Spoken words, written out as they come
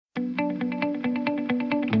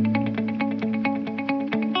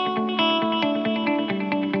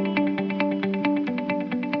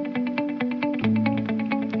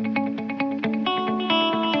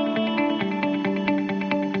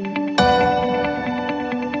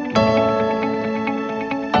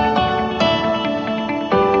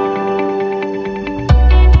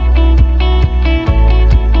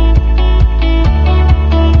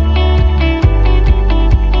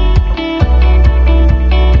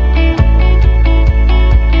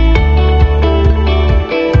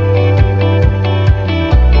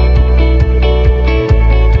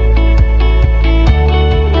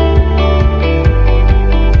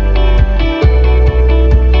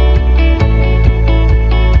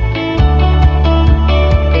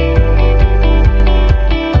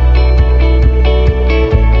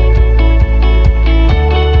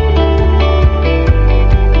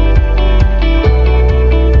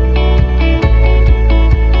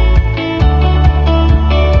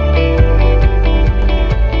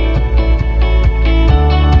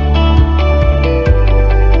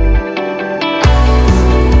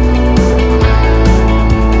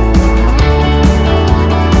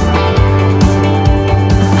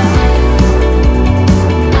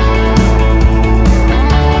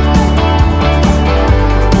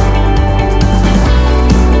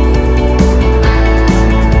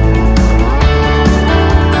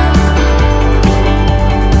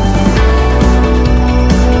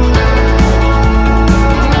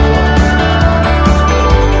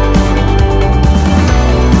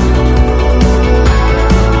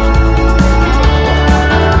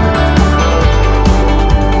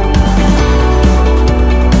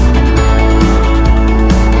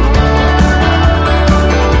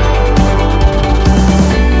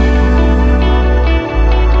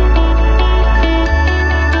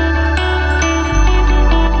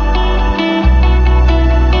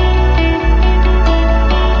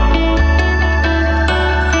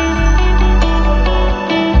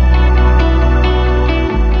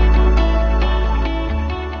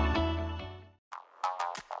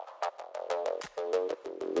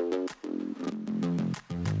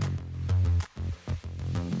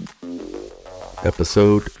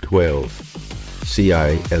Episode 12,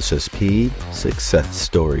 CISSP Success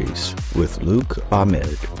Stories with Luke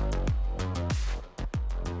Ahmed.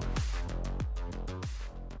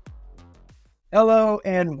 Hello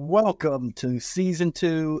and welcome to Season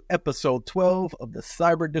 2, Episode 12 of the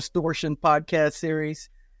Cyber Distortion podcast series.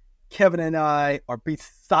 Kevin and I are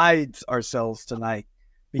besides ourselves tonight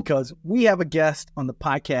because we have a guest on the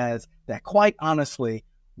podcast that, quite honestly,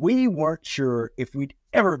 we weren't sure if we'd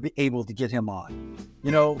ever be able to get him on.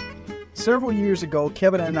 You know, several years ago,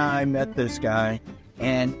 Kevin and I met this guy,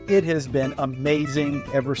 and it has been amazing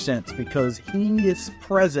ever since because his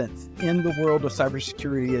presence in the world of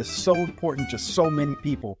cybersecurity is so important to so many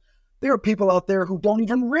people. There are people out there who don't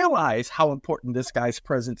even realize how important this guy's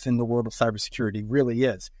presence in the world of cybersecurity really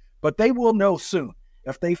is. But they will know soon.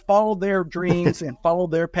 If they follow their dreams and follow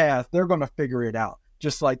their path, they're going to figure it out,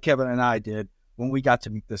 just like Kevin and I did when we got to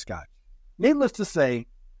meet this guy. Needless to say,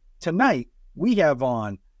 tonight we have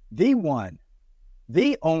on the one,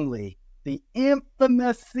 the only, the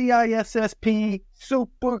infamous CISSP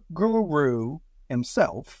super guru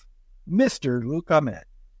himself, Mr. Luke Ahmed.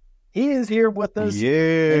 He is here with us. Yeah.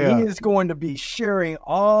 And he is going to be sharing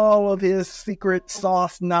all of his secret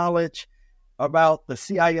sauce knowledge about the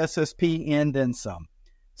CISSP and then some.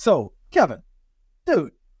 So, Kevin,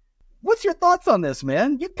 dude, what's your thoughts on this,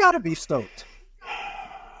 man? You got to be stoked.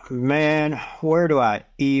 Man, where do I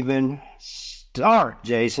even start,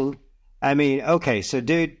 Jason? I mean, okay, so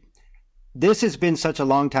dude, this has been such a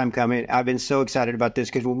long time coming. I've been so excited about this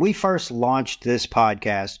because when we first launched this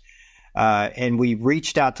podcast and we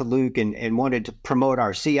reached out to Luke and wanted to promote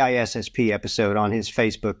our CISSP episode on his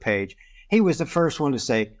Facebook page, he was the first one to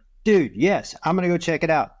say, dude, yes, I'm going to go check it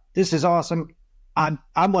out. This is awesome. I'm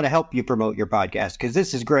going to help you promote your podcast because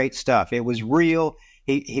this is great stuff. It was real.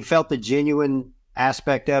 He felt the genuine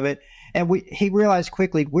aspect of it. And he realized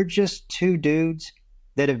quickly, we're just two dudes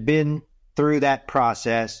that have been through that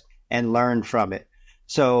process and learned from it.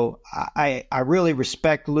 So I really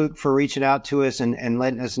respect Luke for reaching out to us and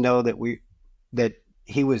letting us know that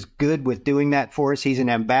he was good with doing that for us. He's an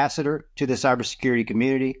ambassador to the cybersecurity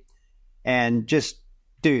community. And just,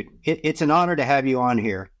 dude, it's an honor to have you on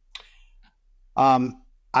here.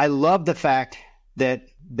 I love the fact that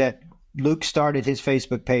Luke started his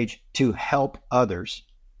Facebook page to help others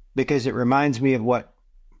because it reminds me of what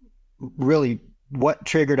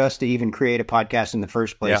triggered us to even create a podcast in the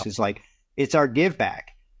first place. Is like, it's our give back.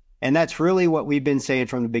 And that's really what we've been saying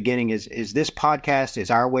from the beginning is this podcast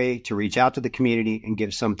is our way to reach out to the community and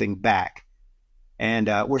give something back. And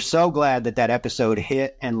we're so glad that episode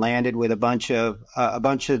hit and landed with a bunch of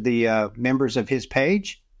the members of his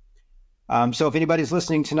page. So if anybody's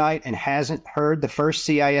listening tonight and hasn't heard the first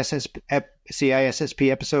CISSP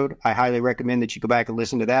episode, I highly recommend that you go back and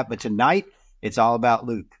listen to that. But tonight, it's all about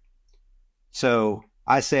Luke. So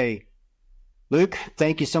I say, Luke,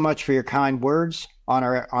 thank you so much for your kind words on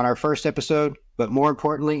our first episode. But more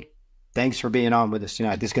importantly, thanks for being on with us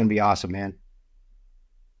tonight. This is going to be awesome, man.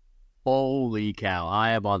 Holy cow,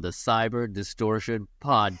 I am on the Cyber Distortion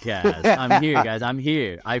podcast. I'm here, guys. I'm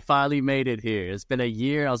here. I finally made it here. It's been a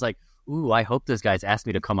year. I was like, ooh, I hope those guys asked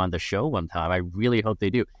me to come on the show one time. I really hope they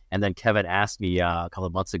do. And then Kevin asked me a couple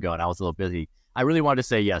of months ago, and I was a little busy. I really wanted to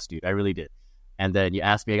say yes, dude. I really did. And then you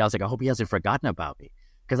asked me, I was like, I hope he hasn't forgotten about me.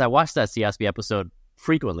 Because I watched that CSP episode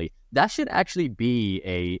frequently. That should actually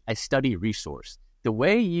be a study resource. The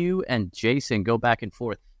way you and Jason go back and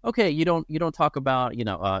forth. Okay, you don't talk about,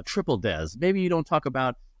 triple des. Maybe you don't talk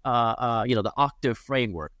about, the octave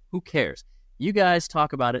framework. Who cares? You guys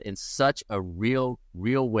talk about it in such a real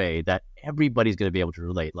way that everybody's going to be able to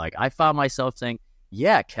relate. Like, I found myself saying,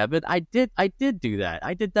 yeah, Kevin, I did do that.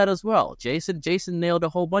 I did that as well. Jason nailed a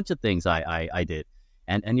whole bunch of things I did.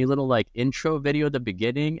 And your little, like, intro video at the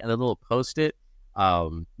beginning and the little post-it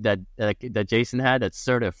that Jason had that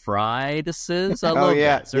certified CIS. I love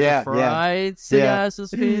that. Certified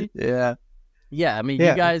CISSP. Yeah. Yeah, I mean,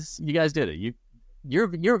 you guys did it. Your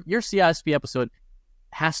CISSP episode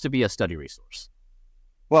has to be a study resource.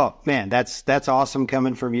 Well, man, that's awesome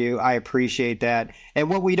coming from you. I appreciate that. And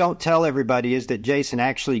what we don't tell everybody is that Jason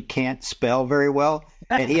actually can't spell very well,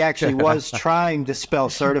 and he actually was trying to spell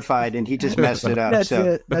certified, and he just messed it up.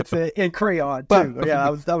 That's it. In crayon too. I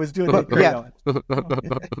was doing it in crayon. But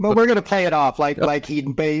we're gonna play it off like he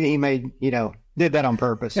made did that on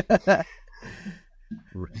purpose.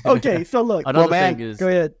 Okay, so look, thing is, go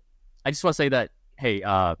ahead. I just want to say that, hey,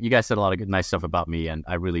 you guys said a lot of good, nice stuff about me, and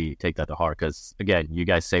I really take that to heart because, again, you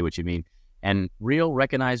guys say what you mean. And real,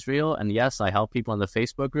 recognize real. And yes, I help people in the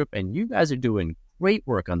Facebook group, and you guys are doing great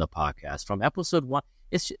work on the podcast. From episode 1,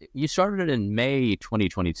 you started it in May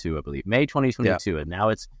 2022, I believe. May 2022, and now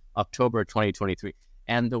it's October 2023.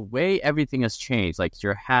 And the way everything has changed, like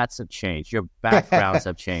your hats have changed, your backgrounds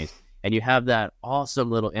have changed, and you have that awesome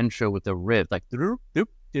little intro with the riff, like doop doop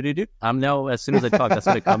doop doop. I know as soon as I talk, that's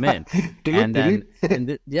going to come in, and then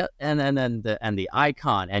and the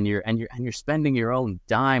icon, and you're spending your own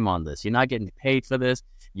dime on this. You're not getting paid for this.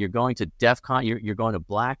 You're going to DEF CON. You're going to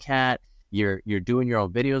Black Hat. You're doing your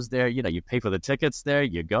own videos there. You know, you pay for the tickets there.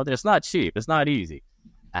 You go there. It's not cheap. It's not easy.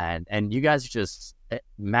 And you guys just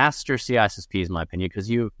master CISSP, in my opinion, because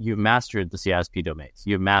you mastered the CISSP domains.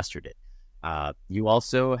 You mastered it. You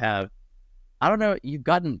also have, I don't know, you've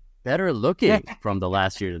gotten better looking from the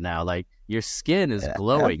last year to now. Like your skin is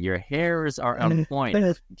glowing. Your hairs are on point.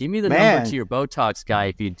 Give me the number to your Botox guy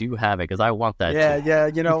if you do have it, because I want that. Yeah.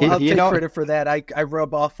 You know, I'll take credit for that. I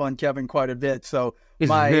rub off on Kevin quite a bit, so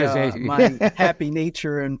my happy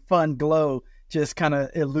nature and fun glow just kind of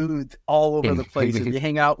eludes all over the place. If you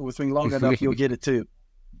hang out with me long enough, you'll get it too.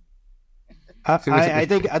 I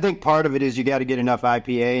think part of it is you got to get enough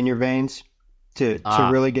IPA in your veins to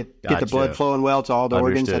really get the blood flowing well to all the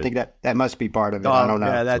organs. I think that must be part of it. I don't know.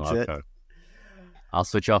 Yeah, that's it. I'll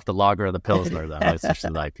switch off the lager or the Pilsner then. I'll switch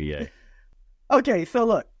to the IPA. Okay, so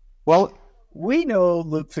look. Well, we know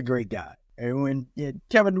Luke's a great guy. And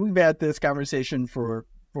Kevin, we've had this conversation for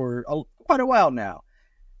quite a while now.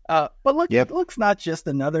 But look, Luke's not just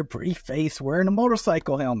another pretty face wearing a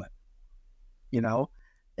motorcycle helmet. You know?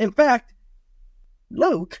 In fact,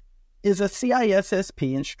 Luke is a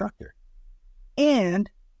CISSP instructor and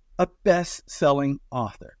a best-selling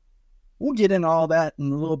author. We'll get into all that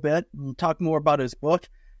in a little bit and talk more about his book.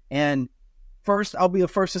 And first, I'll be the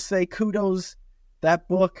first to say kudos. That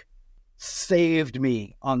book saved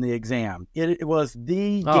me on the exam. It was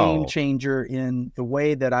the game changer in the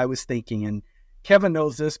way that I was thinking. And Kevin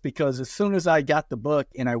knows this because as soon as I got the book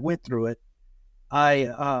and I went through it,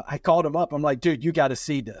 I called him up. I'm like, dude, you got to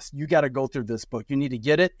see this. You got to go through this book. You need to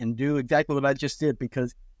get it and do exactly what I just did,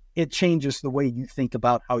 because it changes the way you think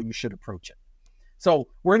about how you should approach it. So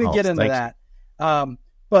we're going to get into that.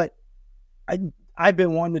 But I've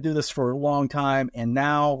been wanting to do this for a long time, and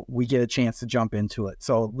now we get a chance to jump into it.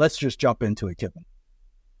 So let's just jump into it, Kevin.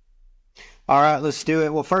 All right, let's do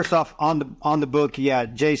it. Well, first off, on the book,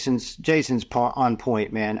 Jason's on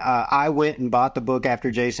point, man. I went and bought the book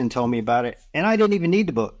after Jason told me about it, and I didn't even need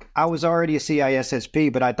the book. I was already a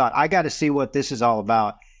CISSP, but I thought I got to see what this is all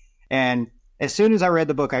about. And as soon as I read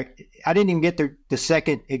the book, I didn't even get the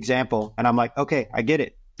second example, and I'm like, okay, I get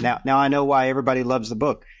it. Now I know why everybody loves the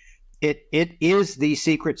book. It is the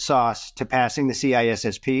secret sauce to passing the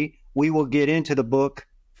CISSP. We will get into the book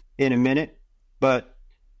in a minute, but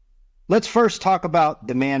let's first talk about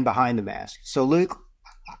the man behind the mask. So, Luke,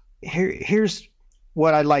 here's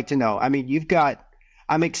what I'd like to know. I mean,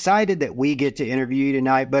 I'm excited that we get to interview you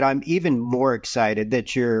tonight, but I'm even more excited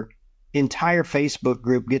that your entire Facebook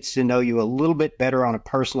group gets to know you a little bit better on a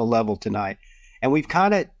personal level tonight. And we've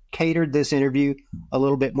kind of catered this interview a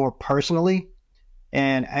little bit more personally.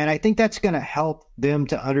 And I think that's going to help them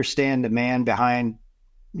to understand the man behind,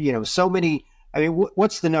 so many. I mean,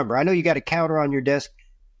 what's the number? I know you got a counter on your desk.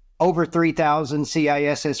 Over 3,000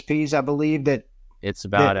 CISSPs, I believe that. It's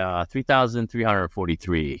about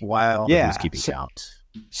 3,343. Wow. Yeah. Who's keeping count.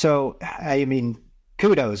 So, I mean,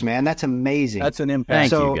 kudos, man. That's amazing. That's an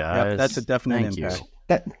impact. Thank you, guys. Yep, that's a definite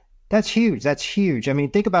impact. That's huge. That's huge. I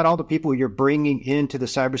mean, think about all the people you're bringing into the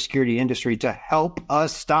cybersecurity industry to help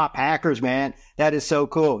us stop hackers, man. That is so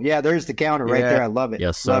cool. Yeah, there's the counter right there. I love it.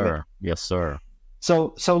 Yes, sir. Yes, sir.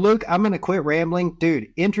 So Luke, I'm going to quit rambling. Dude,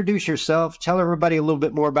 introduce yourself. Tell everybody a little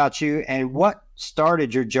bit more about you and what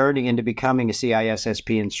started your journey into becoming a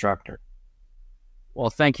CISSP instructor.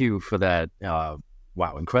 Well, thank you for that.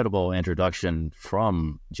 Incredible introduction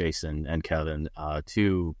from Jason and Kevin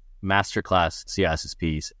to Masterclass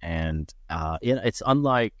CISSPs. And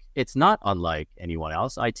it's not unlike anyone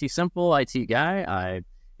else. IT simple, IT guy. I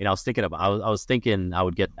was thinking I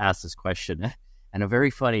would get asked this question, and a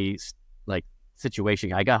very funny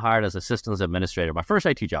situation. I got hired as a systems administrator. My first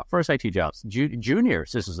IT job, junior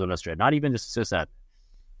systems administrator, not even just a sysadmin.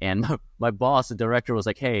 And my boss, the director, was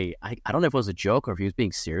like, "Hey, I don't know if it was a joke or if he was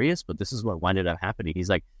being serious, but this is what ended up happening." He's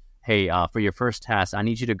like, "Hey, for your first task, I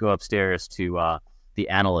need you to go upstairs to the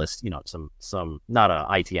analyst, some not a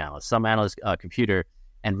IT analyst, some analyst computer,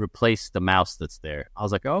 and replace the mouse that's there." I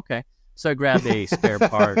was like, "Oh, okay." So I grabbed a spare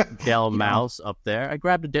part Dell mouse up there. I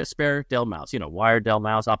grabbed a spare Dell mouse, wired Dell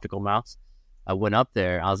mouse, optical mouse. I went up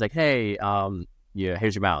there. I was like, "Hey,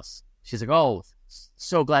 here's your mouse." She's like, "Oh,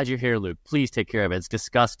 so glad you're here, Luke. Please take care of it. It's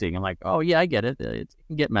disgusting." I'm like, "Oh yeah, I get it. It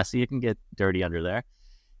can get messy. It can get dirty under there."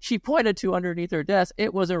 She pointed to underneath her desk.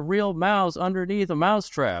 It was a real mouse underneath a mouse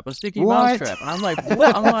trap, a sticky mouse trap. And I'm like,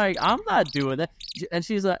 what? I'm not doing that. And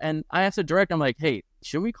she's and I asked the director, I'm like, hey,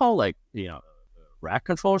 should we call rat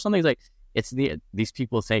control or something? He's like, these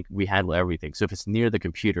people think we handle everything. So if it's near the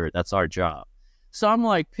computer, that's our job. So I'm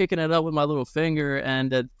like picking it up with my little finger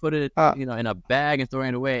and put it, in a bag and throwing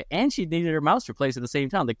it away. And she needed her mouse replaced at the same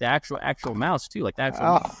time, like the actual mouse too, like the actual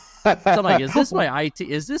mouse. So I'm like, is this my IT?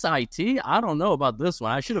 Is this IT? I don't know about this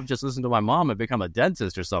one. I should have just listened to my mom and become a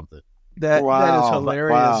dentist or something. That is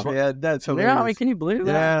hilarious, man. That's hilarious. Yeah, I mean, can you believe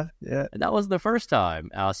that? Yeah. And that was the first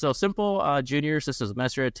time. So simple, junior systems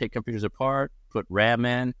administrator, take computers apart, put RAM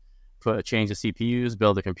in, change the CPUs,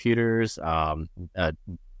 build the computers,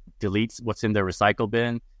 delete what's in their recycle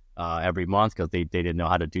bin every month because they didn't know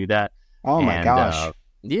how to do that. Oh my gosh.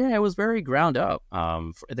 Yeah, it was very ground up.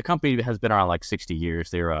 The company has been around like 60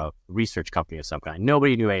 years. They're a research company of some kind.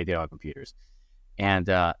 Nobody knew anything about computers. And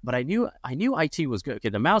but I knew IT was good. Okay,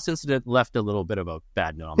 the mouse incident left a little bit of a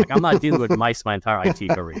bad note. I'm like, I'm not dealing with mice my entire IT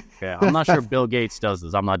career. Okay? I'm not sure Bill Gates does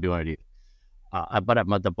this. I'm not doing it either.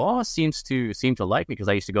 But the boss seemed to like me because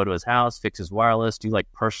I used to go to his house, fix his wireless, do like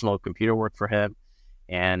personal computer work for him.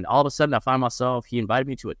 And all of a sudden, I find myself, he invited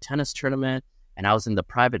me to a tennis tournament, and I was in the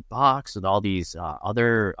private box with all these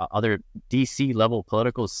other DC level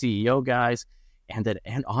political CEO guys. And then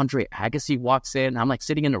Andre Agassi walks in. And I'm like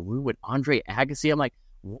sitting in a room with Andre Agassi. I'm like,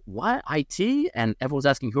 what? IT? And everyone's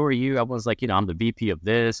asking, who are you? Everyone's like, I'm the VP of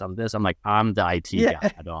this. I'm this. I'm like, I'm the IT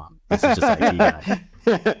guy. This is just IT guy.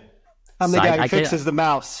 I'm the guy who fixes the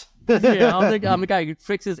mouse. Yeah, I'm the guy who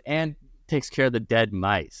fixes and takes care of the dead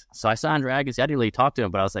mice. So I saw Andre Agassi. I didn't really talk to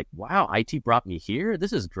him, but I was like, wow, IT brought me here.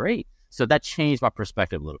 This is great. So that changed my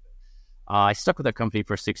perspective a little bit. I stuck with that company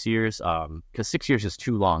for 6 years because 6 years is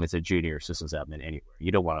too long as a junior systems admin anywhere.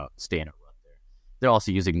 You don't want to stay in a rut there. They're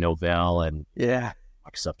also using Novell and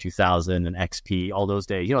Microsoft 2000 and XP all those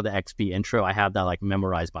days. The XP intro, I have that like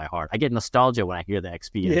memorized by heart. I get nostalgia when I hear the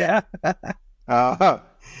XP intro.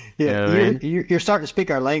 You're starting to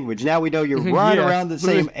speak our language. Now we know you're right around the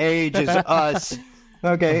same age as us.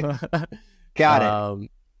 Okay. Got it.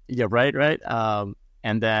 Yeah, right.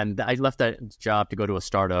 And then I left that job to go to a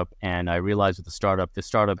startup, and I realized with the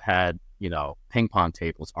startup had, ping pong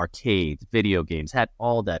tables, arcades, video games, had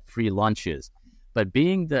all that, free lunches. But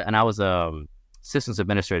and I was a systems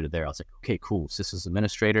administrator there. I was like, okay, cool, systems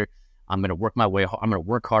administrator. I'm going to work my way. I'm going to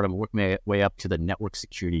work hard. I'm going to work my way up to the network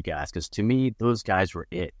security guys. Because to me, those guys were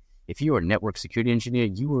it. If you were a network security engineer,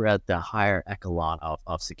 you were at the higher echelon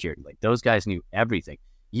of security. Like those guys knew everything.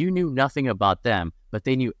 You knew nothing about them, but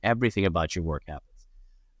they knew everything about your work habits.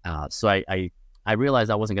 So I realized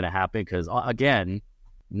that wasn't going to happen because, again,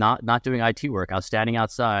 not doing IT work. I was standing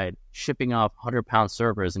outside, shipping off 100-pound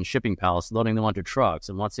servers and shipping pallets, loading them onto trucks.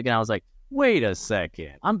 And once again, I was like, wait a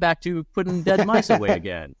second. I'm back to putting dead mice away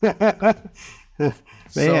again.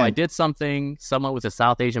 So I did something someone with a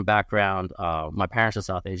South Asian background, my parents are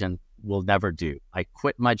South Asian, will never do. I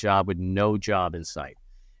quit my job with no job in sight.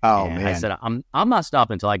 Man. I said, I'm not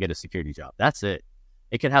stopping until I get a security job. That's it.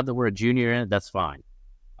 It can have the word junior in it. That's fine.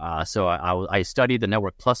 So I studied the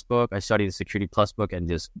Network Plus book. I studied the Security Plus book and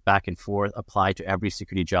just back and forth, apply to every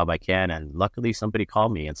security job I can. And luckily somebody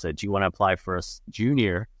called me and said, do you want to apply for a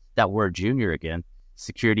junior, that word junior again,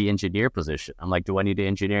 security engineer position? I'm like, do I need an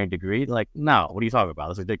engineering degree? They're like, no, what are you talking about?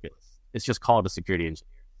 That's ridiculous. It's just called a security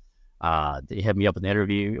engineer. They hit me up in the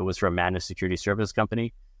interview. It was for a managed security service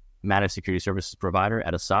company, managed security services provider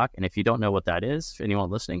at a SOC. And if you don't know what that is, for anyone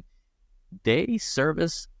listening, they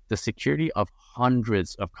service the security of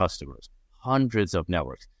hundreds of customers, hundreds of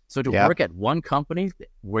networks. So to work at one company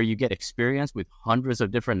where you get experience with hundreds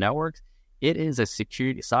of different networks, it is a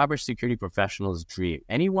cybersecurity professional's dream.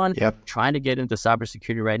 Anyone trying to get into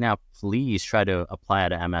cybersecurity right now, please try to apply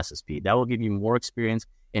at an MSSP. That will give you more experience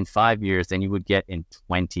in 5 years than you would get in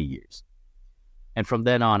 20 years. And from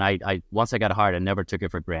then on, I once I got hired, I never took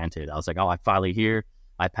it for granted. I was like, I'm finally here.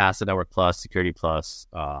 I passed the Network Plus, Security Plus,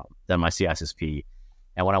 then my CISSP.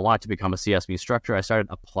 And when I wanted to become a CISSP instructor, I started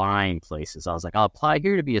applying places. I was like, I'll apply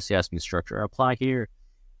here to be a CISSP instructor. I'll apply here.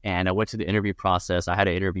 And I went to the interview process. I had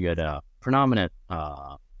an interview at a predominant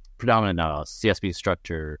CISSP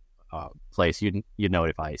instructor place. You'd know it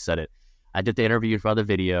if I said it. I did the interview for the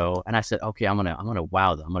video, and I said, okay, I'm gonna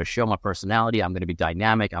wow them. I'm gonna show my personality. I'm gonna be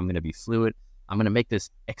dynamic. I'm gonna be fluid. I'm gonna make this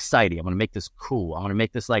exciting. I'm gonna make this cool. I'm gonna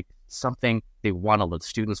make this like something they want to learn.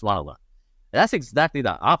 Students want to learn. That's exactly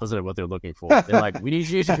the opposite of what they're looking for. They're like, we need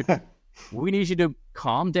you to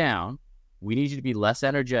calm down. We need you to be less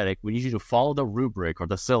energetic. We need you to follow the rubric or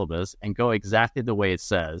the syllabus and go exactly the way it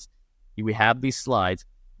says. We have these slides.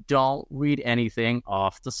 Don't read anything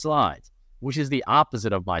off the slides. which is the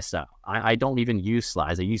opposite of my style. I don't even use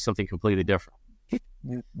slides. I use something completely different.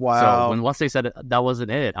 Wow. So once they said that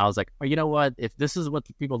wasn't it, I was like, oh, you know what? If this is what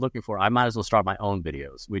the people are looking for, I might as well start my own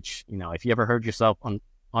videos. Which, if you ever heard yourself on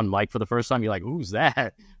mic for the first time, you're like, who's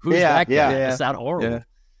that? Who's that guy? It sounds horrible. Yeah.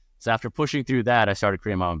 So after pushing through that, I started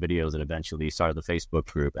creating my own videos and eventually started the Facebook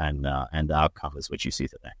group, and the outcome is what you see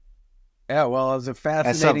today. Yeah, well, it was a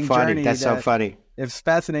fascinating journey. That's so funny. It's a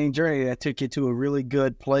fascinating journey that took you to a really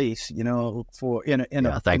good place, in a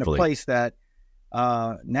place that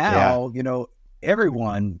now,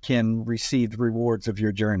 everyone can receive the rewards of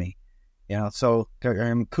your journey. So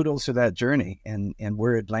kudos to that journey and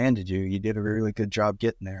where it landed you. You did a really good job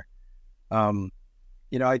getting there.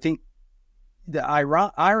 I think the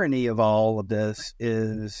irony of all of this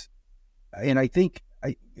is, and I think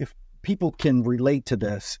if people can relate to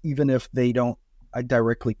this, even if they don't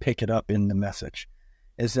directly pick it up in the message,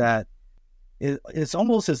 is that it's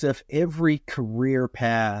almost as if every career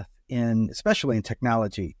path especially in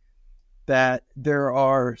technology, that there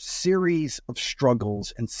are series of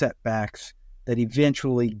struggles and setbacks that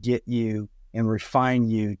eventually get you and refine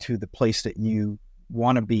you to the place that you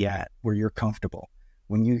want to be at, where you're comfortable.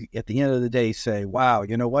 When you, at the end of the day, say, wow,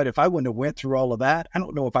 you know what, if I wouldn't have went through all of that, I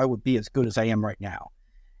don't know if I would be as good as I am right now.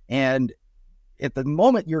 And at the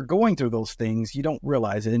moment you're going through those things, you don't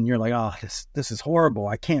realize it. And you're like, oh, this is horrible.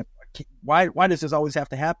 I can't, why does this always have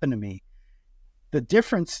to happen to me? The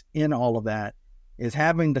difference in all of that is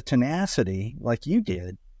having the tenacity, like you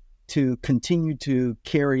did, to continue to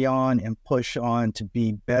carry on and push on to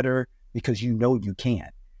be better because you know you can,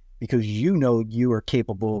 because you know you are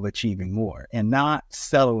capable of achieving more, and not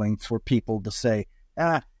settling for people to say,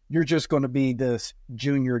 you're just going to be this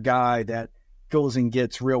junior guy that goes and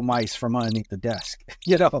gets real mice from underneath the desk.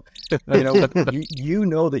 you know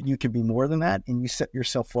that you can be more than that, and you set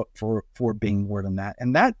yourself up for being more than that.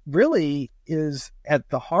 And that really is at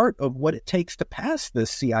the heart of what it takes to pass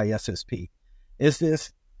this CISSP, is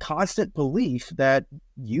this constant belief that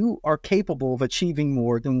you are capable of achieving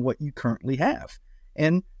more than what you currently have,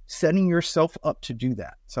 and setting yourself up to do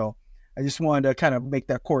that. So I just wanted to kind of make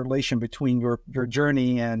that correlation between your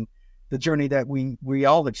journey and the journey that we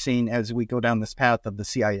all have seen as we go down this path of the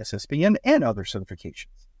CISSP and other certifications.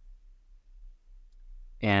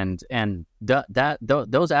 And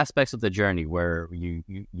those aspects of the journey where you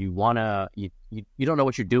don't know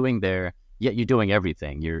what you're doing there, yet you're doing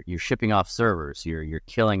everything. You're shipping off servers. You're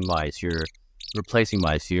killing mice. You're replacing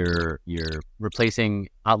mice. You're replacing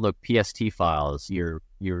Outlook PST files. You're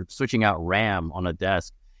switching out RAM on a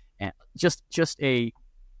desk, and just a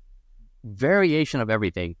variation of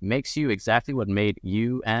everything makes you exactly what made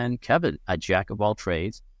you and Kevin a jack of all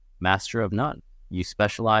trades, master of none. You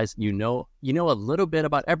specialize. You know a little bit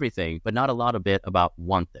about everything, but not a lot of bit about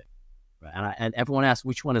one thing. Right? And everyone asks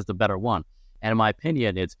which one is the better one. And in my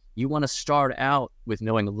opinion, it's you want to start out with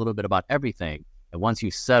knowing a little bit about everything, and once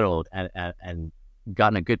you've settled and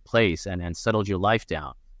gotten a good place and settled your life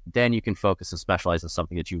down, then you can focus and specialize in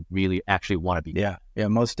something that you really actually want to be. Yeah,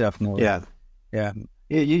 most definitely. Yeah.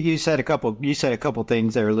 You said a couple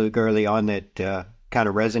things there, Luke, early on that kind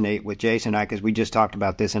of resonate with Jason and I, because we just talked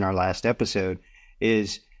about this in our last episode.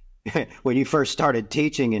 Is when you first started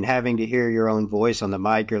teaching and having to hear your own voice on the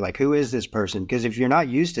mic, you're like, who is this person? Because if you're not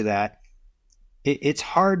used to that, it's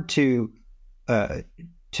hard to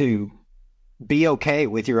be okay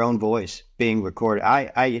with your own voice being recorded.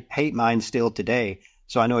 I hate mine still today,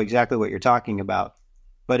 so I know exactly what you're talking about.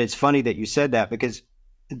 But it's funny that you said that, because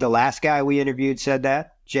the last guy we interviewed said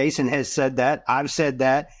that. Jason has said that. I've said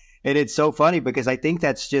that. And it's so funny because I think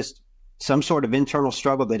that's just some sort of internal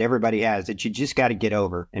struggle that everybody has that you just got to get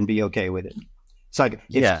over and be okay with it. It's like,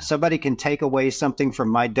 if somebody can take away something from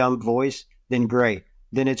my dumb voice, then great.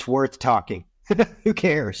 Then it's worth talking. Who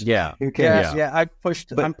cares? Yeah. Who cares? Yeah.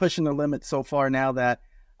 I'm pushing the limit so far now that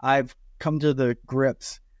I've come to the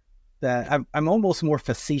grips that I'm almost more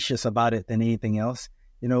facetious about it than anything else.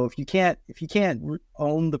 If you can't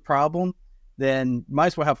own the problem, then might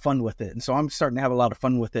as well have fun with it. And so I'm starting to have a lot of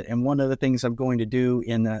fun with it. And one of the things I'm going to do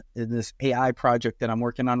in this AI project that I'm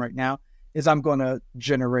working on right now is I'm going to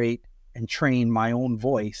generate and train my own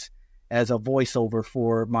voice as a voiceover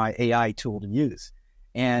for my AI tool to use.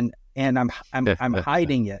 And I'm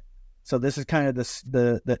hiding it. So this is kind of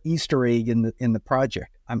the Easter egg in the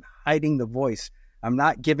project. I'm hiding the voice. I'm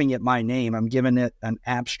not giving it my name. I'm giving it an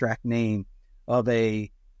abstract name of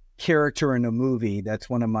a character in a movie that's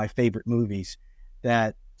one of my favorite movies.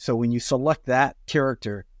 So when you select that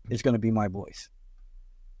character, it's going to be my voice.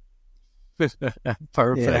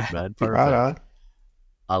 Perfect, man. Perfect.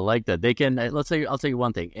 I like that. They can, I'll tell you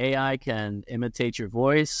one thing. AI can imitate your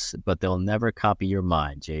voice, but they'll never copy your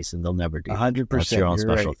mind, Jason. They'll never do 100%. That's your own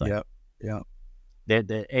special thing. Yep. Yep.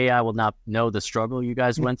 The AI will not know the struggle you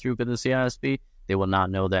guys went through with the CISSP. They will not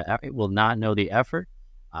know that. It will not know the effort.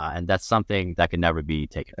 And that's something that can never be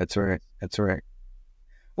taken. That's right. That's right.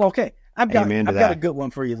 Well, okay. I've got a good one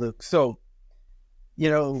for you, Luke. So,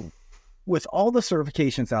 with all the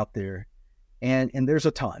certifications out there, and there's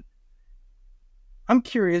a ton, I'm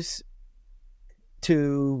curious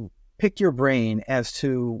to pick your brain as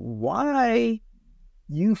to why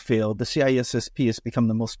you feel the CISSP has become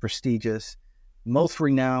the most prestigious, most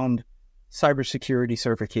renowned cybersecurity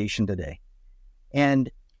certification today. And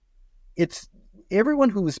it's everyone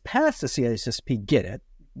who is past the CISSP get it.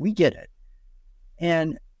 We get it.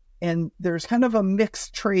 And there's kind of a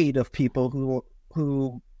mixed trade of people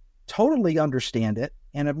who totally understand it,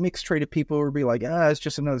 and a mixed trade of people who will be like, it's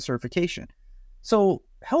just another certification. So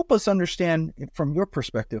help us understand from your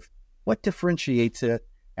perspective, what differentiates it,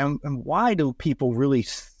 and why do people really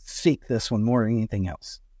seek this one more than anything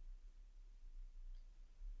else?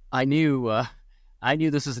 I knew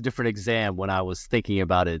this is a different exam when I was thinking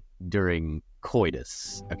about it during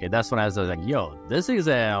coitus. Okay, that's when I was like, yo, this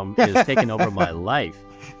exam is taking over my life.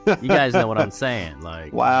 You guys know what I'm saying.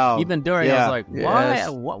 Like, wow. Even during, I was like, why?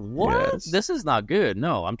 What? Yes. This is not good.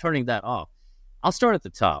 No, I'm turning that off. I'll start at the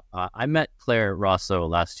top. I met Claire Rosso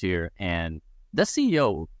last year, and the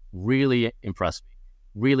CEO really impressed me.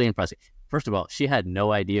 Really impressed me. First of all, she had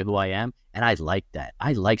no idea who I am, and I like that.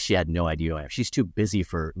 I like she had no idea who I am. She's too busy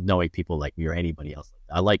for knowing people like me or anybody else.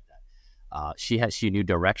 I like that. She knew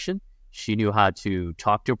direction. She knew how to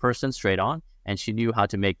talk to a person straight on, and she knew how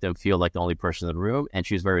to make them feel like the only person in the room, and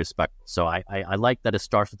she was very respectful. So I like that it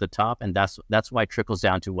starts at the top, and that's why it trickles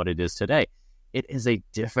down to what it is today. It is a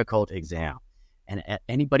difficult exam, and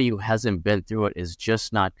anybody who hasn't been through it is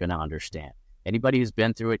just not going to understand. Anybody who's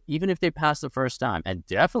been through it, even if they pass the first time, and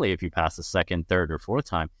definitely if you pass the second, third, or fourth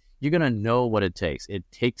time, you're going to know what it takes. It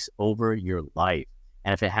takes over your life.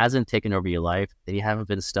 And if it hasn't taken over your life, then you haven't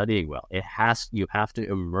been studying well. You have to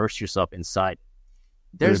immerse yourself inside.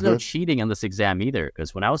 There's no cheating in this exam either,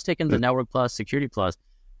 because when I was taking the Network Plus, Security Plus,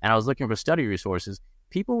 and I was looking for study resources,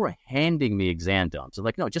 people were handing me exam dumps. They're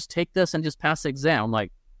like, no, just take this and just pass the exam. I'm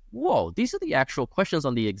like, whoa, these are the actual questions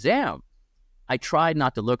on the exam. I tried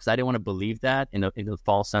not to look because I didn't want to believe that in the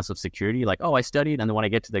false sense of security. Like, I studied, and then when I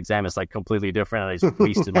get to the exam, it's like completely different. And I just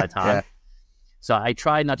wasted my time. Yeah. So I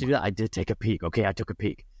tried not to do that. I did take a peek. Okay, I took a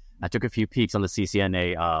peek. I took a few peeks on the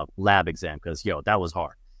CCNA lab exam because, that was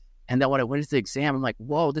hard. And then when I went into the exam, I'm like,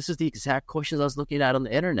 whoa, this is the exact questions I was looking at on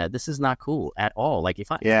the internet. This is not cool at all. Like,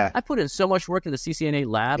 I put in so much work in the CCNA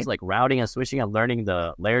labs, like routing and switching and learning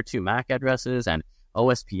the layer 2 MAC addresses and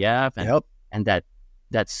OSPF and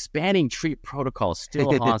that spanning tree protocol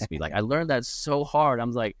still haunts me. Like, I learned that so hard.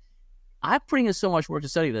 I'm like, I'm putting in so much work to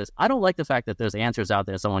study this. I don't like the fact that there's answers out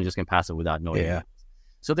there and someone just can pass it without knowing. Yeah.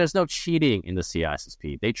 So there's no cheating in the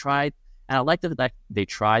CISSP. They tried, and I like that they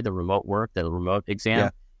tried the remote work, the remote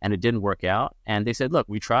exam, and it didn't work out. And they said, look,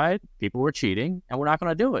 we tried, people were cheating, and we're not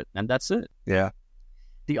going to do it. And that's it. Yeah.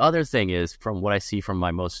 The other thing is, from what I see from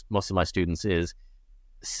my most of my students, is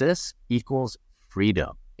CIS equals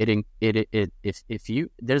freedom.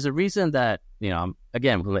 There's a reason that,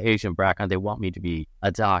 again, from an Asian background, they want me to be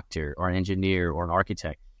a doctor or an engineer or an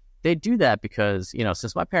architect. They do that because,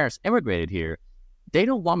 since my parents immigrated here, they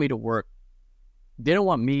don't want me to work. They don't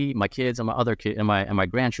want me, my kids, and my other kids, and my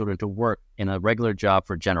grandchildren to work in a regular job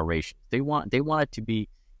for generations. They want you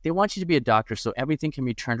to be a doctor so everything can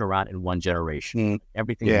be turned around in one generation.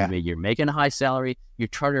 Everything you're making a high salary, you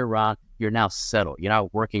turn it around, you're now settled. You're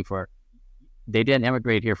not working for. They didn't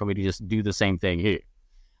immigrate here for me to just do the same thing here.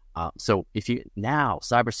 So now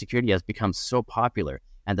cybersecurity has become so popular,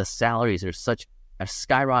 and the salaries are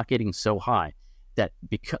skyrocketing so high that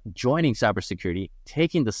joining cybersecurity,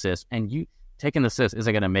 taking the CISSP, taking the CISSP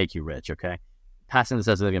isn't going to make you rich. Okay, passing the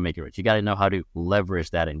CISSP isn't going to make you rich. You got to know how to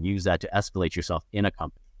leverage that and use that to escalate yourself in a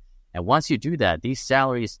company. And once you do that, these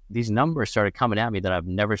salaries, these numbers started coming at me that I've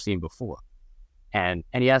never seen before. And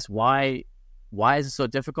he asked why is it so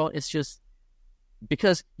difficult? It's just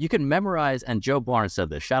because you can memorize, and Joe Barnes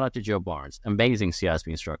said this. Shout out to Joe Barnes, amazing CISSP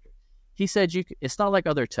instructor. He said it's not like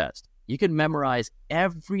other tests. You can memorize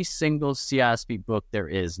every single CISSP book there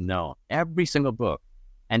is known, every single book,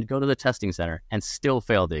 and go to the testing center and still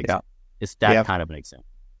fail the exam. It's that kind of an exam.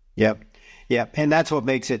 Yep. And that's what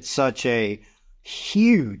makes it such a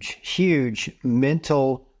huge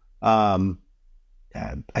mental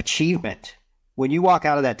achievement. When you walk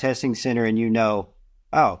out of that testing center and you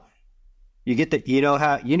get the,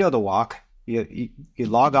 the walk, You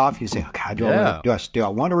log off. You say, "Okay, do I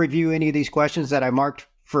want to review any of these questions that I marked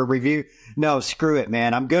for review?" No, screw it,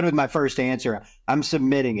 man. I'm good with my first answer. I'm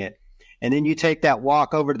submitting it. And then you take that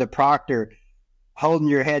walk over to the proctor, holding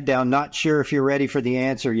your head down, not sure if you're ready for the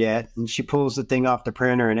answer yet. And she pulls the thing off the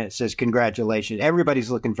printer and it says, "Congratulations."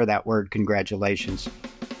 Everybody's looking for that word, congratulations.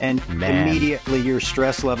 And immediately your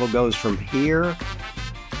stress level goes from here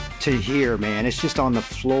to here, man. It's just on the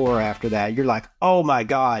floor after that. You're like, oh my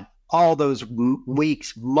God, all those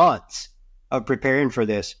weeks, months of preparing for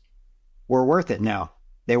this were worth it now.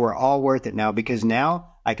 They were all worth it now, because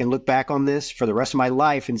now I can look back on this for the rest of my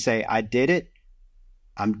life and say, I did it.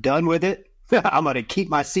 I'm done with it. I'm going to keep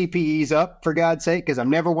my CPEs up, for God's sake, because I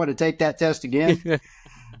never want to take that test again.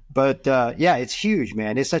 But yeah, it's huge,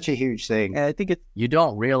 man. It's such a huge thing. And I think you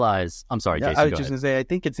don't realize. I'm sorry, Jason. I was just going to say, I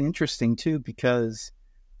think it's interesting too, because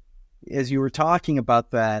as you were talking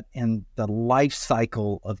about that and the life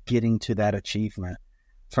cycle of getting to that achievement,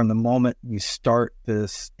 from the moment you start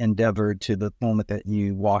this endeavor to the moment that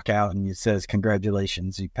you walk out and it says,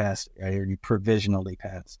 "Congratulations, you passed," or you provisionally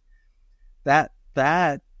passed. That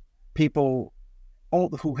people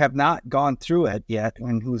who have not gone through it yet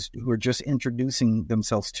and who are just introducing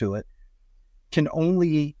themselves to it can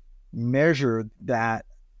only measure that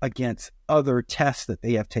against other tests that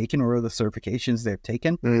they have taken or other certifications they've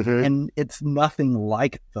taken. Mm-hmm. And it's nothing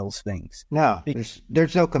like those things. No,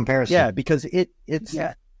 there's no comparison. Yeah, because it's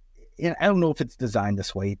I don't know if it's designed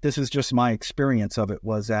this way. This is just my experience of it,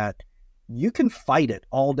 was that you can fight it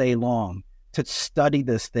all day long to study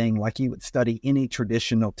this thing like you would study any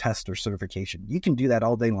traditional test or certification. You can do that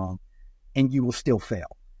all day long and you will still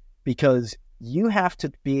fail, because you have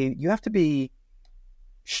to be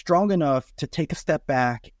strong enough to take a step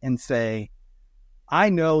back and say, I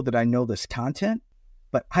know that I know this content,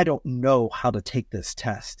 but I don't know how to take this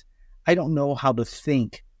test. I don't know how to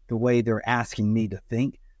think the way they're asking me to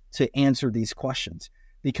think to answer these questions.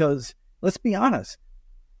 Because let's be honest,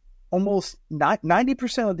 almost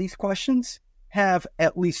 90% of these questions have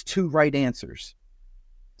at least 2 right answers,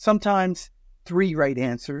 sometimes 3 right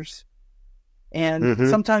answers, and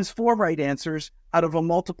sometimes 4 right answers out of a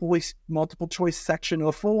multiple choice section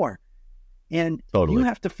of 4. And you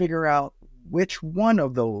have to figure out which one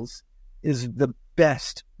of those is the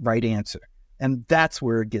best right answer. And that's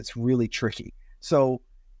where it gets really tricky. So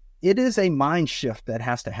it is a mind shift that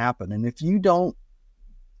has to happen. And if you don't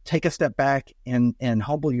take a step back and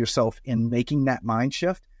humble yourself in making that mind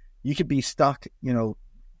shift, you could be stuck,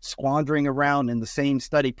 squandering around in the same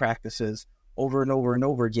study practices over and over and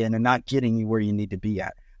over again and not getting you where you need to be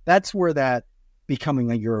at. That's where that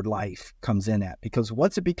becoming your life comes in at, because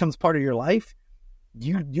once it becomes part of your life,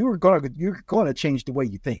 you're going to change the way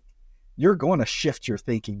you think. You're going to shift your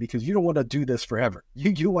thinking, because you don't want to do this forever.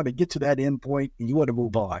 You want to get to that end point and you want to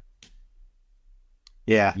move on.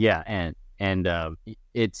 Yeah. Yeah. And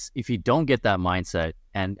it's, if you don't get that mindset,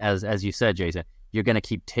 and as you said, Jason, you're going to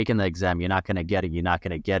keep taking the exam. You're not going to get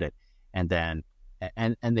it. And then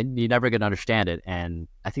you're never going to understand it. And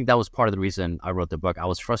I think that was part of the reason I wrote the book. I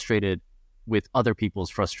was frustrated with other people's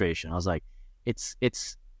frustration. I was like, it's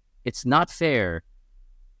not fair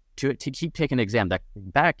to keep taking an exam that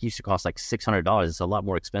back used to cost like $600. It's a lot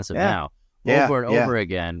more expensive now, over and over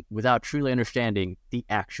again, without truly understanding the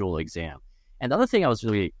actual exam. And the other thing I was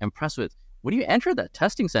really impressed with, when you enter that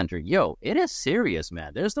testing center, it is serious,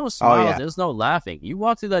 man. There's no smiles. There's no laughing. You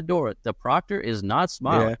walk through that door, the proctor is not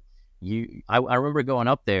smiling. I remember going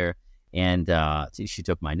up there, and she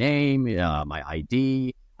took my name, my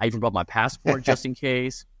ID. I even brought my passport just in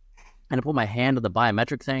case. And I put my hand on the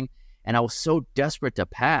biometric thing. And I was so desperate to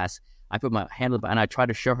pass, I put my hand on the, and I tried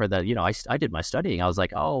to show her that, I did my studying. I was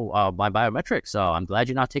like, my biometrics. So I'm glad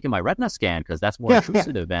you're not taking my retina scan, because that's more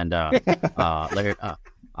intrusive. And and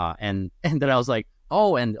then I was like,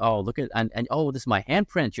 look at, and this is my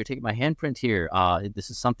handprint. You're taking my handprint here. This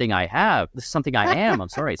is something I have. This is something I am. I'm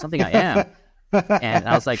sorry, something I am. And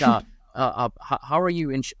I was like, how are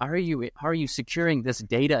you securing this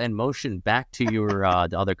data in motion back to your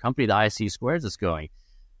the other company, the ISC Squares is going?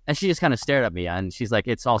 And she just kind of stared at me, and she's like,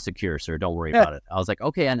 "It's all secure, sir. Don't worry about it." I was like,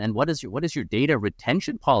 "Okay." And what is your data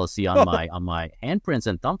retention policy on my handprints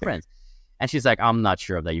and thumbprints? And she's like, "I'm not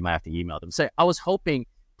sure of that. You might have to email them." So I was hoping,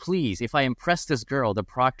 please, if I impress this girl, the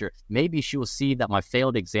proctor, maybe she will see that my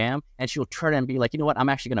failed exam and she'll turn and be like, "You know what? I'm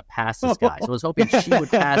actually going to pass this guy." So I was hoping she would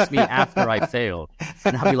pass me after I failed.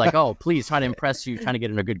 And I'll be like, "Oh, please, trying to impress you, trying to get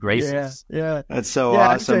in her good graces." Yeah. That's so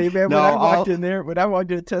awesome. I tell you, man, when I walked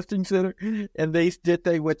in the testing center, and they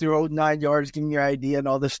went through old 9 yards, getting your ID and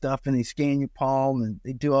all this stuff, and they scan your palm and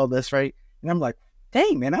they do all this, right? And I'm like,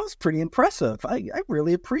 dang, man, that was pretty impressive. I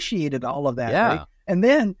really appreciated all of that. Yeah. Right? And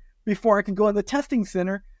then before I could go in the testing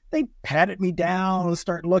center, they patted me down and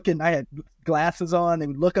start looking. I had glasses on. They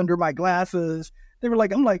would look under my glasses. They were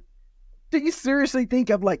like, I'm like, do you seriously think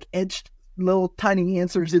I've like etched little tiny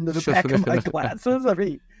answers into the back of my glasses? I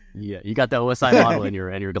mean, yeah, you got the OSI model in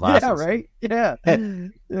your glasses. Yeah, right. Yeah,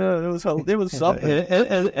 it was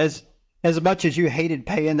something. As much as you hated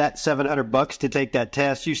paying that $700 to take that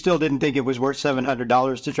test, you still didn't think it was worth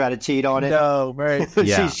 $700 to try to cheat on it. No, right?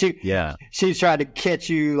 Yeah, she's trying to catch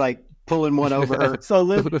you like pulling one over her. So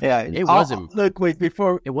look, it wasn't. Look, wait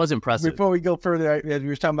before it was impressive. Before we go further, as we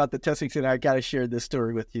were talking about the testing center, I got to share this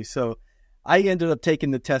story with you. So I ended up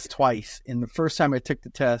taking the test twice, and the first time I took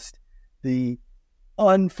the test, the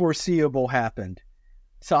unforeseeable happened.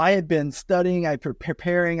 So I had been studying, I'd been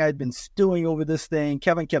preparing, I'd been stewing over this thing.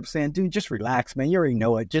 Kevin kept saying, dude, just relax, man. You already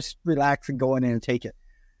know it. Just relax and go in there and take it.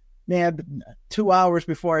 Man, 2 hours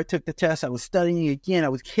before I took the test, I was studying again. I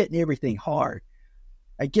was hitting everything hard.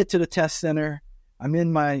 I get to the test center. I'm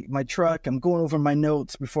in my truck. I'm going over my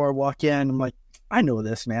notes before I walk in. I'm like, I know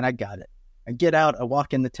this, man. I got it. I get out. I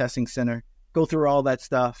walk in the testing center, go through all that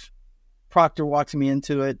stuff. Proctor walks me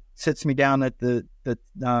into it, sits me down at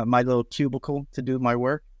my little cubicle to do my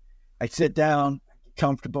work. I sit down,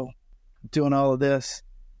 comfortable, doing all of this.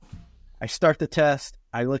 I start the test.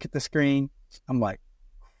 I look at the screen. I'm like,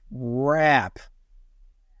 crap.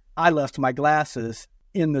 I left my glasses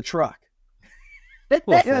in the truck.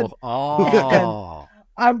 And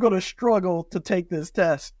I'm going to struggle to take this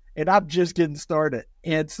test, and I'm just getting started.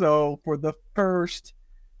 And so for the first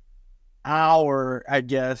hour, I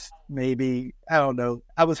guess, maybe, I don't know,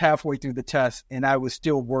 I was halfway through the test and I was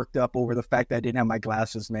still worked up over the fact that I didn't have my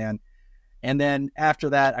glasses, man. And then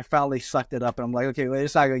after that, I finally sucked it up and I'm like, okay, well,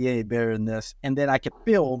 it's not gonna get any better than this. And then I could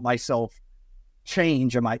feel myself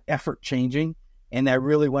change and my effort changing, and I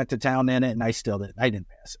really went to town in it, and I didn't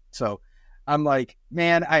pass it. So I'm like,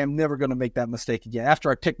 man, I am never gonna make that mistake again.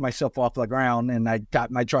 After I picked myself off the ground and I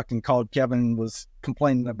got my truck and called Kevin, was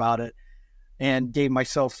complaining about it, and gave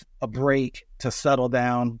myself a break to settle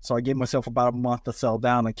down. So I gave myself about a month to settle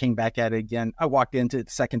down and came back at it again. I walked into it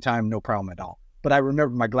the second time, no problem at all. But I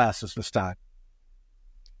remember my glasses this time.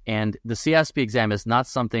 And the CISSP exam is not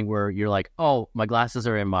something where you're like, oh, my glasses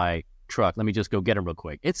are in my truck. Let me just go get them real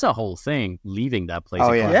quick. It's a whole thing leaving that place.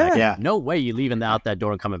 Oh, yeah. No way you leaving out that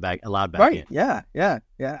door and coming back, allowed back in. Yeah.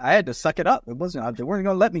 I had to suck it up. They weren't going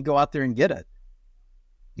to let me go out there and get it.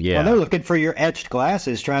 Yeah. Well, they're looking for your etched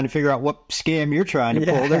glasses, trying to figure out what scam you're trying to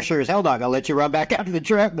pull. They're sure as hell not going to let you run back out to the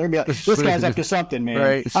truck. They're going to be like, this guy's after something, man.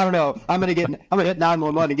 Right. I don't know. I'm going to hit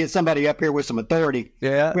 911 and get somebody up here with some authority.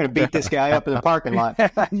 Yeah. We're going to beat this guy up in the parking lot.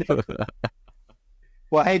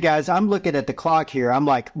 Well, hey, guys, I'm looking at the clock here. I'm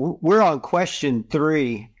like, we're on question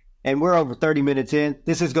 3, and we're over 30 minutes in.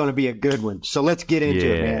 This is going to be a good one. So let's get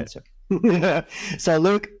into it, man. So,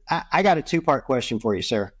 Luke, I got a 2-part question for you,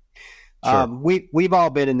 sir. Sure. We've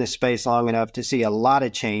all been in this space long enough to see a lot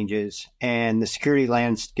of changes, and the security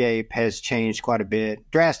landscape has changed quite a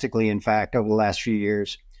bit, drastically, in fact, over the last few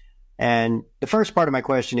years. And the first part of my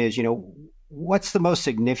question is, what's the most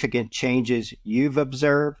significant changes you've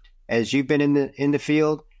observed as you've been in the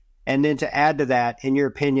field? And then to add to that, in your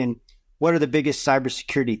opinion, what are the biggest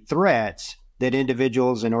cybersecurity threats that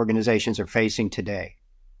individuals and organizations are facing today?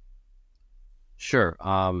 Sure.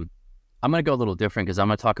 I'm going to go a little different because I'm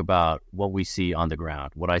going to talk about what we see on the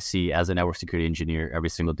ground, what I see as a network security engineer every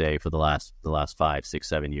single day for the last 5, 6,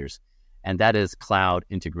 7 years. And that is cloud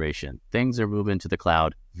integration. Things are moving to the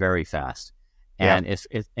cloud very fast. And it's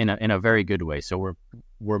in a very good way. So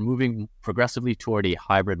we're moving progressively toward a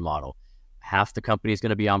hybrid model. Half the company is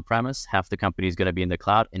going to be on premise, half the company is going to be in the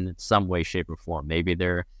cloud in some way, shape, or form. Maybe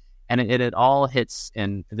it all hits,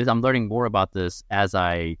 and I'm learning more about this as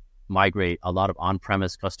I migrate a lot of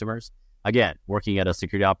on-premise customers. Again, working at a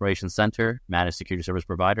security operations center, managed security service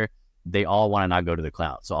provider, they all want to now go to the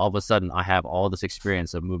cloud. So all of a sudden, I have all this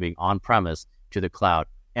experience of moving on-premise to the cloud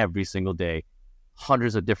every single day,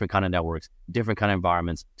 hundreds of different kind of networks, different kind of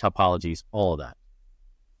environments, topologies, all of that.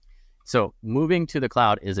 So moving to the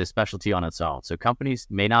cloud is a specialty on its own. So companies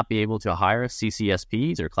may not be able to hire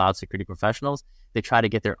CCSPs or cloud security professionals. They try to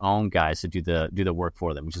get their own guys to do the work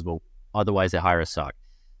for them, which is what otherwise they hire a SOC.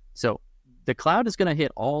 So the cloud is going to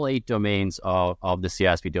hit all 8 domains of the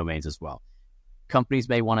CISSP domains as well. Companies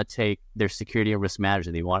may want to take their security and risk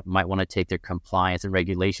management. They might want to take their compliance and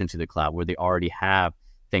regulation to the cloud, where they already have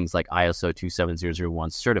things like ISO 27001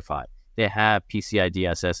 certified. They have PCI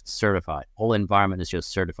DSS certified. Whole environment is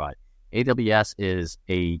just certified. AWS is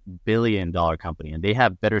a $1 billion company, and they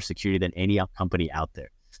have better security than any company out there.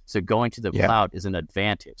 So going to the cloud is an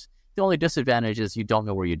advantage. The only disadvantage is you don't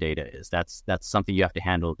know where your data is. That's something you have to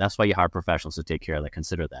handle. That's why you hire professionals to take care of that,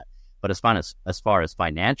 consider that. But as far as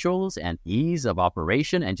financials and ease of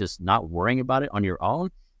operation and just not worrying about it on your own,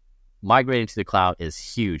 migrating to the cloud is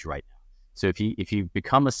huge right now. So if you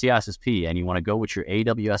become a CISSP and you want to go with your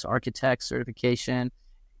AWS architect certification,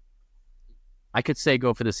 I could say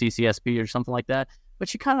go for the CCSP or something like that.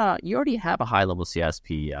 But you already have a high-level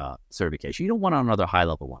CISSP certification. You don't want another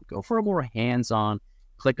high-level one. Go for a more hands-on,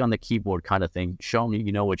 click on the keyboard kind of thing. Show them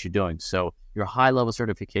you know what you're doing. So your high-level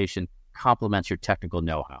certification complements your technical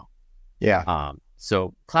know-how. Yeah.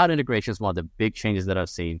 So cloud integration is one of the big changes that I've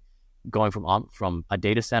seen, going from a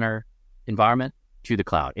data center environment to the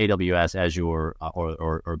cloud, AWS, Azure,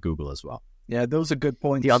 or Google as well. Yeah, those are good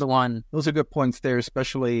points. The other one, those are good points there,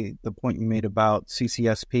 especially the point you made about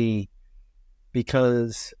CCSP,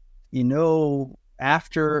 because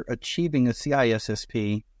after achieving a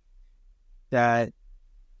CISSP, that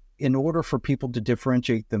in order for people to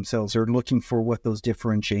differentiate themselves, they're looking for what those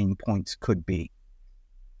differentiating points could be.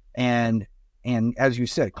 And as you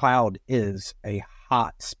said, cloud is a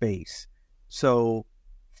hot space. So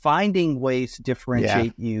finding ways to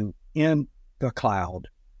differentiate you in the cloud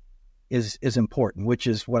is important, which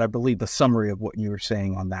is what I believe the summary of what you were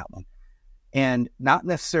saying on that one. And not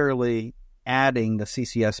necessarily adding the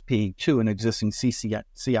CCSP to an existing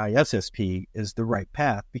CISSP is the right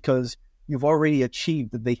path, because you've already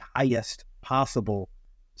achieved the highest possible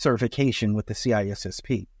certification with the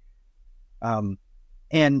CISSP.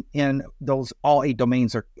 And those all 8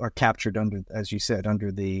 domains are captured under, as you said,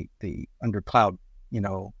 under under cloud,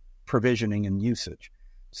 provisioning and usage.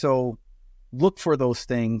 So look for those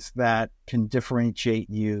things that can differentiate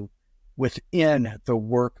you within the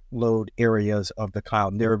workload areas of the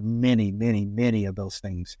cloud. And there are many, many, many of those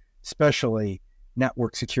things, especially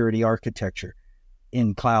network security architecture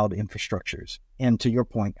in cloud infrastructures. And to your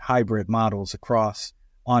point, hybrid models across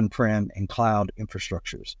on-prem and cloud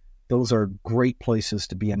infrastructures. Those are great places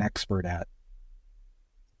to be an expert at.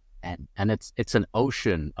 And it's an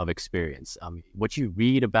ocean of experience. What you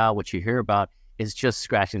read about, what you hear about is just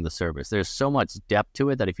scratching the surface. There's so much depth to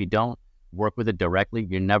it that if you don't work with it directly,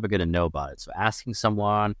 you're never going to know about it. So asking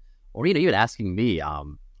someone, or even asking me,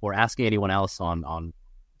 or asking anyone else on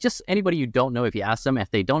just anybody you don't know, if you ask them, if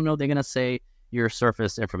they don't know, they're going to say your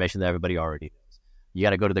surface information that everybody already knows. You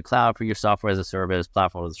got to go to the cloud for your software as a service,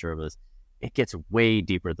 platform as a service. It gets way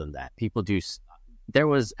deeper than that. People do.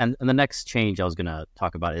 And the next change I was going to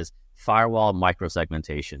talk about is firewall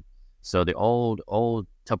microsegmentation. So the old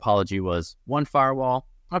topology was one firewall.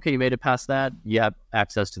 Okay, you made it past that. You have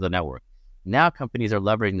access to the network. Now companies are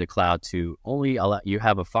leveraging the cloud to only allow you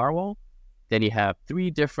have a firewall. Then you have 3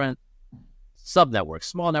 different sub-networks,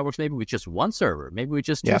 small networks, maybe with just one server, maybe with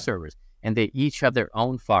just 2 servers. And they each have their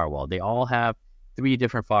own firewall. They all have 3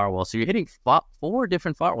 different firewalls. So you're hitting 4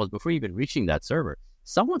 different firewalls before even reaching that server.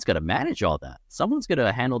 Someone's got to manage all that. Someone's going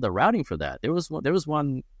to handle the routing for that. There was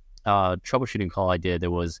one troubleshooting call I did.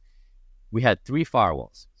 We had 3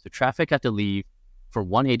 firewalls. So traffic had to leave for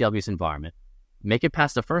one AWS environment, make it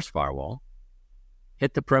past the first firewall,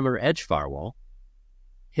 hit the perimeter edge firewall,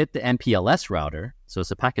 hit the MPLS router. So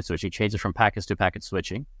it's a packet switching, changes from packets to packet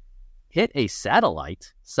switching, hit a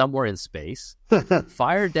satellite somewhere in space,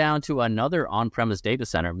 fire down to another on-premise data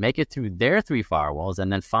center, make it through their 3 firewalls,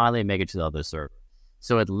 and then finally make it to the other server.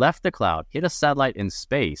 So it left the cloud, hit a satellite in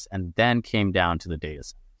space, and then came down to the data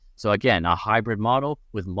center. So again, a hybrid model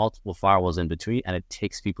with multiple firewalls in between, and it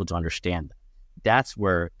takes people to understand that. That's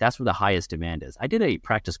where the highest demand is. I did a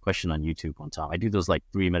practice question on YouTube one time. I do those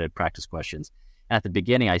 3-minute practice questions. And at the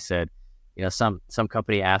beginning, I said, some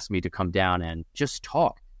company asked me to come down and just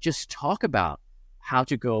talk about how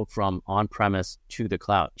to go from on-premise to the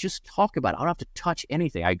cloud. Just talk about it. I don't have to touch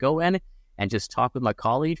anything. I go in and just talk with my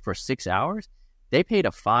colleague for 6 hours. They paid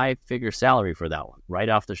a 5-figure salary for that one,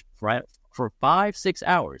 for 5-6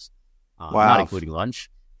 hours, wow. Not including lunch.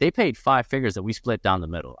 They paid 5 figures that we split down the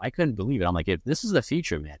middle. I couldn't believe it. I'm like, if this is the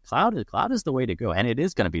future, man, cloud is the way to go, and it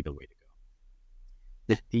is going to be the way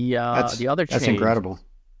to go. The other change, that's incredible.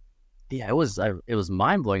 Yeah, it was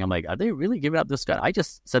mind blowing. I'm like, are they really giving up this guy? I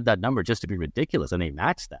just said that number just to be ridiculous, and they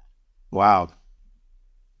matched that. Wow.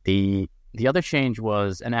 The other change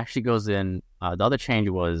was, and actually goes in. The other change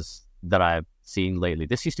was that I've seen lately.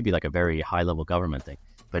 This used to be a very high level government thing,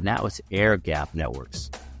 but now it's air gap networks.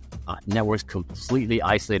 Networks completely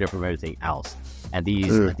isolated from everything else, and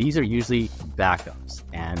these are usually backups,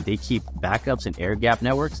 and they keep backups in air gap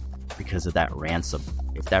networks because of that ransom.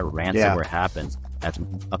 If that ransomware happens, that's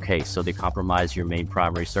okay. So they compromise your main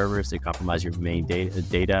primary servers, they compromise your main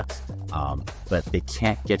data, but they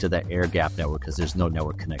can't get to that air gap network because there's no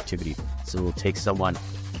network connectivity. So it will take someone,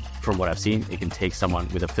 from what I've seen, it can take someone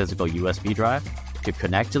with a physical USB drive to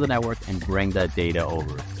connect to the network and bring that data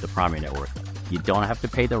over to the primary network. You don't have to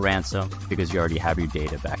pay the ransom because you already have your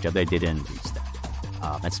data backed up. They didn't reach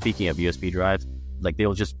that. And speaking of USB drives, like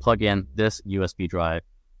they'll just plug in this USB drive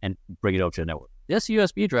and bring it over to the network. This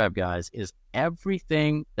USB drive, guys, is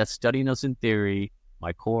everything that's Study Notes in Theory,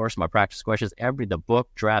 my course, my practice questions, the book,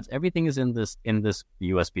 drafts, everything is in this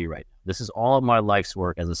USB right now. This is all of my life's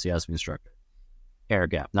work as a CISSP instructor. Air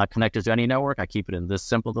gap, not connected to any network. I keep it in this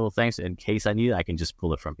simple little thing. So in case I need it, I can just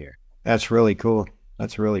pull it from here. That's really cool.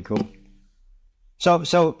 That's really cool. So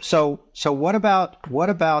what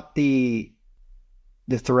about the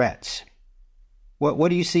threats? What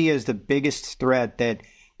do you see as the biggest threat that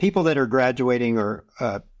people that are graduating or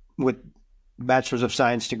with bachelor's of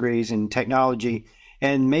science degrees in technology,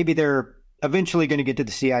 and maybe they're eventually going to get to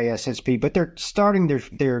the CISSP, but they're starting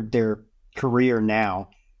their career now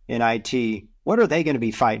in IT. What are they going to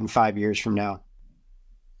be fighting 5 years from now?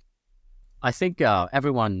 I think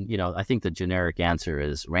everyone, I think the generic answer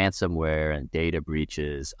is ransomware and data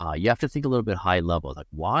breaches. You have to think a little bit high level. Like,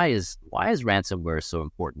 why is ransomware so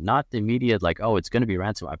important? Not the immediate, like, oh, it's going to be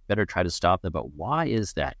ransomware, I better try to stop that. But why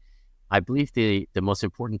is that? I believe the most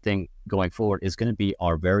important thing going forward is going to be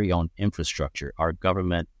our very own infrastructure, our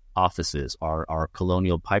government offices, our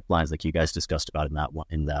colonial pipelines, like you guys discussed about in that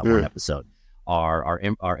one episode, our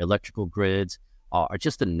electrical grids, are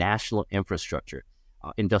just the national infrastructure.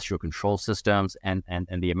 Industrial control systems and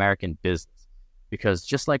the American business. Because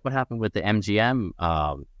just like what happened with the MGM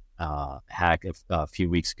hack a few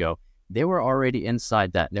weeks ago, they were already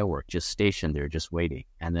inside that network, just stationed there, just waiting.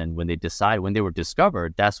 And then when they were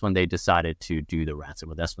discovered, that's when they decided to do the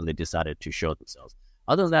ransomware. That's when they decided to show themselves.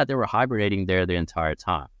 Other than that, they were hibernating there the entire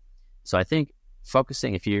time. So I think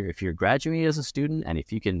focusing, if you're graduating as a student, and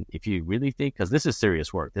if you really think, because this is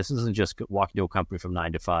serious work, this isn't just walking to a company from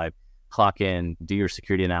 9 to 5, clock in, do your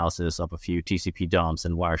security analysis of a few TCP dumps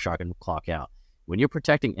and Wireshark and clock out. When you're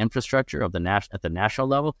protecting infrastructure at the national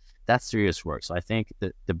level, that's serious work. So I think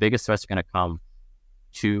that the biggest threats are going to come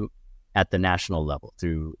at the national level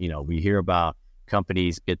through, we hear about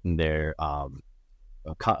companies getting their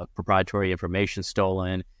proprietary information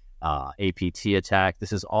stolen, APT attack.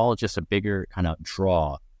 This is all just a bigger kind of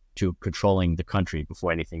draw to controlling the country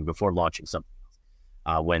before launching something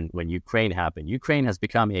else. When Ukraine happened, Ukraine has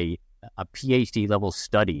become a PhD level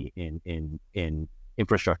study in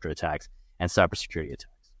infrastructure attacks and cybersecurity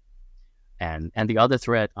attacks. And the other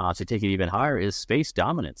threat, to take it even higher, is space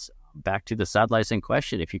dominance. Back to the satellites in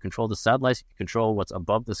question. If you control the satellites, you control what's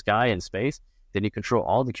above the sky in space, then you control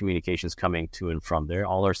all the communications coming to and from there.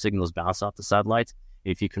 All our signals bounce off the satellites.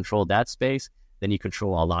 If you control that space, then you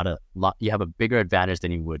control you have a bigger advantage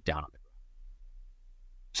than you would down on the ground.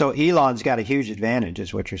 So Elon's got a huge advantage,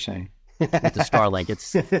 is what you're saying. With the Starlink,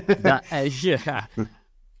 it's not,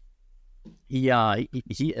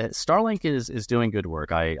 Starlink is doing good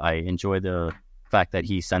work. I enjoy the fact that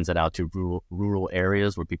he sends it out to rural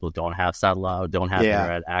areas where people don't have satellite, don't have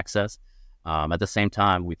internet access. At the same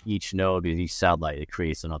time, with each node, with each satellite, it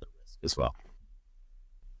creates another risk as well.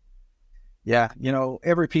 Yeah,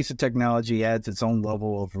 every piece of technology adds its own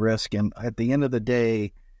level of risk, and at the end of the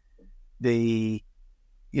day, the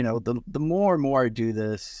more and more I do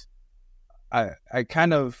this, I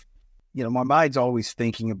kind of, my mind's always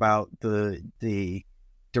thinking about the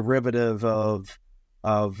derivative of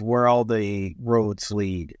where all the roads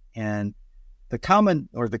lead, and the common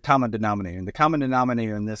denominator. And the common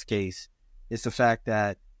denominator in this case is the fact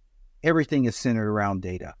that everything is centered around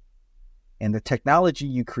data, and the technology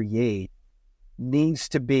you create needs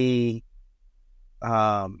to be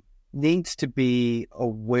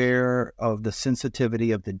aware of the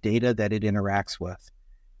sensitivity of the data that it interacts with,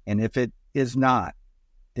 and if it is not,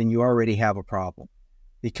 then you already have a problem,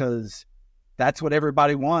 because that's what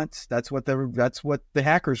everybody wants. That's what the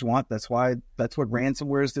hackers want. That's what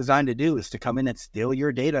ransomware is designed to do, is to come in and steal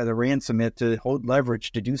your data, to ransom it, to hold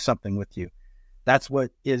leverage, to do something with you. That's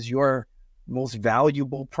what is your most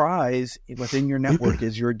valuable prize within your network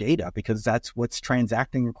is your data, because that's what's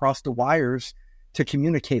transacting across the wires to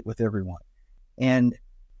communicate with everyone. And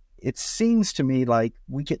it seems to me like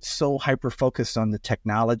we get so hyper-focused on the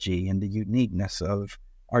technology and the uniqueness of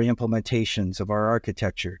our implementations of our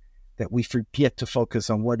architecture that we forget to focus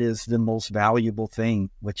on what is the most valuable thing,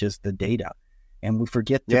 which is the data. And we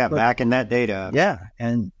forget to back in that data. Yeah,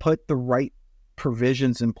 and put the right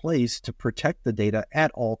provisions in place to protect the data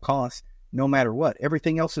at all costs, no matter what.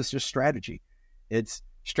 Everything else is just strategy. It's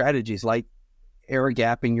strategies like air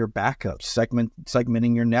gapping your backups,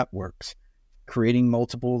 segmenting your networks, creating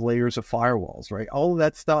multiple layers of firewalls, right? All of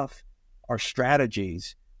that stuff are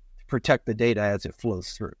strategies to protect the data as it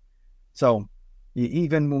flows through. So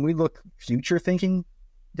Even when we look future thinking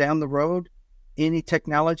down the road, any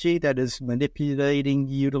technology that is manipulating,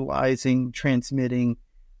 utilizing, transmitting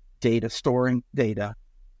data, storing data,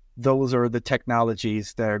 those are the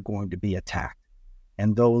technologies that are going to be attacked.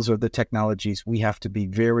 And those are the technologies we have to be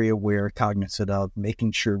very aware, cognizant of,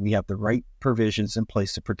 making sure we have the right provisions in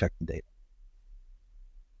place to protect the data.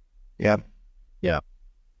 Yeah.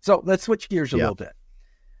 So let's switch gears a little bit.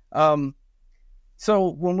 So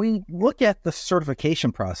when we look at the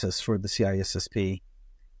certification process for the CISSP,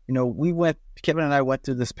 Kevin and I went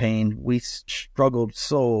through this pain. We struggled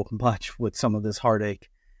so much with some of this heartache,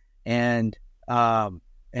 and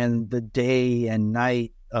the day and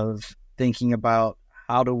night of thinking about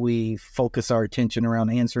how do we focus our attention around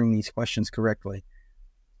answering these questions correctly.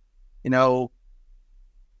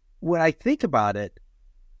 When I think about it,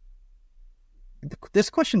 this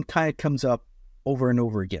question kind of comes up over and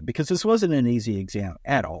over again because this wasn't an easy exam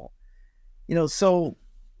at all. So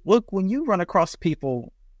look, when you run across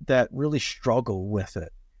people that really struggle with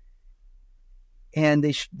it, and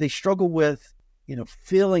they struggle with,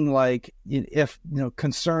 feeling like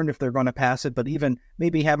concerned if they're going to pass it, but even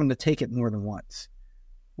maybe having to take it more than once.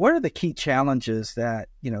 What are the key challenges that,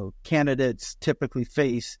 candidates typically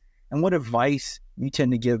face, and what advice you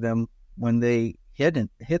tend to give them when they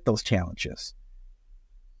hit those challenges?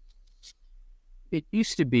 It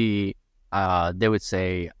used to be, they would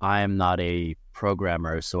say, I am not a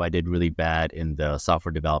programmer, so I did really bad in the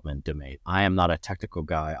software development domain. I am not a technical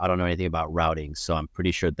guy. I don't know anything about routing, so I'm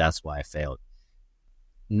pretty sure that's why I failed.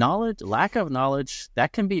 Lack of knowledge,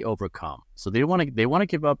 that can be overcome. So they want to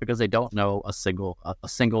give up because they don't know a single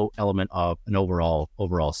element of an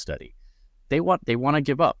overall study. They want to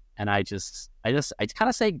give up. And I kind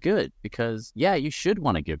of say good, because you should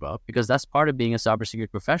want to give up, because that's part of being a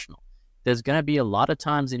cybersecurity professional. There's going to be a lot of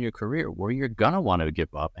times in your career where you're going to want to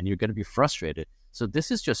give up and you're going to be frustrated. So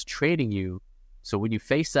this is just training you. So when you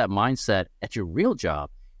face that mindset at your real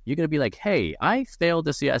job, you're going to be like, hey, I failed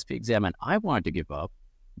the CISSP exam and I wanted to give up,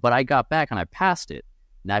 but I got back and I passed it.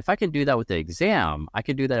 Now, if I can do that with the exam, I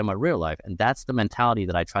can do that in my real life. And that's the mentality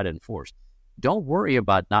that I try to enforce. Don't worry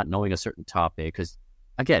about not knowing a certain topic, because,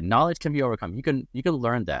 again, knowledge can be overcome. You can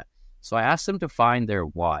learn that. So I asked them to find their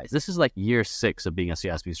whys. This is like year 6 of being a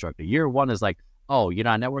CISSP instructor. Year 1 is like, oh, you're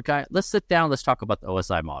not a network guy? Let's sit down. Let's talk about the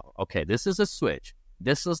OSI model. Okay, this is a switch.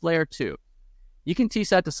 This is layer 2. You can teach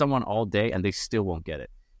that to someone all day and they still won't get it.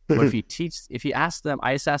 But if you ask them,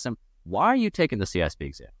 I just ask them, why are you taking the CISSP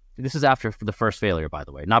exam? This is after the first failure, by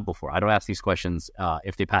the way, not before. I don't ask these questions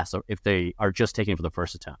if they pass or if they are just taking it for the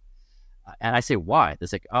first attempt. And I say, why?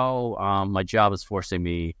 It's like, my job is forcing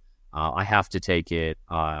me. I have to take it.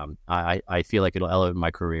 I feel like it'll elevate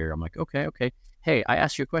my career. I'm like, okay. Hey, I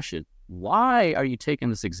asked you a question. Why are you taking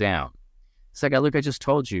this exam? It's like, look, I just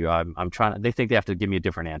told you. I'm trying. They think they have to give me a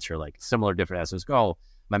different answer, like similar different answers. Go.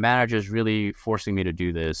 My manager is really forcing me to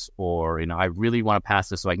do this, or I really want to pass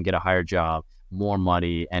this so I can get a higher job, more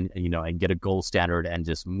money, and and get a gold standard and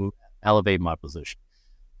just elevate my position.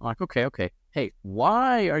 I'm like, okay. Hey,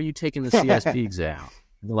 why are you taking the CISSP exam?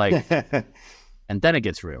 Like, and then it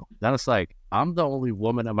gets real. Then it's like, I'm the only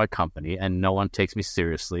woman at my company and no one takes me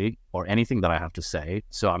seriously or anything that I have to say.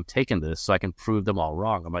 So I'm taking this so I can prove them all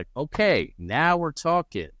wrong. I'm like, okay, now we're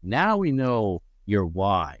talking. Now we know your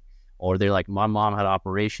why. Or they're like, my mom had an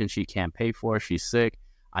operation she can't pay for. She's sick.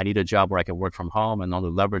 I need a job where I can work from home. And the only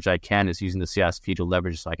leverage I can is using the CISSP to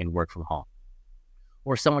leverage so I can work from home.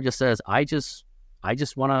 Or someone just says, I just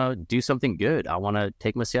want to do something good. I want to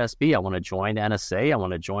take my CISSP. I want to join NSA. I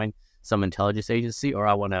want to join some intelligence agency, or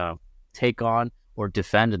I want to take on or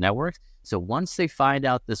defend a network. So once they find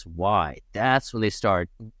out this why, that's when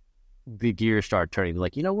the gears start turning. They're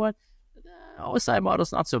like, you know what? OSI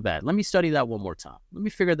model's not so bad. Let me study that one more time. Let me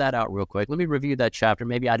figure that out real quick. Let me review that chapter.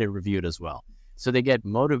 Maybe I didn't review it as well. So they get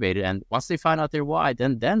motivated, and once they find out their why,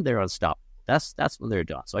 then they're unstoppable. That's when they're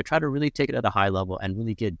done. So I try to really take it at a high level and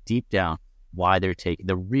really get deep down why they're taking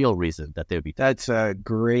the real reason that they'll be taking. That's a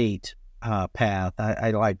great path.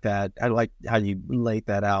 I like that. I like how you laid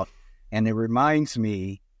that out. And it reminds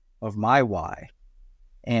me of my why.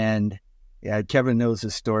 And Kevin knows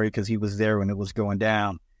this story because he was there when it was going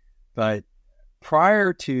down. But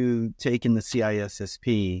prior to taking the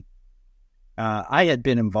CISSP, I had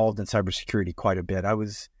been involved in cybersecurity quite a bit. I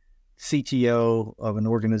was CTO of an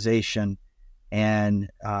organization, and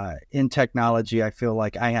in technology, I feel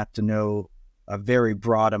like I have to know a very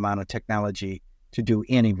broad amount of technology to do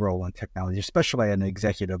any role in technology, especially at an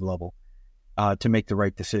executive level, to make the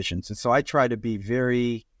right decisions. And so I try to be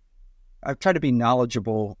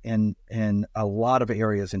knowledgeable in a lot of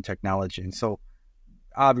areas in technology. And so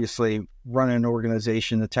obviously run an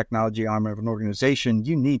organization, the technology arm of an organization,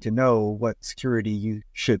 you need to know what security you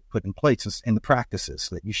should put in place and the practices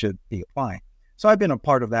that you should be applying. So I've been a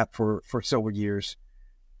part of that for several years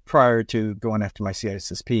prior to going after my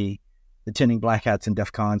CISSP, attending Black Hats and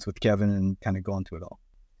DEF CONs with Kevin and kind of going through it all.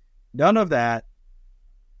 None of that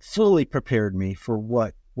fully prepared me for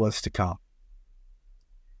what was to come.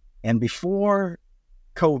 And before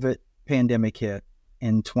COVID pandemic hit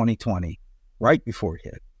in 2020, right before it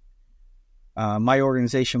hit, my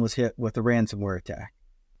organization was hit with a ransomware attack.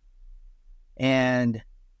 And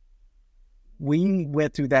we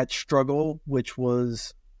went through that struggle, which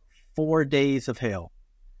was 4 days of hell,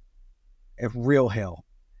 of real hell.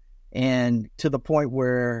 And to the point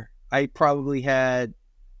where I probably had,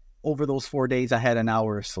 over those 4 days, I had an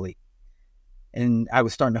hour of sleep. And I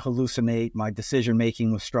was starting to hallucinate. My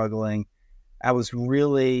decision-making was struggling. I was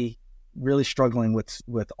really, really struggling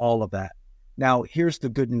with all of that. Now, here's the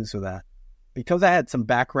good news of that. Because I had some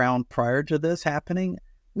background prior to this happening,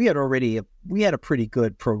 we had a pretty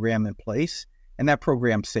good program in place, and that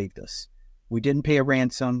program saved us. We didn't pay a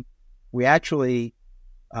ransom. We actually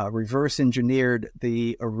reverse engineered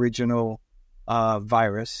the original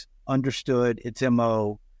virus, understood its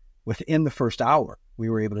MO within the first hour. We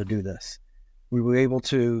were able to do this. We were able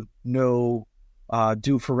to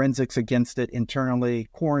do forensics against it internally,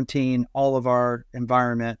 quarantine all of our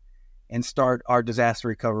environment, and start our disaster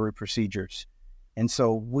recovery procedures. And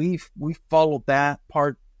so we followed that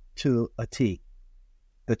part to a T.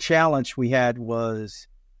 The challenge we had was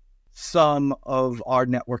some of our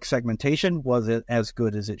network segmentation wasn't as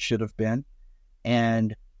good as it should have been,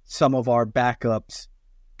 and some of our backups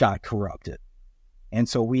got corrupted. And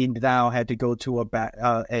so we now had to go to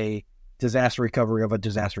a disaster recovery of a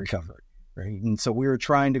disaster recovery, right? And so we were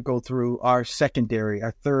trying to go through our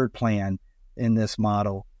third plan in this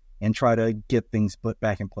model and try to get things put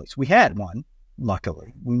back in place. We had one,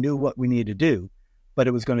 luckily. We knew what we needed to do, but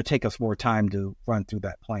it was going to take us more time to run through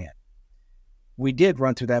that plan. We did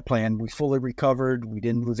run through that plan. We fully recovered. We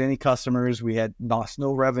didn't lose any customers. We had lost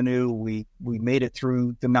no revenue. We made it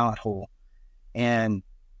through the knothole, and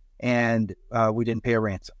we didn't pay a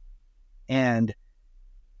ransom. And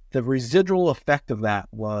the residual effect of that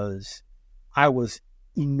was I was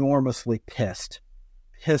enormously pissed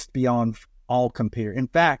beyond all compare. In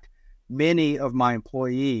fact, many of my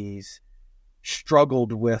employees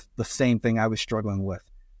struggled with the same thing I was struggling with.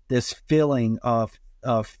 This feeling of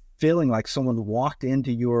feeling like someone walked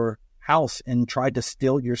into your house and tried to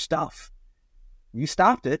steal your stuff. You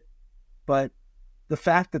stopped it, but the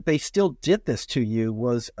fact that they still did this to you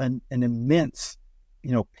was an immense,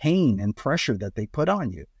 pain and pressure that they put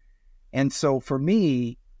on you. And so for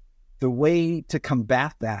me, the way to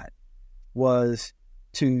combat that was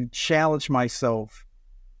to challenge myself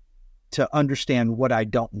to understand what I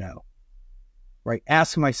don't know, right?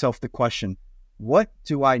 Ask myself the question, what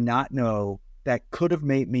do I not know that could have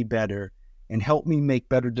made me better and helped me make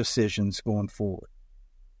better decisions going forward?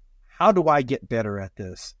 How do I get better at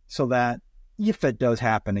this so that if it does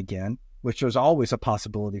happen again, which there's always a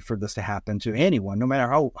possibility for this to happen to anyone, no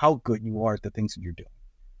matter how good you are at the things that you're doing,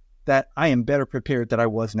 that I am better prepared than I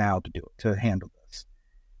was now to do it, to handle this.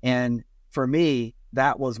 And for me,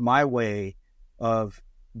 that was my way of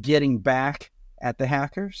getting back at the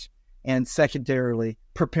hackers and secondarily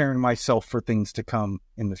preparing myself for things to come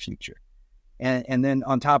in the future. And then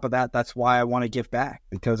on top of that, that's why I want to give back,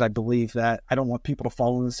 because I believe that I don't want people to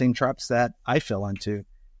fall in the same traps that I fell into,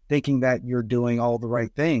 thinking that you're doing all the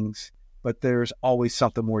right things, but there's always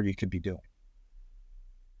something more you could be doing.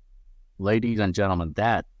 Ladies and gentlemen,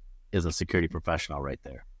 that is a security professional right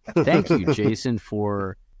there. Thank you, Jason,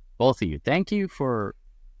 for both of you. Thank you for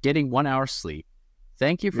getting 1 hour sleep.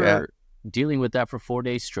 Thank you for dealing with that for 4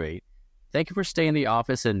 days straight. Thank you for staying in the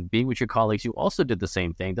office and being with your colleagues. You also did the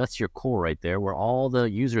same thing. That's your core right there, where all the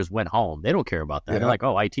users went home. They don't care about that. They're like,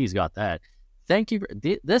 oh, IT's got that. Thank you.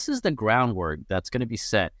 This is the groundwork that's going to be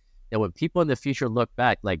set. That when people in the future look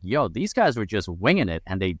back, like, yo, these guys were just winging it,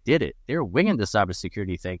 and they did it. They were winging the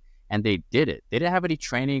cybersecurity thing, and they did it. They didn't have any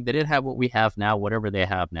training. They didn't have what we have now, whatever they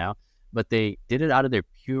have now, but they did it out of their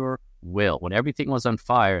pure will. When everything was on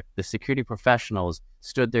fire, the security professionals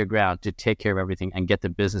stood their ground to take care of everything and get the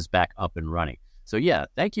business back up and running. So yeah,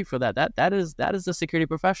 thank you for that. That is the security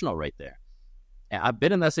professional right there. And I've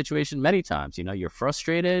been in that situation many times. You're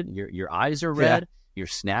frustrated, your eyes are red, you're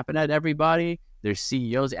snapping at everybody. There's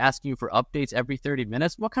CEOs asking you for updates every 30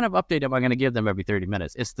 minutes. What kind of update am I going to give them every 30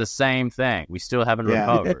 minutes? It's the same thing. We still haven't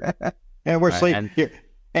recovered. And we're sleeping here.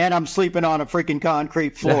 And I'm sleeping on a freaking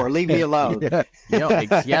concrete floor. Leave me alone.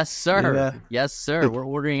 Yes, sir. Yeah. Yes, sir. We're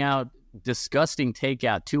ordering out disgusting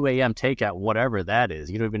takeout, 2 a.m. takeout, whatever that is.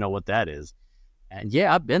 You don't even know what that is. And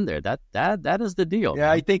yeah, I've been there. That is the deal. Yeah,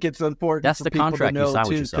 man. I think it's important That's for the people contract to you know sign with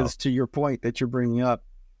too, yourself. because to your point that you're bringing up,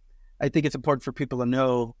 I think it's important for people to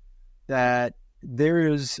know that there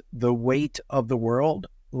is the weight of the world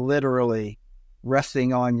literally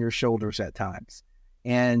resting on your shoulders at times.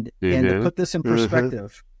 And to put this in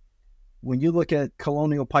perspective, when you look at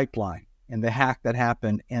Colonial Pipeline and the hack that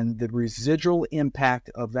happened and the residual impact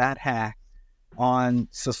of that hack on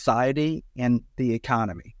society and the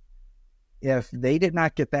economy, if they did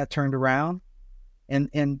not get that turned around,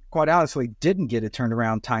 and quite honestly didn't get it turned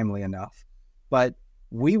around timely enough, but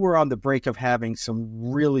we were on the brink of having some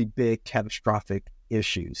really big catastrophic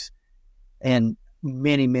issues and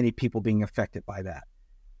many, many people being affected by that.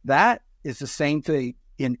 That is the same thing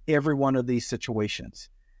in every one of these situations,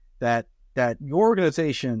 that your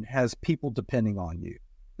organization has people depending on you,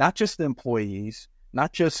 not just the employees,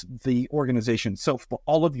 not just the organization itself, but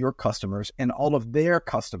all of your customers and all of their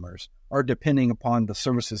customers are depending upon the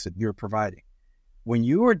services that you're providing. When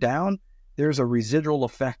you are down, there's a residual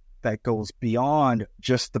effect that goes beyond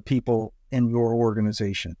just the people in your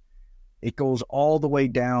organization. It goes all the way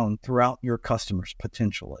down throughout your customers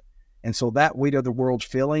potentially. And so that weight of the world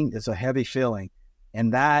feeling is a heavy feeling.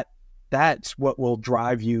 And that's what will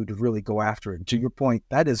drive you to really go after it. And to your point,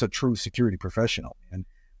 that is a true security professional. And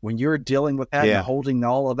when you're dealing with that and holding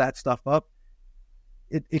all of that stuff up,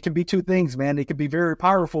 it can be two things, man. It can be very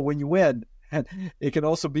powerful when you win. And it can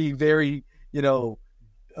also be very,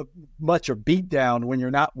 much a beat down when you're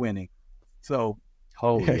not winning. So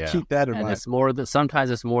keep that in mind. It's more sometimes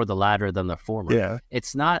it's more the latter than the former. Yeah.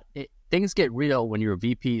 It's not, things get real when your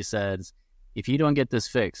VP says, if you don't get this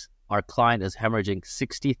fixed, our client is hemorrhaging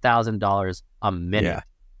 $60,000 a minute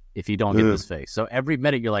if you don't get this fixed. So every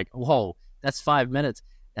minute you're like, whoa, that's 5 minutes.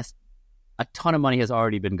 That's a ton of money has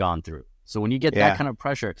already been gone through. So when you get that kind of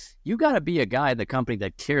pressure, you got to be a guy in the company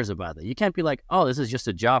that cares about that. You can't be like, oh, this is just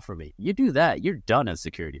a job for me. You do that, you're done as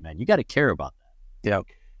security, man. You got to care about that. Yeah.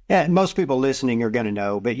 Yeah, and most people listening are going to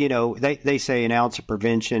know, but they say an ounce of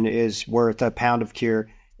prevention is worth a pound of cure.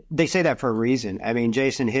 They say that for a reason. I mean,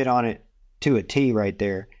 Jason hit on it to a T right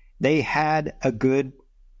there. They had a good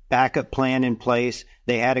backup plan in place.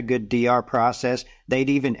 They had a good DR process. They'd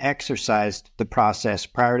even exercised the process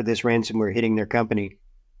prior to this ransomware hitting their company.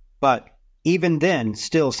 But even then,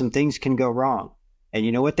 still some things can go wrong. And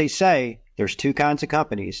you know what they say? There's two kinds of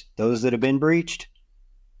companies, those that have been breached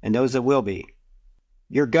and those that will be.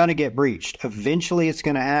 You're going to get breached. Eventually it's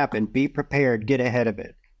going to happen. Be prepared. Get ahead of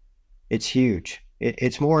it. It's huge.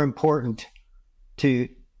 It's more important to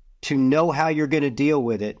know how you're going to deal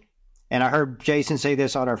with it. And I heard Jason say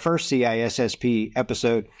this on our first CISSP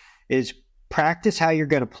episode, is practice how you're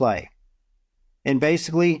going to play. And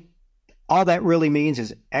basically, all that really means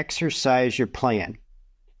is exercise your plan.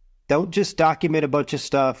 Don't just document a bunch of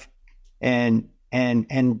stuff and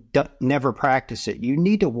never practice it. You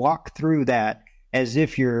need to walk through that as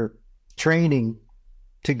if you're training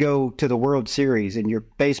to go to the World Series and you're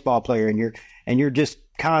a baseball player and you're just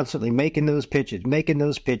constantly making those pitches,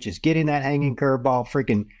 getting that hanging curveball,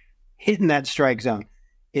 freaking hitting that strike zone.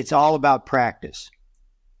 It's all about practice.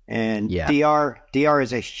 And DR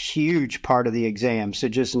is a huge part of the exam. So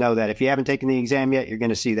just know that if you haven't taken the exam yet, you're going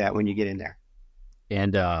to see that when you get in there.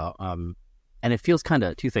 And it feels kind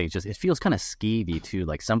of two things. Just it feels kind of skeevy too.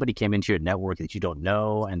 Like somebody came into your network that you don't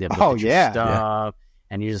know, and they've looked at your stuff,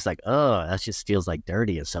 and you're just like, oh, that just feels like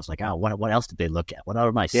dirty and stuff. It's like, oh, what else did they look at? What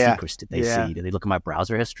other my secrets did they see? Did they look at my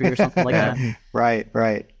browser history or something like that?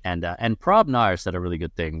 Right. And Prabnar said a really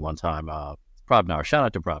good thing one time. Prabnar, shout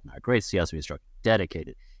out to Prabnar, great CSV instructor,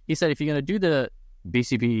 dedicated. He said, if you're going to do the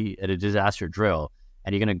BCP at a disaster drill,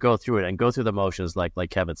 and you're going to go through it and go through the motions like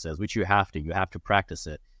Kevin says, which you have to practice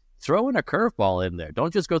it. Throw in a curveball in there.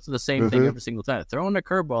 Don't just go through the same thing every single time. Throw in a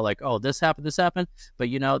curveball like, oh, this happened, but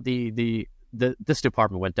this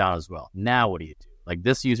department went down as well. Now what do you do? Like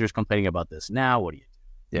this user is complaining about this. Now what do you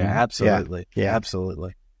do? Yeah, absolutely. Yeah,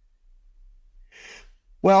 absolutely.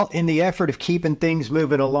 Well, in the effort of keeping things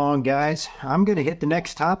moving along, guys, I'm going to hit the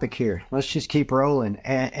next topic here. Let's just keep rolling.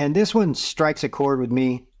 And this one strikes a chord with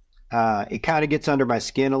me. It kind of gets under my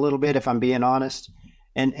skin a little bit, if I'm being honest.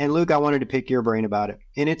 And Luke, I wanted to pick your brain about it.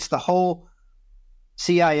 And it's the whole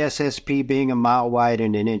CISSP being a mile wide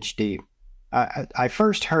and an inch deep. I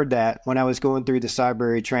first heard that when I was going through the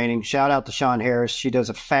cyber training. Shout out to Sean Harris. She does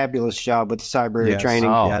a fabulous job with the cyber training.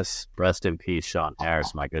 Oh, yes. Rest in peace, Sean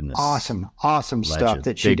Harris. My goodness. Awesome stuff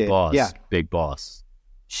that she big did. Boss. Yeah. Big boss.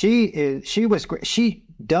 She was great. She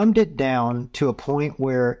dumbed it down to a point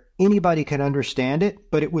where anybody could understand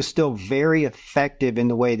it, but it was still very effective in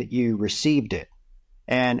the way that you received it.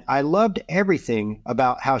 And I loved everything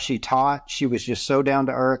about how she taught. She was just so down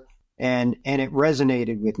to earth, and it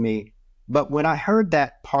resonated with me. But when I heard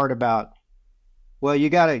that part about, well, you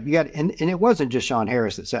got to, and it wasn't just Sean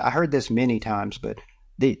Harris that said, I heard this many times, but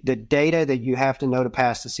the data that you have to know to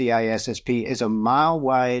pass the CISSP is a mile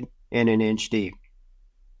wide and an inch deep.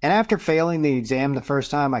 And after failing the exam the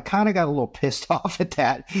first time, I kind of got a little pissed off at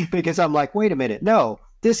that, because I'm like, wait a minute, no,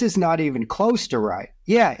 this is not even close to right.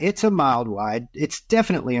 Yeah, it's a mile wide. It's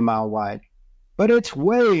definitely a mile wide, but it's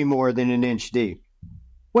way more than an inch deep,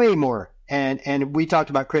 way more. And we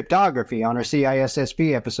talked about cryptography on our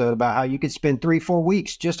CISSP episode about how you could spend 3-4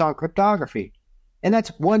 weeks just on cryptography. And that's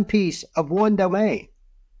one piece of one domain.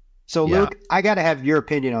 So, yeah. Luke, I got to have your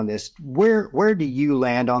opinion on this. Where do you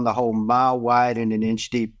land on the whole mile wide and an inch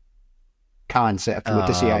deep concept with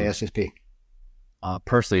the CISSP?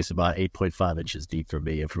 Personally, it's about 8.5 inches deep for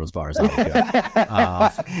me, from as far as I go.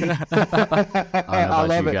 I don't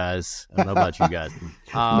know about you guys.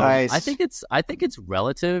 Nice. I think it's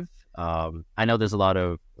relative. I know there's a lot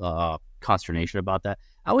of consternation about that.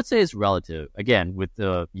 I would say it's relative. Again, with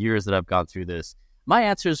the years that I've gone through this, my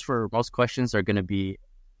answers for most questions are going to be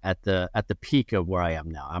at the peak of where I am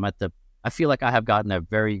now. I feel like I have gotten a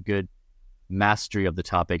very good mastery of the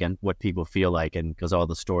topic and what people feel like, and because all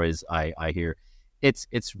the stories I hear,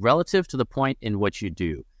 it's relative to the point in what you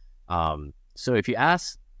do. So if you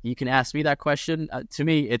can ask me that question. To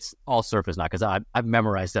me, it's all surface now, because I've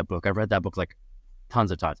memorized that book. I've read that book like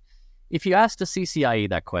tons of times. If you asked a CCIE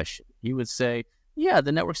that question, you would say, yeah,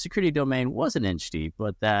 the network security domain was an inch deep,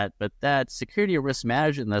 but that security and risk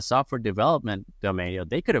management and the software development domain,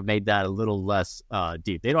 they could have made that a little less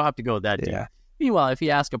deep. They don't have to go that deep. Meanwhile, if you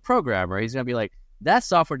ask a programmer, he's going to be like, that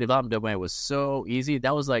software development domain was so easy.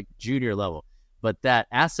 That was like junior level. But that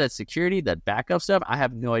asset security, that backup stuff, I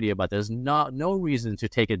have no idea about. There's no reason to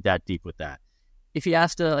take it that deep with that. If you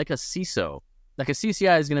asked a CISO, like a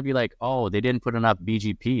CCI is going to be like, oh, they didn't put enough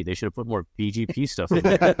BGP. They should have put more BGP stuff in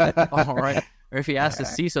there. All right. Or if you ask the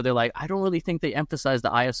CISO, they're like, I don't really think they emphasized the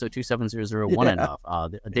ISO 27001 enough.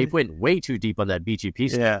 They went way too deep on that BGP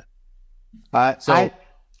stuff. Yeah.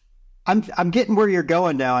 I'm getting where you're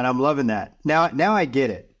going now, and I'm loving that. Now I get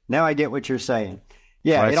it. Now I get what you're saying.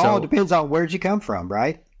 Yeah, right, all depends on where'd you come from,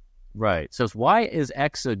 right? Right. So it's why is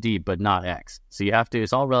X so deep but not X? So you have to.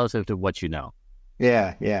 It's all relative to what you know.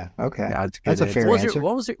 Yeah. Okay. Yeah, that's a fair answer.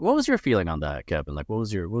 What was your feeling on that, Kevin? Like, what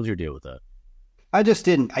was your deal with that? I just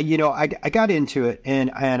didn't. I got into it, and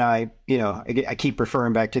I keep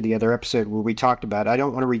referring back to the other episode where we talked about it. I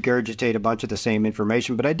don't want to regurgitate a bunch of the same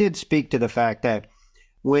information, but I did speak to the fact that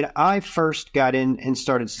when I first got in and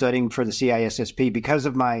started studying for the CISSP, because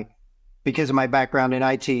of my background in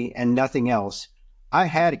IT and nothing else, I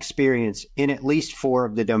had experience in at least 4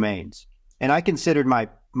 of the domains, and I considered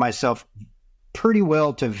myself pretty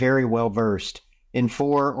well to very well versed in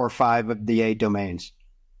 4 or 5 of the 8 domains.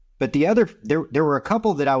 But the other, there were a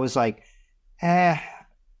couple that I was like, I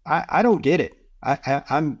don't get it.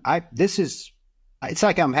 It's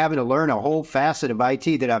like I'm having to learn a whole facet of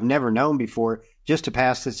IT that I've never known before just to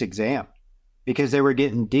pass this exam, because they were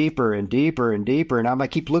getting deeper and deeper and deeper. And I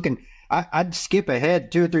keep looking, I'd skip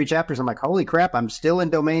ahead 2 or 3 chapters. I'm like, holy crap, I'm still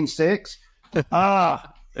in domain 6. And I'm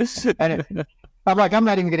like, I'm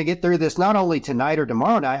not even going to get through this, not only tonight or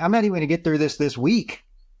tomorrow night, I'm not even going to get through this week.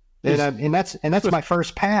 And that's my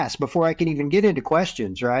first pass before I can even get into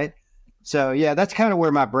questions, right? So yeah, that's kind of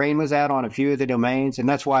where my brain was at on a few of the domains, and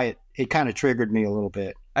that's why it kind of triggered me a little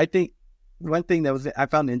bit. I think one thing that I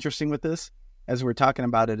found interesting with this, as we're talking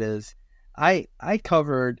about it, is I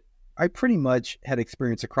pretty much had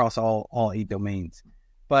experience across all 8 domains,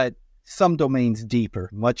 but some domains deeper,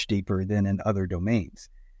 much deeper than in other domains.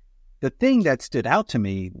 The thing that stood out to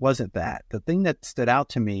me wasn't that. The thing that stood out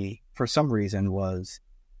to me for some reason was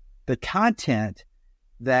the content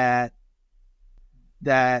that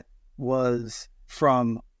was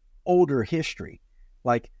from older history,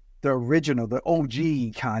 like the original, the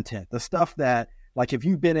OG content, the stuff that, like, if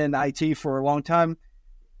you've been in IT for a long time,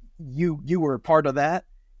 you were a part of that,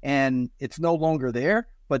 and it's no longer there,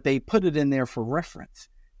 but they put it in there for reference.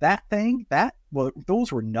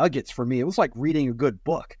 Those were nuggets for me. It was like reading a good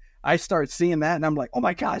book. I started seeing that, and I'm like, oh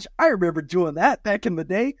my gosh, I remember doing that back in the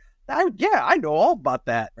day. I know all about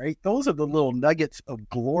that, right? Those are the little nuggets of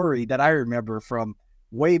glory that I remember from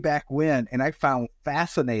way back when, and I found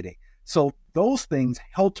fascinating. So those things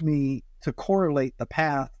helped me to correlate the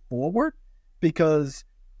path forward, because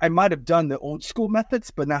I might have done the old school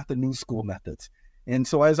methods, but not the new school methods. And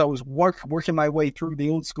so as I was working my way through the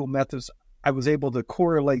old school methods, I was able to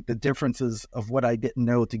correlate the differences of what I didn't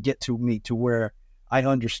know to get to me to where I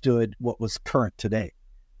understood what was current today.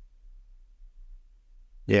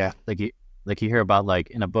 Yeah. Like you hear about, like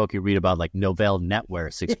in a book, you read about like Novell NetWare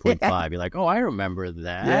 6.5. You're like, oh, I remember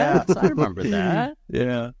that. Yeah. I remember that.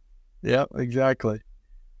 Yeah. Yeah, exactly.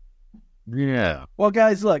 Yeah. Well,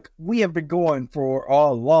 guys, look, we have been going for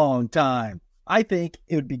a long time. I think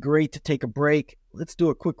it would be great to take a break. Let's do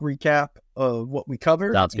a quick recap of what we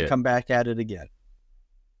covered Sounds and good. come back at it again.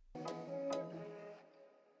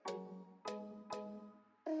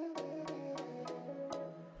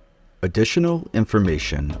 Additional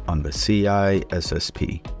information on the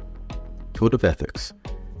CISSP. Code of Ethics.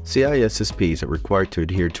 CISSPs are required to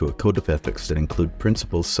adhere to a code of ethics that include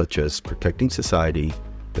principles such as protecting society,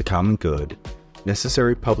 the common good,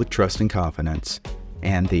 necessary public trust and confidence,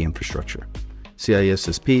 and the infrastructure.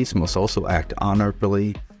 CISSPs must also act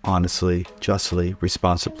honorably, honestly, justly,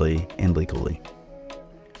 responsibly, and legally.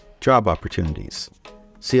 Job opportunities.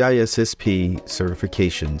 CISSP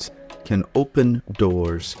certifications can open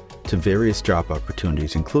doors to various job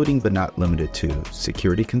opportunities, including but not limited to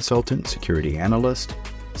security consultant, security analyst,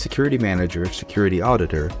 security manager, security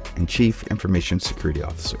auditor, and chief information security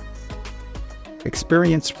officer.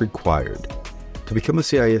 Experience required. To become a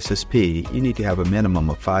CISSP, you need to have a minimum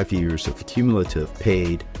of 5 years of cumulative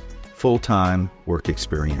paid, full-time work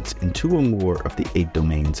experience in 2 or more of the 8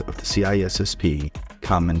 domains of the CISSP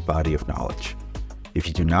common body of knowledge. If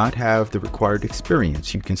you do not have the required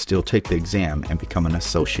experience, you can still take the exam and become an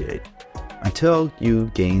associate until you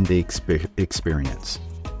gain the experience.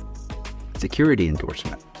 Security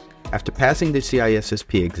endorsement. After passing the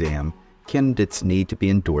CISSP exam, candidates need to be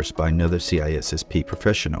endorsed by another CISSP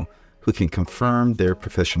professional who can confirm their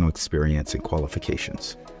professional experience and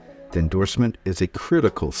qualifications. The endorsement is a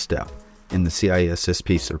critical step in the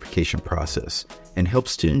CISSP certification process and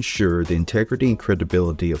helps to ensure the integrity and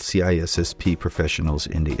credibility of CISSP professionals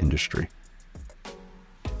in the industry.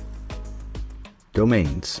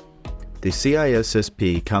 Domains. The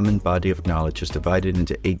CISSP Common Body of Knowledge is divided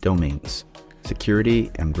into 8 domains: security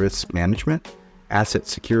and risk management, asset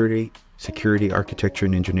security, security architecture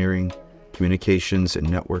and engineering, communications and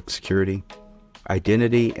network security,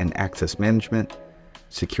 identity and access management,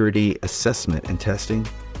 security assessment and testing,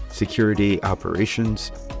 security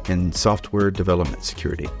operations, and software development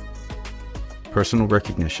security. Personal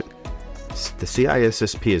recognition. The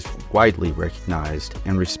CISSP is widely recognized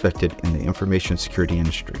and respected in the information security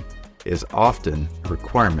industry. It is often a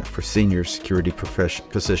requirement for senior security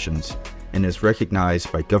positions and is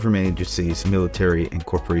recognized by government agencies, military, and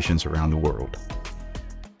corporations around the world.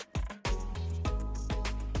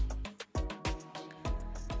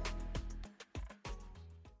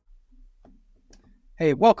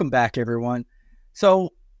 Hey, welcome back, everyone.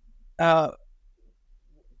 So, going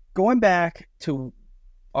back to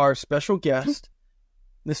our special guest,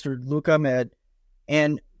 Mr. Luke Ahmed,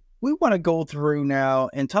 and we want to go through now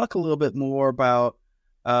and talk a little bit more about,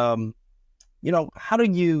 how do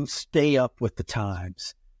you stay up with the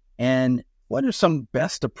times, and what are some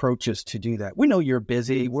best approaches to do that? We know you're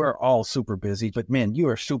busy. We're all super busy, but man, you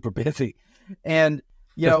are super busy, and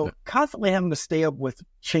constantly having to stay up with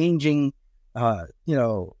changing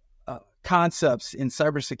concepts in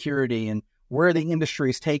cybersecurity and where the industry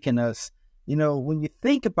is taking us. When you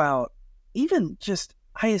think about even just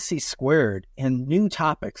ISC squared and new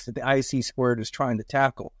topics that the ISC squared is trying to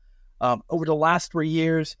tackle, over the last 3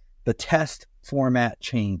 years, the test format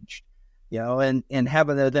changed, and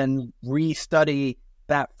having to then restudy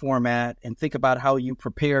that format and think about how you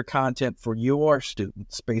prepare content for your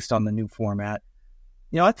students based on the new format.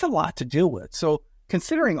 It's a lot to deal with. So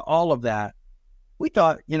considering all of that, we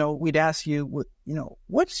thought, we'd ask you,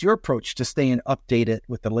 what's your approach to staying updated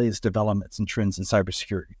with the latest developments and trends in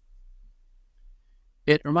cybersecurity?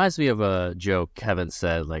 It reminds me of a joke Kevin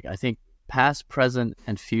said. Like, I think past, present,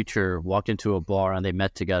 and future walked into a bar and they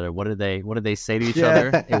met together. What did they say to each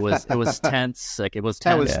other? It was tense. Like, it was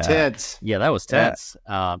tense. That was tense. Yeah, that was tense.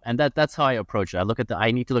 And that's how I approach it.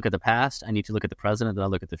 I need to look at the past. I need to look at the present, and then I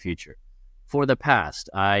look at the future. For the past,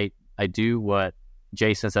 I do what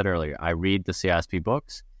Jason said earlier. I read the CISSP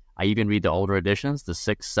books. I even read the older editions, the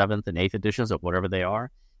 6th, 7th, and 8th editions of whatever they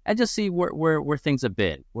are, and just see where things have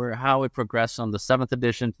been, how it progressed on the 7th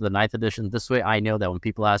edition to the 9th edition. This way I know that when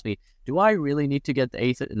people ask me, do I really need to get the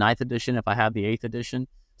 9th edition if I have the 8th edition?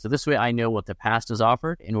 So this way I know what the past has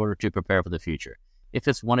offered in order to prepare for the future. If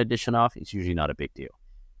it's one edition off, it's usually not a big deal.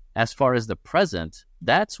 As far as the present,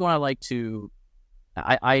 that's when I like to,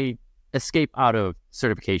 I escape out of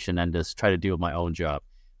certification and just try to do my own job.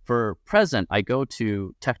 For present, I go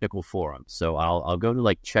to technical forums. So I'll go to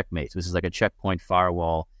like Checkmates, which is like a checkpoint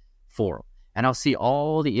firewall forum, and I'll see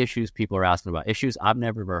all the issues people are asking about, issues I've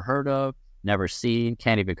never heard of, never seen,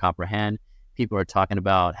 can't even comprehend. People are talking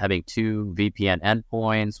about having 2 VPN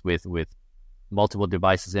endpoints with multiple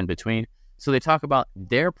devices in between. So they talk about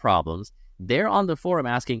their problems. They're on the forum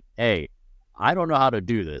asking, hey, I don't know how to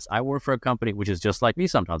do this. I work for a company which is just like me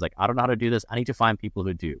sometimes. Like, I don't know how to do this. I need to find people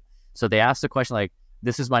who do. So they ask the question like,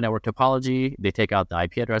 this is my network topology. They take out the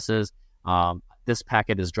IP addresses. This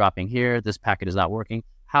packet is dropping here. This packet is not working.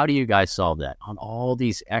 How do you guys solve that? On all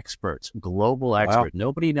these experts, global experts,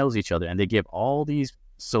 nobody knows each other, and they give all these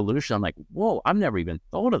solutions. I'm like, whoa, I've never even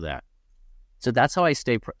thought of that. So that's how I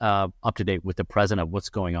stay up to date with the present of what's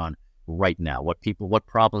going on right now, what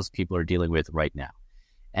problems people are dealing with right now.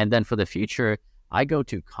 And then for the future, I go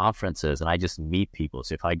to conferences and I just meet people.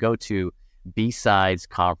 So if I go to B-Sides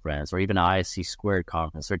conference or even ISC Squared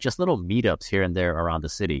conference or just little meetups here and there around the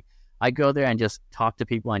city, I go there and just talk to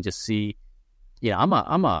people and just see. I'm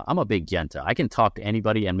a big Yenta. I can talk to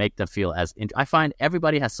anybody and make them feel I find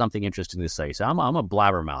everybody has something interesting to say. So I'm a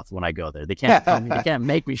blabbermouth when I go there. They can't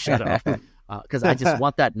make me shut up because I just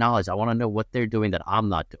want that knowledge. I want to know what they're doing that I'm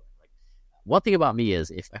not doing. Like, one thing about me is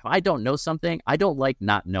if I don't know something, I don't like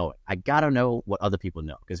not knowing. I gotta know what other people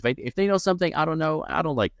know because if they know something I don't know, I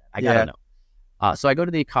don't like that. I gotta know. So I go to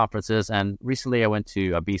the conferences, and recently I went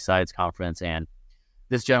to a B-Sides conference, and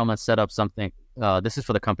this gentleman set up something. This is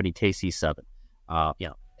for the company KC7.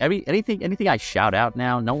 Anything I shout out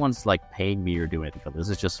now, no one's like paying me or doing anything for this.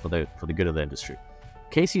 This is just for the good of the industry.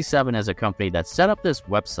 KC7 is a company that set up this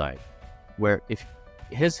website where if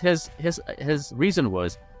his reason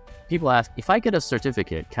was, people ask, if I get a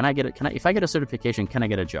certificate, if I get a certification, can I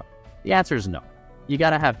get a job? The answer is no. You got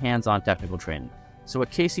to have hands-on technical training. So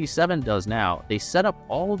what KC7 does now, they set up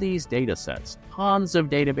all these data sets, tons of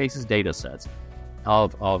databases, data sets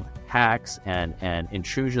of hacks and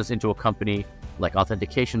intrusions into a company, like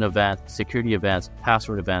authentication events, security events,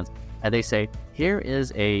 password events. And they say, here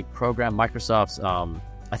is a program, Microsoft's,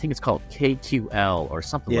 I think it's called KQL or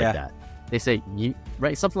something like that. They say,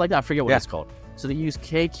 something like that. I forget what it's called. So they use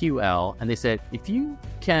KQL, and they said, if you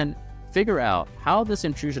can figure out how this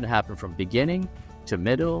intrusion happened from beginning to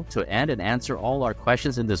middle to end and answer all our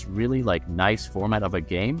questions in this really like nice format of a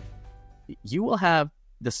game, you will have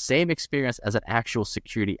the same experience as an actual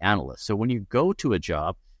security analyst. So when you go to a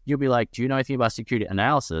job, you'll be like, do you know anything about security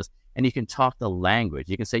analysis? And you can talk the language.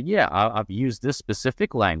 You can say, yeah, I've used this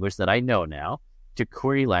specific language that I know now to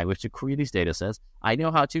query these data sets. I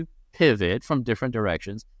know how to pivot from different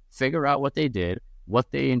directions, figure out what they did,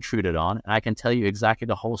 what they intruded on, and I can tell you exactly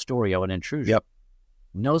the whole story of an intrusion. Yep.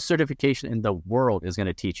 No certification in the world is going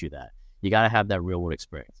to teach you that. You got to have that real world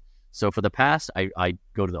experience. So for the past, I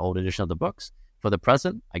go to the old edition of the books. For the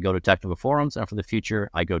present, I go to technical forums, and for the future,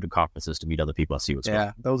 I go to conferences to meet other people and see what's going on.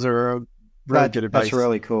 Yeah, those are really good advice. That's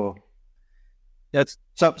really cool. That's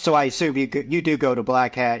so. I assume you do go to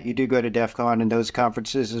Black Hat, you do go to DEF CON and those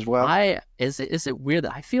conferences as well. Is it weird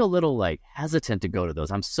that I feel a little like hesitant to go to those?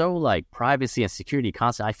 I'm so like privacy and security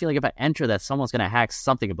constant. I feel like if I enter that, someone's gonna hack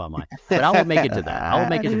something about mine. But I will make it to that. I will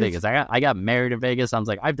make it to Vegas. I got married in Vegas. I was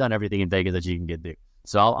like, I've done everything in Vegas that you can get to.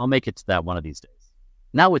 So I'll make it to that one of these days.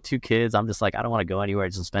 Now with 2 kids, I'm just like, I don't want to go anywhere.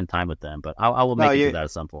 Just spend time with them. But I will make it to that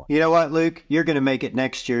at some point. You know what, Luke? You're going to make it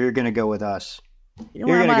next year. You're going to go with us. You're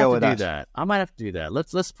going to go with us. I might have to do that.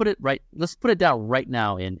 Let's put it right. Let's put it down right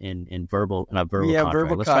now in verbal contract.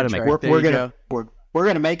 Verbal let's contract. Try to make we're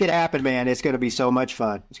going to make it happen, man. It's going to be so much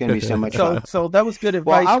fun. It's going to be so much fun. So that was good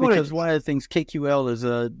advice because one of the things KQL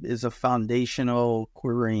is a foundational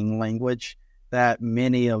querying language that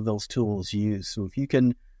many of those tools use. So if you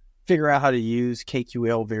can figure out how to use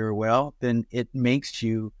KQL very well, then it makes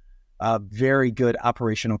you a very good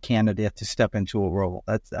operational candidate to step into a role.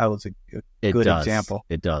 That was a good example.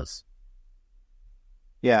 It does.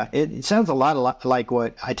 Yeah, it sounds a lot like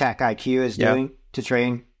what Attack IQ is doing to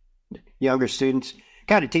train younger students,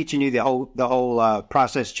 kind of teaching you the whole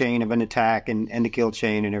process chain of an attack and the kill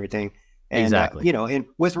chain and everything. And, exactly. And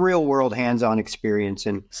with real world hands-on experience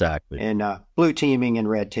and blue teaming and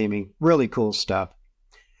red teaming, really cool stuff.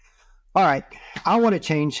 All right, I want to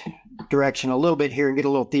change direction a little bit here and get a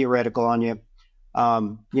little theoretical on you.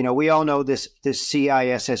 We all know this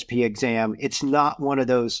CISSP exam. It's not one of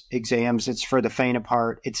those exams. It's for the faint of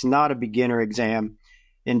heart. It's not a beginner exam.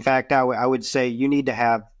 In fact, I would say you need to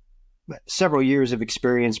have several years of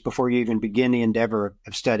experience before you even begin the endeavor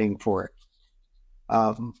of studying for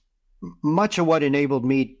it. Much of what enabled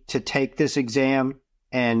me to take this exam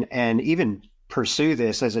and even pursue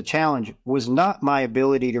this as a challenge was not my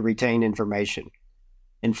ability to retain information.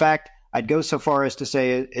 In fact, I'd go so far as to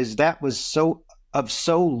say is that was so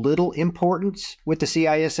little importance with the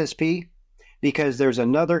CISSP because there's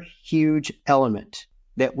another huge element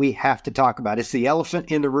that we have to talk about. It's the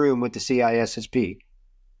elephant in the room with the CISSP.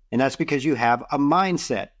 And that's because you have a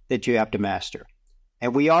mindset that you have to master.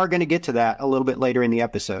 And we are going to get to that a little bit later in the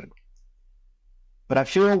episode. But I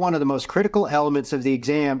feel one of the most critical elements of the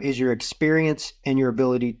exam is your experience and your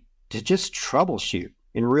ability to just troubleshoot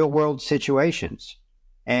in real world situations.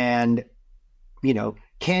 And,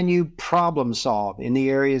 can you problem solve in the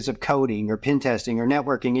areas of coding or pen testing or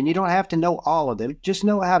networking? And you don't have to know all of them. Just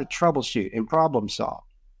know how to troubleshoot and problem solve.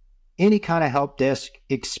 Any kind of help desk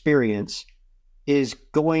experience is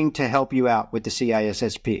going to help you out with the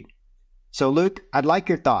CISSP. So, Luke, I'd like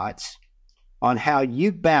your thoughts on how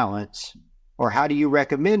you balance, or how do you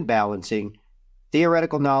recommend balancing,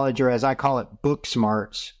 theoretical knowledge, or as I call it, book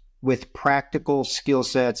smarts, with practical skill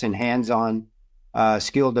sets and hands-on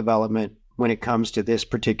skill development when it comes to this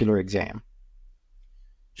particular exam.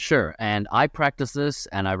 Sure. And I practice this,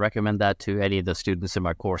 and I recommend that to any of the students in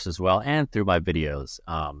my course as well, and through my videos.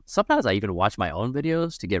 Sometimes I even watch my own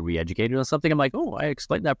videos to get re-educated on something. I'm like, oh, I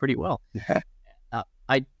explained that pretty well.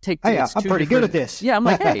 I take. Hey, I'm pretty good at this. Yeah, I'm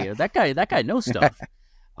like, hey, that guy knows stuff.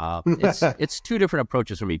 It's two different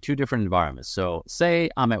approaches for me, two different environments. So say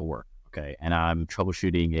I'm at work, okay, and I'm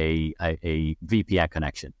troubleshooting a VPN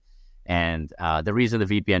connection. And the reason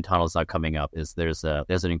the VPN tunnel is not coming up is there's an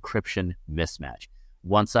encryption mismatch.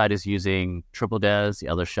 One side is using triple DES, the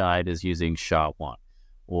other side is using SHA-1,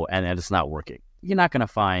 and it's not working. You're not going to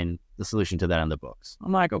find the solution to that in the books.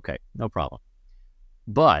 I'm like, okay, no problem.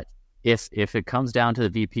 But if it comes down to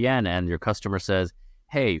the VPN and your customer says,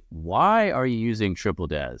 hey, why are you using triple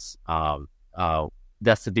DES?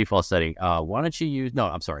 That's the default setting. Why don't you use... No,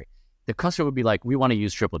 I'm sorry. The customer would be like, we want to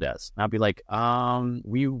use triple DES. And I'd be like,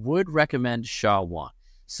 we would recommend SHA-1.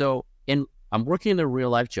 So I'm working in a real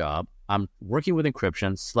life job. I'm working with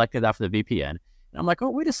encryption, selected that for the VPN. And I'm like, oh,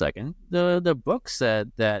 wait a second. The book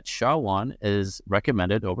said that SHA-1 is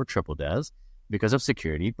recommended over triple DES because of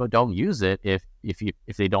security, but don't use it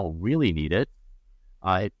if they don't really need it.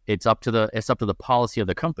 It's up to the policy of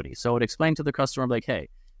the company. So it explained to the customer, like, hey,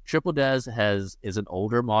 triple DES is an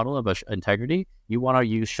older model of integrity. You want to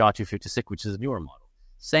use SHA-256, which is a newer model.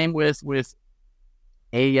 Same with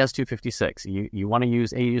AES-256. You want to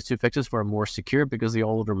use AES-256 for a more secure because the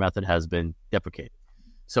older method has been deprecated.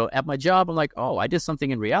 So at my job, I'm like, oh, I did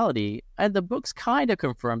something in reality, and the books kind of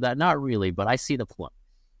confirm that, not really, but I see the point.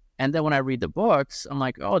 And then when I read the books, I'm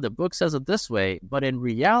like, oh, the book says it this way, but in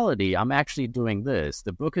reality, I'm actually doing this.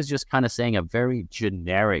 The book is just kind of saying a very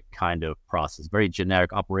generic kind of process, very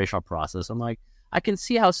generic operational process. I'm like, I can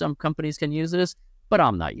see how some companies can use this, but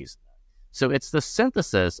I'm not using it. So it's the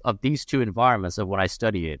synthesis of these two environments of when I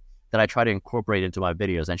study it that I try to incorporate into my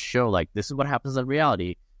videos and show, like, this is what happens in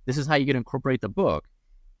reality. This is how you can incorporate the book.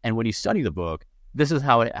 And when you study the book, this is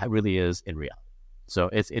how it really is in reality. So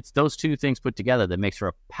it's those two things put together that makes for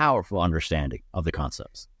a powerful understanding of the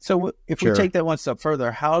concepts. So if we take that one step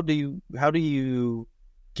further, how do you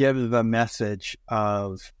give the message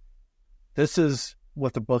of, this is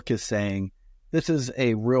what the book is saying, this is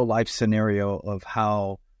a real life scenario of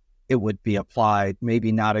how it would be applied,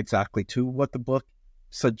 maybe not exactly to what the book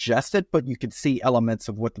suggested, but you can see elements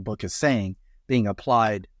of what the book is saying being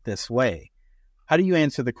applied this way. How do you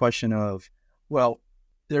answer the question of, well,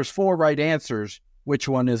 there's 4 right answers, which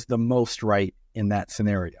one is the most right in that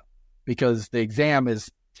scenario? Because the exam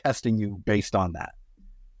is testing you based on that.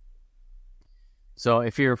 So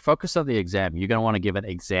if you're focused on the exam, you're going to want to give an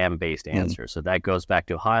exam-based answer. So that goes back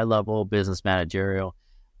to high level, business managerial.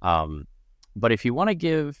 But if you want to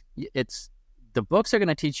give, the books are going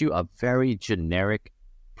to teach you a very generic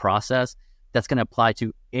process that's going to apply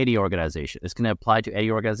to any organization. It's going to apply to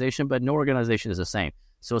any organization, but no organization is the same.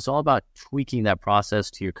 So it's all about tweaking that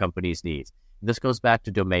process to your company's needs. This goes back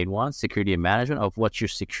to domain 1, security and management, of what your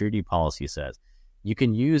security policy says. You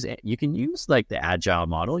can use like the agile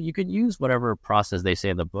model. You can use whatever process they say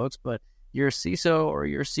in the books, but your CISO or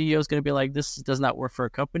your CEO is going to be like, this does not work for a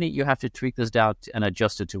company. You have to tweak this down and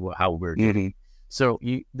adjust it to how we're doing. So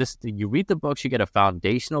you read the books, you get a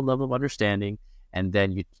foundational level of understanding, and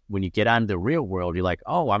then when you get out in the real world, you're like,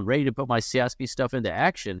 oh, I'm ready to put my CISSP stuff into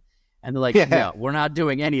action. And they're like, yeah, we're not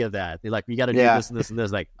doing any of that. They're like, we got to do this and this and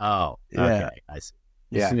this. Like, oh, okay, I see.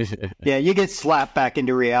 Yeah, you get slapped back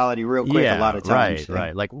into reality real quick a lot of times.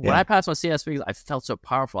 Right. Like when I passed my CISSP, I felt so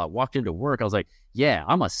powerful. I walked into work. I was like, yeah,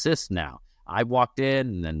 I'm a CIS now. I walked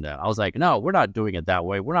in and I was like, no, we're not doing it that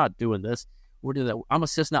way. We're not doing this. We're doing that. I'm a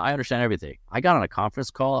CIS now. I understand everything. I got on a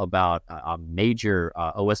conference call about a major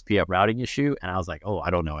OSPF routing issue, and I was like, oh,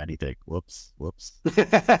 I don't know anything. Whoops.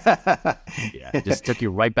 Yeah, it just took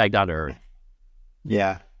you right back down to earth.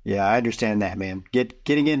 Yeah, I understand that, man.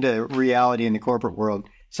 Getting into reality in the corporate world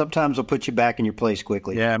Sometimes they'll put you back in your place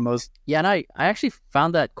quickly. Yeah, and I actually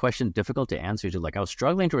found that question difficult to answer. I was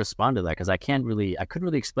struggling to respond to that because I couldn't really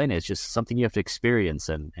explain it. It's just something you have to experience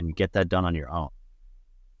and get that done on your own.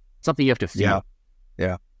 Something you have to feel.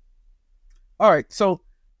 Yeah. All right. So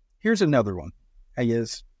here's another one. I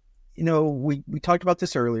guess, we talked about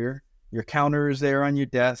this earlier. Your counter is there on your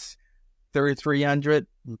desk,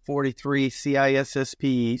 3,343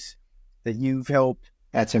 CISSPs that you've helped.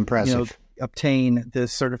 That's impressive. Obtain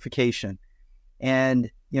this certification. And,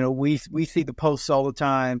 we see the posts all the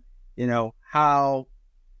time, how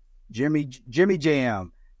Jimmy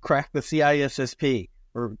Jam cracked the CISSP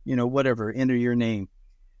or, whatever, enter your name.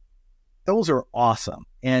 Those are awesome.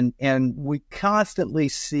 And we constantly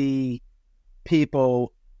see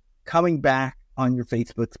people coming back on your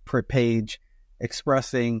Facebook page,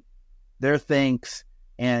 expressing their thanks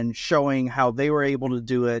and showing how they were able to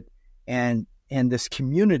do it. And this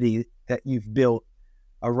community that you've built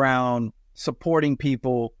around supporting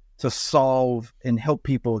people to solve and help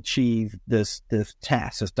people achieve this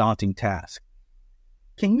task, this daunting task.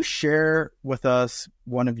 Can you share with us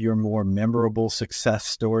one of your more memorable success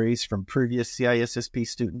stories from previous CISSP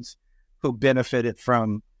students who benefited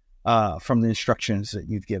from the instructions that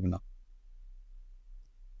you've given them?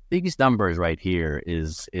 Biggest numbers right here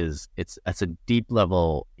it's a deep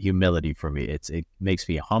level humility for me. It makes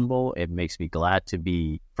me humble. It makes me glad to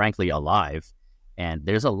be, frankly, alive. And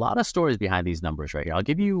there's a lot of stories behind these numbers right here. I'll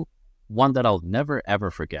give you one that I'll never,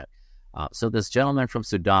 ever forget. So this gentleman from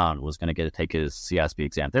Sudan was going to take his CISSP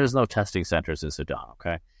exam. There's no testing centers in Sudan,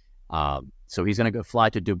 okay? So he's going to fly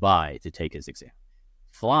to Dubai to take his exam.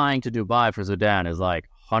 Flying to Dubai for Sudan is like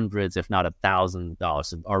hundreds, if not $1,000.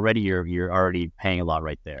 So already you're already paying a lot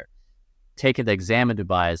right there. Taking the exam in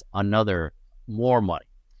Dubai is another more money.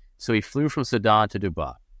 So he flew from Sudan to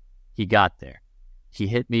Dubai. He got there. He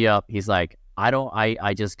hit me up. He's like,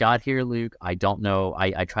 I just got here, Luke. I don't know.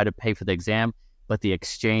 I tried to pay for the exam, but the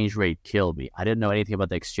exchange rate killed me. I didn't know anything about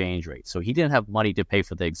the exchange rate. So he didn't have money to pay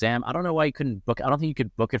for the exam. I don't know why he couldn't book. I don't think you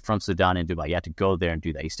could book it from Sudan in Dubai. You had to go there and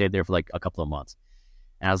do that. He stayed there for like a couple of months.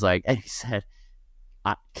 And I was like, and he said,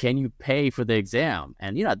 can you pay for the exam?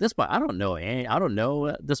 And, at this point, I don't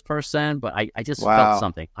know this person, but I just felt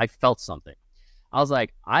something. I felt something. I was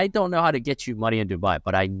like, I don't know how to get you money in Dubai,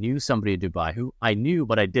 but I knew somebody in Dubai who I knew,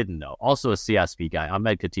 but I didn't know. Also a CISSP guy,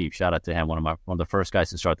 Ahmed Khatib, shout out to him, one of the first guys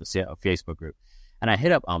to start the Facebook group. And I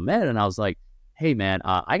hit up Ahmed and I was like, hey man,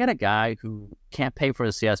 I got a guy who can't pay for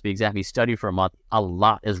the CISSP exam. He studied for a month. A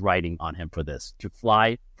lot is riding on him for this. To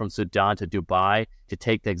fly from Sudan to Dubai to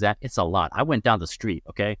take the exam, it's a lot. I went down the street,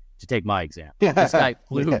 okay, to take my exam. This guy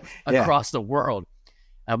flew across the world.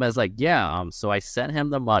 I was like, so I sent him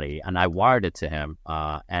the money and I wired it to him.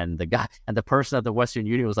 And the person at the Western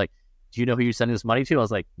Union was like, do you know who you're sending this money to? I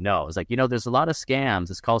was like, no. It's like, there's a lot of scams.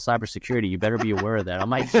 It's called cybersecurity. You better be aware of that. I'm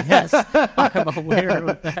like, yes, I'm aware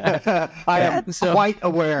of that. I am quite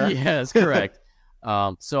aware. Yes, correct.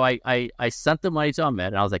 So I sent the money to Ahmed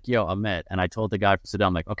and I was like, yo, Ahmed. And I told the guy from Sudan,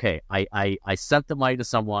 I'm like, okay, I sent the money to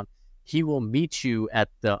someone. He will meet you at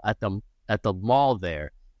the mall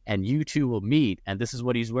there. And you two will meet, and this is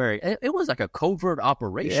what he's wearing. It was like a covert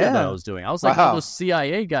operation that I was doing. I was like one of those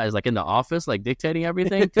CIA guys, like in the office, like dictating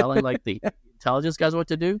everything, telling like the intelligence guys what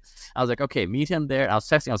to do. I was like, okay, meet him there. I was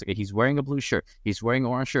texting. I was like, he's wearing a blue shirt. He's wearing an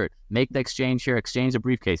orange shirt. Make the exchange here. Exchange the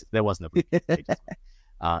briefcases. There wasn't a briefcase.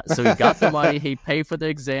 So he got the money. He paid for the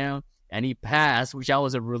exam, and he passed, which I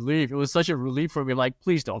was a relief. It was such a relief for me. I'm like,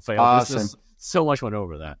 please don't fail. Awesome. This is so much went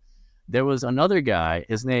over that. There was another guy.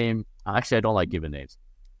 His name. Actually, I don't like giving names.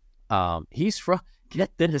 He's from,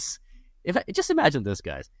 get this, just imagine this,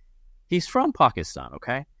 guys. He's from Pakistan,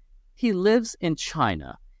 okay? He lives in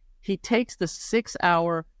China. He takes the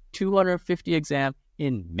 6-hour, 250 exam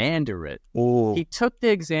in Mandarin. Ooh. He took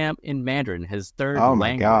the exam in Mandarin, his third language.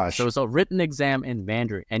 My gosh. So it's a written exam in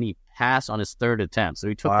Mandarin, and he passed on his third attempt. So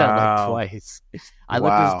he took that like twice. I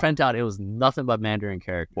looked at his printout. It was nothing but Mandarin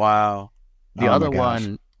characters. Wow. The other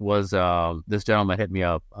one was this gentleman hit me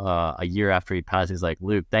up a year after he passed. He's like,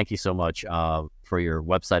 Luke, thank you so much for your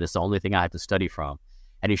website. It's the only thing I had to study from.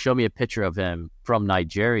 And he showed me a picture of him from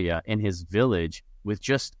Nigeria in his village with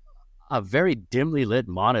just a very dimly lit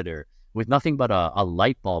monitor with nothing but a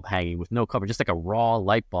light bulb hanging with no cover, just like a raw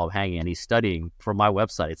light bulb hanging. And he's studying from my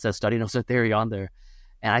website. It says study no theory on there.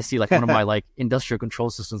 And I see like one of my like industrial control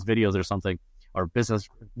systems videos or something, or business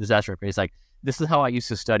disaster. It's like, this is how I used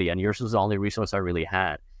to study. And yours was the only resource I really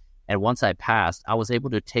had. And once I passed, I was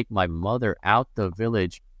able to take my mother out the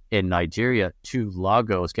village in Nigeria to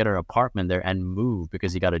Lagos, get her apartment there, and move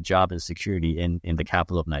because he got a job in security in the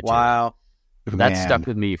capital of Nigeria. Wow. That stuck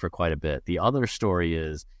with me for quite a bit. The other story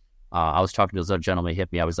is I was talking to this other gentleman, he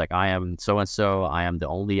hit me. I was like, I am so-and-so. I am the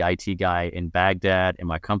only IT guy in Baghdad in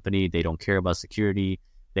my company. They don't care about security.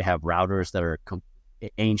 They have routers that are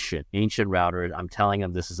ancient routers. I'm telling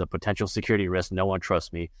them this is a potential security risk. No one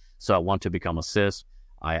trusts me. So I want to become a CISSP.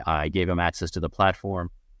 I gave him access to the platform.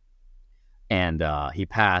 And he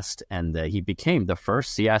passed, and he became the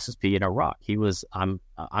first CISSP in Iraq. He was, I'm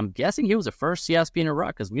guessing he was the first CISSP in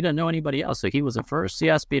Iraq because we didn't know anybody else. So he was the first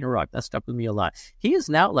CISSP in Iraq. That stuck with me a lot. He is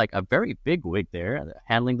now like a very big wig there,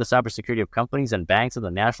 handling the cybersecurity of companies and banks and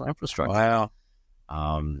the national infrastructure.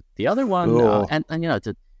 Wow. The other one, Cool. and you know,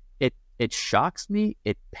 it shocks me,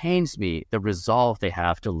 it pains me, the resolve they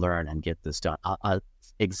have to learn and get this done.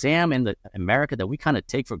 Exam in America that we kind of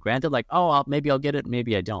take for granted, like, oh, maybe I'll get it,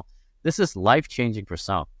 maybe I don't. This is life-changing for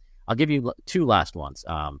some. I'll give you two last ones,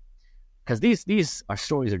 because these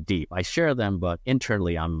stories are deep. I share them, but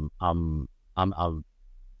internally, I'm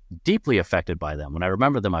deeply affected by them. When I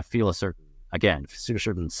remember them, I feel a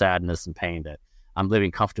certain sadness and pain that I'm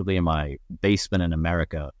living comfortably in my basement in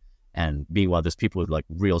America, and meanwhile, there's people with like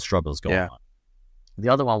real struggles going on. The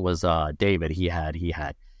other one was David. He had.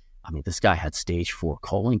 I mean, this guy had stage 4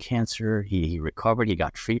 colon cancer. He recovered. He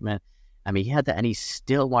got treatment. I mean, he had that, and he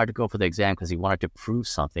still wanted to go for the exam because he wanted to prove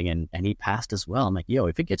something, and he passed as well. I'm like, yo,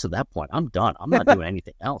 if it gets to that point, I'm done. I'm not doing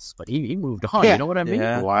anything else. But he moved on. You know what I mean?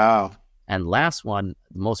 Yeah. Wow. And last one,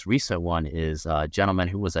 the most recent one, is a gentleman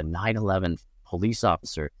who was a 9/11 police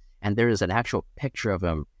officer, and there is an actual picture of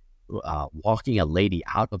him walking a lady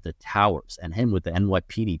out of the towers, and him with the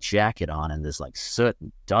NYPD jacket on, and there's like soot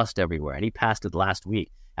and dust everywhere. And he passed it last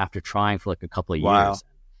week after trying for like a couple of years.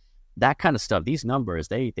 That kind of stuff, these numbers,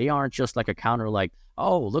 they aren't just like a counter like,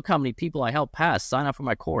 oh, look how many people I helped pass, sign up for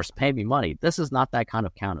my course, pay me money. This is not that kind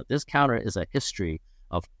of counter. This counter is a history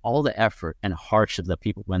of all the effort and hardship that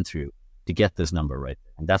people went through to get this number right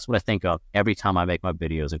there. And that's what I think of every time I make my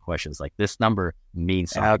videos and questions. Like, this number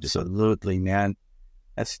means something. Absolutely, man.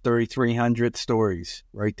 That's 3,300 stories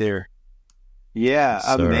right there. Yeah, Yes,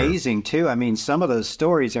 sir. amazing too. I mean, some of those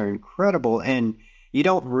stories are incredible, and you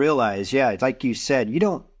don't realize, like you said, you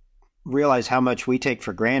don't realize how much we take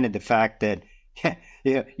for granted the fact that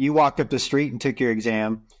you walked up the street and took your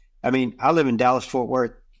exam. I mean, I live in Dallas-Fort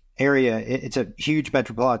Worth area. It's a huge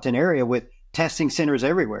metropolitan area with testing centers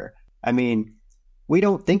everywhere. I mean, we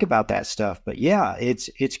don't think about that stuff, but yeah,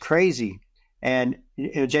 it's crazy. And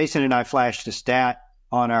Jason and I flashed a stat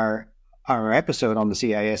on our episode on the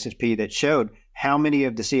CISSP that showed how many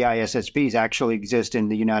of the CISSPs actually exist in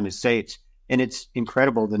the United States. And it's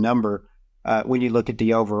incredible, the number, when you look at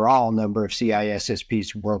the overall number of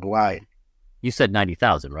CISSPs worldwide. You said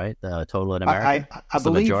 90,000, right? The total in America? I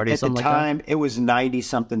believe majority, at the something time like it was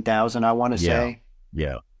 90-something thousand, I want to say.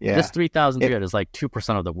 Yeah. Yeah. This 3,300 is like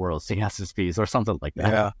 2% of the world's CISSPs or something like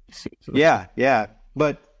that. Yeah.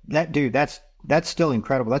 But that, dude, that's still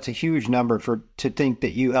incredible. That's a huge number to think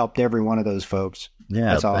that you helped every one of those folks. Yeah.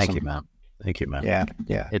 That's awesome. Thank you, man.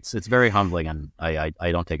 Yeah. It's very humbling, and I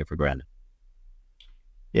don't take it for granted.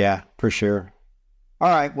 Yeah, for sure. All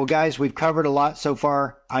right. Well, guys, we've covered a lot so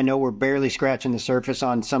far. I know we're barely scratching the surface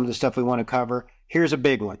on some of the stuff we want to cover. Here's a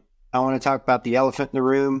big one. I want to talk about the elephant in the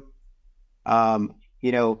room.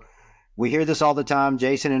 We hear this all the time.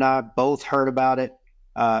 Jason and I both heard about it.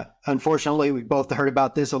 Unfortunately, we both heard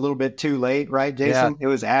about this a little bit too late, right, Jason? Yeah. It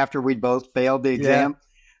was after we both failed the exam.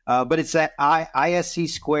 But it's that ISC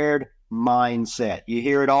squared mindset. You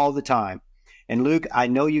hear it all the time. And Luke, I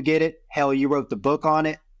know you get it. Hell, you wrote the book on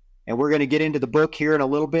it. And we're going to get into the book here in a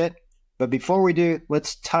little bit. But before we do,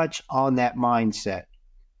 let's touch on that mindset.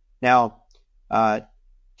 Now,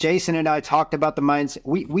 Jason and I talked about the mindset.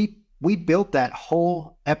 We built that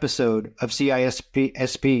whole episode of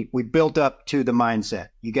CISSP. We built up to the mindset.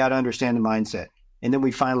 You got to understand the mindset. And then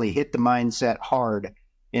we finally hit the mindset hard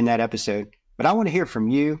in that episode. But I want to hear from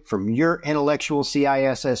you, from your intellectual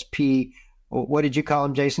CISSP. What did you call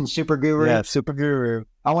him, Jason? Super guru? Yeah, super guru.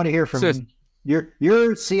 I want to hear from your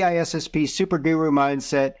CISSP super guru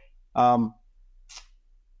mindset. Talk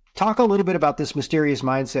a little bit about this mysterious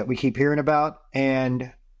mindset we keep hearing about,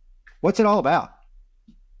 and what's it all about?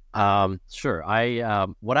 Sure.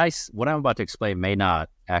 What I'm about to explain may not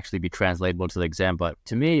actually be translatable to the exam, but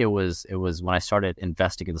to me, it was when I started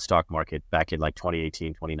investing in the stock market back in like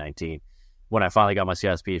 2018, 2019, when I finally got my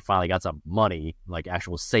CISSP, finally got some money, like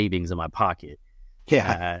actual savings in my pocket.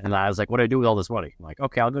 Yeah. And I was like, what do I do with all this money? I'm like,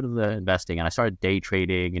 okay, I'll go to the investing. And I started day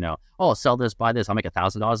trading, sell this, buy this. I'll make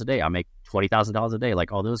 $1,000 a day. I'll make $20,000 a day,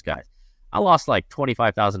 like all those guys. I lost like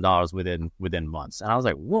 $25,000 within months. And I was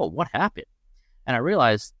like, whoa, what happened? And I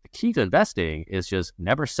realized the key to investing is just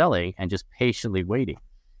never selling and just patiently waiting.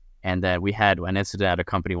 And then we had an incident at a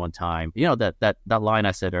company one time. You know, that line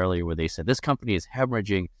I said earlier where they said, this company is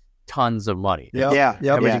hemorrhaging tons of money.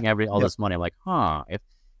 Hemorrhaging all this money. I'm like,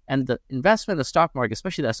 and the investment in the stock market,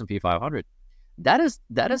 especially the S&P 500, that is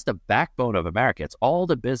the backbone of America. It's all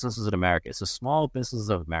the businesses in America. It's the small businesses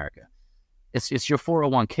of America. It's your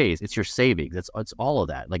 401ks. It's your savings. It's all of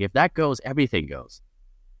that. Like if that goes, everything goes.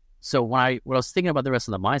 So when I was thinking about the rest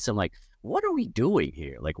of the mindset, I'm like, what are we doing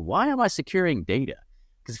here? Like, why am I securing data?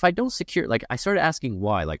 Because if I don't secure, like I started asking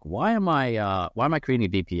why. Like, why am I creating a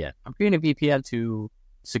VPN? I'm creating a VPN to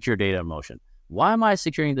secure data in motion. Why am I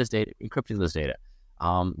securing this data, encrypting this data?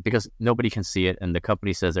 Because nobody can see it, and the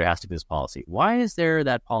company says there has to be this policy. Why is there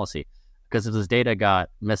that policy? Because if this data got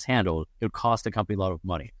mishandled, it would cost the company a lot of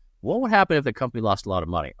money. What would happen if the company lost a lot of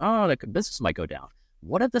money? Oh, the business might go down.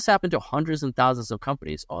 What if this happened to hundreds and thousands of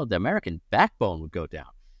companies? Oh, the American backbone would go down.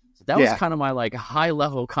 So that was kind of my like high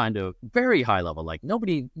level, kind of very high level. Like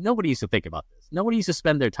nobody used to think about this. Nobody used to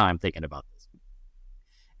spend their time thinking about this.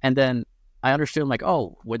 And then I understood, like,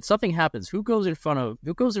 oh, when something happens, who goes in front of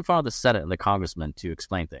the Senate and the congressmen to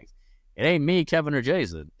explain things? It ain't me, Kevin, or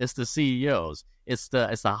Jason. It's the CEOs. It's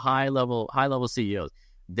the high level CEOs.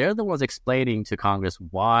 They're the ones explaining to Congress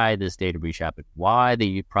why this data breach happened, why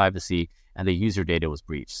the privacy and the user data was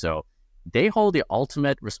breached. So they hold the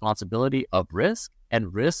ultimate responsibility of risk,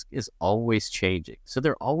 and risk is always changing. So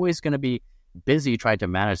they're always going to be busy trying to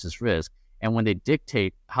manage this risk. And when they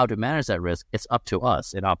dictate how to manage that risk, it's up to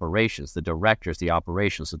us in operations, the directors, the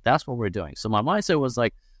operations. So that's what we're doing. So my mindset was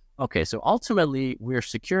like, okay, so ultimately we're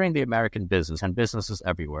securing the American business and businesses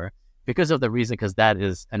everywhere because of the reason, because that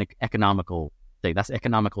is an economical thing. That's an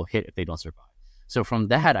economical hit if they don't survive. So from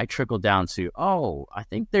that, I trickled down to, I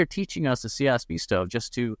think they're teaching us the CISSP stuff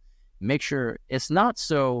just to make sure it's not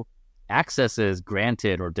so access is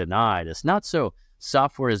granted or denied. It's not so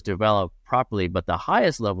software is developed properly, but the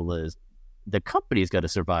highest level is the company's got to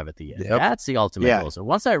survive at the end. Yep. That's the ultimate goal. So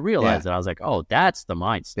once I realized that, I was like, that's the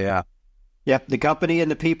mindset. Yeah. Yep. The company and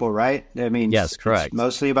the people, right? I mean, yes, correct. It's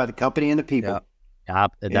mostly about the company and the people.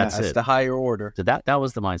 That's it. The higher order. So that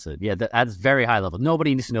was the mindset. Yeah, that's very high level.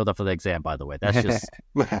 Nobody needs to know that for the exam, by the way. That's just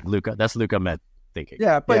Luca. That's Luca Ahmed thinking.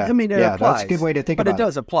 Yeah, but I mean, it applies. That's a good way to think about it. But it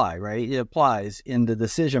does apply, right? It applies in the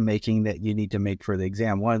decision making that you need to make for the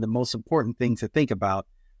exam. One of the most important things to think about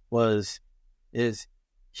is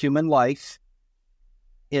human life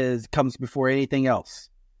comes before anything else,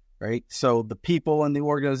 right? So the people in the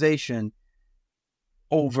organization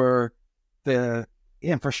over the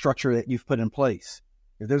infrastructure that you've put in place.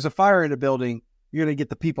 If there's a fire in a building, you're going to get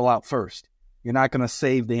the people out first. You're not going to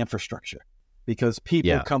save the infrastructure because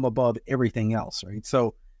people come above everything else, right?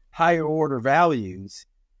 So higher order values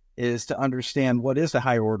is to understand what is the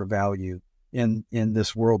higher order value in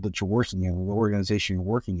this world that you're working in, the organization you're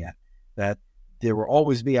working at, that there will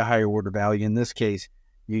always be a higher order value. In this case,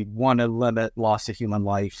 you want to limit loss of human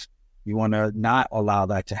life. You want to not allow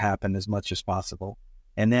that to happen as much as possible.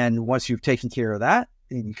 And then once you've taken care of that,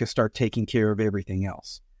 you can start taking care of everything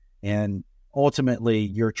else. And ultimately,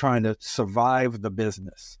 you're trying to survive the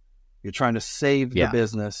business. You're trying to save the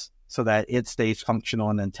business so that it stays functional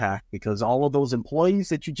and intact, because all of those employees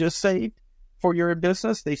that you just saved for your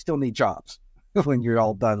business, they still need jobs when you're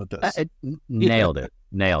all done with this. Nailed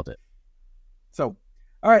it. So,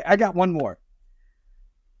 all right, I got one more.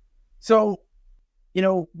 So,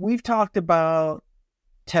 we've talked about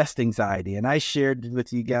test anxiety, and I shared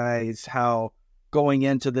with you guys how going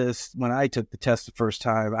into this, when I took the test the first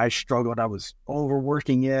time, I struggled. I was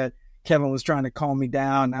overworking it. Kevin was trying to calm me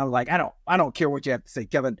down. I was like, I don't care what you have to say,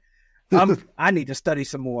 Kevin. I need to study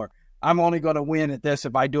some more. I'm only going to win at this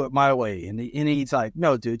if I do it my way. And he's like,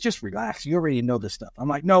 no, dude, just relax. You already know this stuff. I'm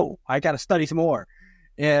like, no, I got to study some more.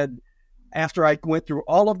 And after I went through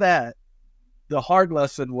all of that, the hard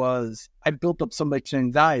lesson was I built up so much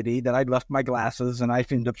anxiety that I left my glasses and I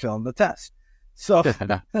ended up failing the test. So,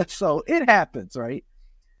 so it happens, right?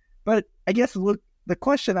 But I guess, look, the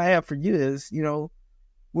question I have for you is,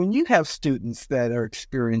 when you have students that are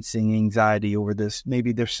experiencing anxiety over this,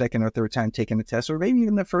 maybe their second or third time taking the test, or maybe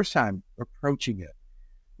even the first time approaching it,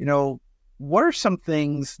 what are some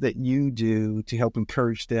things that you do to help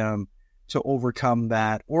encourage them to overcome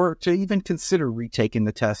that, or to even consider retaking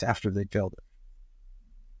the test after they failed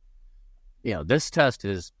it? This test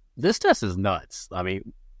is nuts. I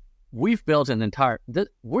mean, we've built an entire,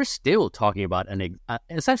 we're still talking about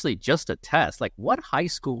essentially just a test. Like, what high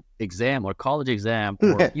school exam or college exam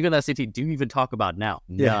or even SAT do you even talk about now?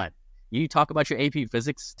 None. You talk about your AP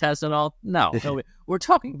physics test and all? No. We're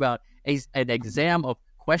talking about an exam of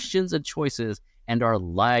questions and choices and our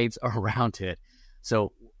lives around it.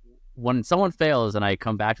 So when someone fails and I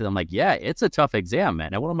come back to them like, yeah, it's a tough exam,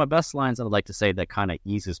 man. And one of my best lines that I'd like to say that kind of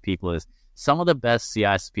eases people is some of the best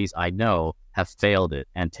CISSPs I know have failed it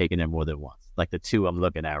and taken it more than once, like the two I'm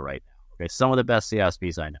looking at right now. Okay, some of the best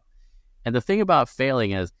CISSPs I know. And the thing about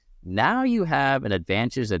failing is now you have an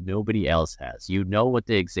advantage that nobody else has. You know what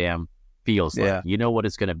the exam feels like. You know what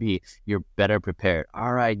it's going to be. You're better prepared.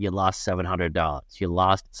 All right, you lost $700. You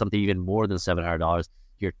lost something even more than $700,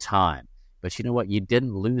 your time. But you know what? You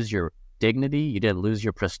didn't lose your dignity. You didn't lose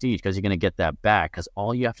your prestige because you're going to get that back, because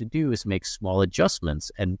all you have to do is make small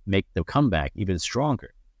adjustments and make the comeback even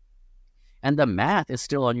stronger. And the math is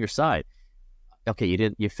still on your side.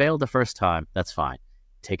 Okay, you failed the first time. That's fine.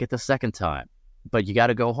 Take it the second time. But you got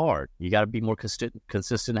to go hard. You got to be more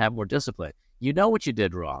consistent, have more discipline. You know what you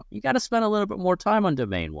did wrong. You got to spend a little bit more time on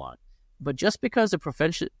domain one. But just because the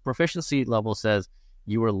proficiency level says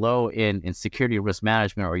you were low in security risk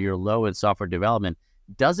management or you're low in software development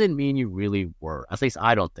doesn't mean you really were. At least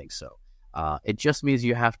I don't think so. It just means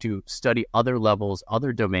you have to study other levels,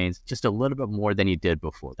 other domains, just a little bit more than you did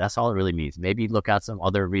before. That's all it really means. Maybe look at some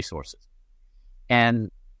other resources.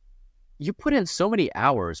 And you put in so many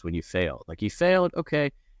hours when you failed. Like you failed,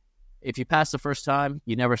 okay. If you pass the first time,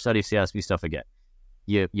 you never study CISSP stuff again.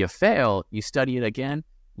 You fail, you study it again,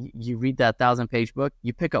 you read that 1,000-page book,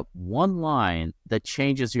 you pick up one line that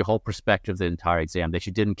changes your whole perspective of the entire exam that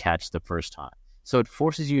you didn't catch the first time. So it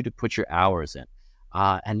forces you to put your hours in.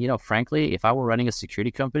 And, frankly, if I were running a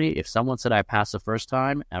security company, if someone said I passed the first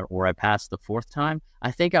time or I passed the fourth time, I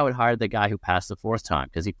think I would hire the guy who passed the fourth time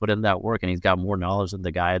because he put in that work and he's got more knowledge than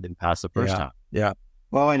the guy that passed the first time. Yeah.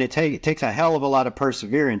 Well, and it takes a hell of a lot of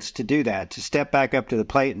perseverance to do that, to step back up to the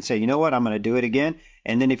plate and say, you know what, I'm going to do it again.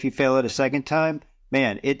 And then if you fail it a second time,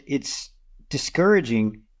 man, it's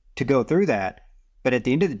discouraging to go through that. But at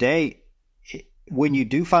the end of the day, when you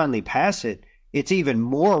do finally pass it, it's even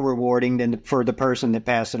more rewarding than for the person that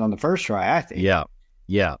passed it on the first try, I think.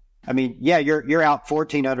 Yeah. I mean, you're out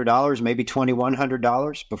 $1,400, maybe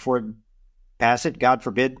 $2,100 before you pass it. God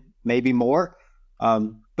forbid, maybe more.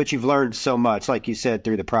 But you've learned so much, like you said,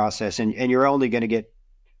 through the process, and you're only going to get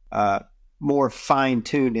more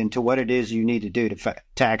fine-tuned into what it is you need to do to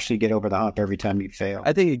actually get over the hump every time you fail.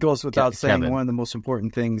 I think it goes without saying, Kevin, one of the most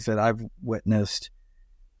important things that I've witnessed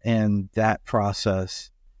in that process,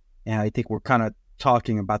 and I think we're kind of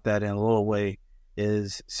talking about that in a little way,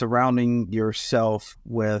 is surrounding yourself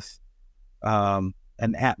with an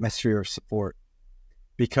atmosphere of support,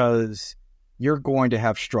 because you're going to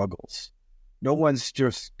have struggles.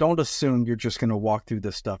 Don't assume you're just going to walk through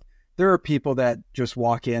this stuff. There are people that just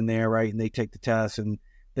walk in there, right, and they take the test and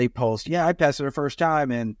they post, yeah, I passed it the first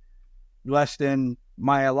time in less than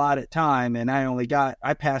my allotted time, and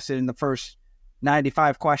I passed it in the first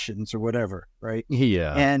 95 questions or whatever, right?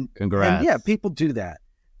 Yeah. And congrats. And yeah, people do that.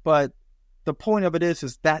 But the point of it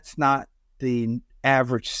is that's not the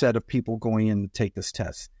average set of people going in to take this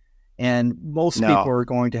test. And most people are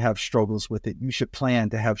going to have struggles with it. You should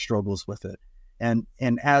plan to have struggles with it. And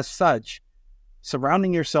as such,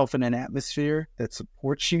 surrounding yourself in an atmosphere that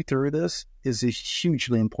supports you through this is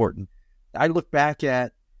hugely important. I look back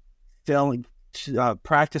at failing,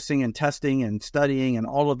 practicing and testing and studying and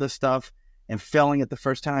all of this stuff and failing it the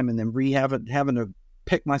first time, and then having to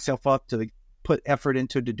pick myself up to put effort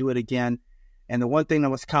into to do it again. And the one thing that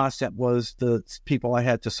was constant was the people I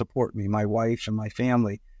had to support me, my wife and my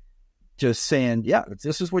family, just saying, yeah, if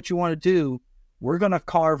this is what you want to do, we're going to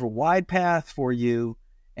carve a wide path for you,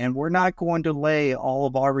 and we're not going to lay all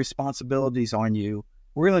of our responsibilities on you.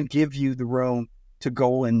 We're going to give you the room to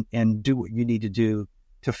go and do what you need to do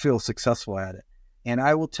to feel successful at it. And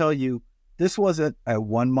I will tell you, this wasn't a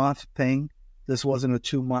 1 month thing. This wasn't a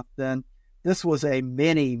 2 month thing. This was a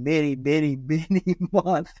many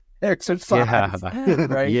month exercise,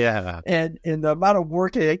 right? Yeah. And the amount of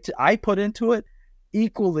work I put into it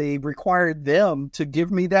equally required them to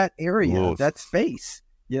give me that area, that space,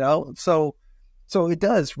 So it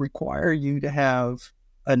does require you to have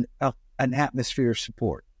an atmosphere of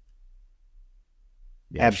support.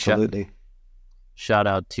 Yeah, absolutely. Shout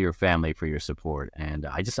out to your family for your support. And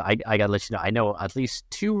I gotta let you know, I know at least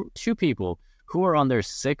two people who are on their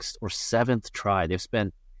 6th or 7th try. They've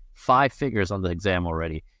spent 5 figures on the exam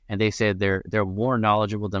already, and they said they're more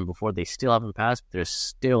knowledgeable than before. They still haven't passed, but they're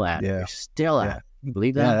still at it. They're still at it. You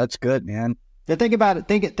believe that? Yeah, that's good, man. The thing about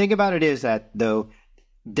it is that, though,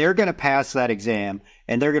 they're going to pass that exam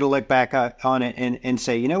and they're going to look back on it and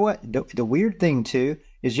say, you know what? The weird thing, too,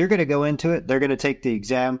 is you're going to go into it. They're going to take the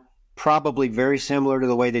exam probably very similar to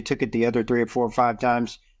the way they took it the other 3 or 4 or 5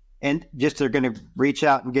 times. And just they're going to reach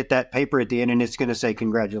out and get that paper at the end, and it's going to say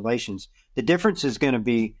congratulations. The difference is going to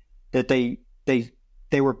be that they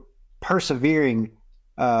were persevering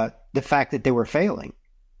the fact that they were failing.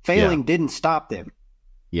 Failing didn't stop them.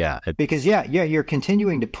 Yeah. Because, you're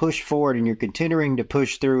continuing to push forward and you're continuing to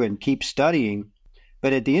push through and keep studying.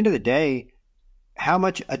 But at the end of the day, how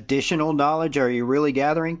much additional knowledge are you really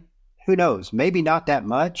gathering? Who knows? Maybe not that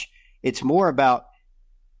much. It's more about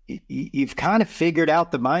you've kind of figured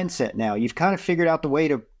out the mindset now. You've kind of figured out the way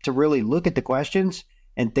to really look at the questions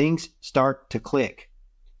and things start to click.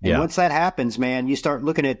 And once that happens, man, you start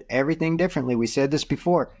looking at everything differently. We said this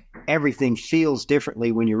before. Everything feels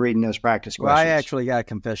differently when you're reading those practice questions. Well, I actually got a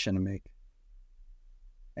confession to make.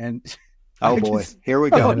 And oh, boy. Here we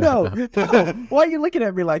go. Oh, no. Why are you looking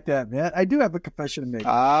at me like that, man? I do have a confession to make.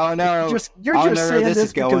 Oh, no. You're just saying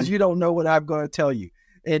this because you don't know what I'm going to tell you.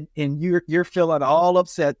 And you're feeling all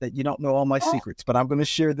upset that you don't know all my secrets, but I'm going to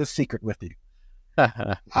share this secret with you.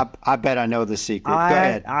 I bet I know the secret. Go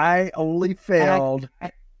ahead. I only failed.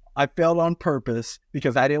 I failed on purpose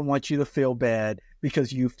because I didn't want you to feel bad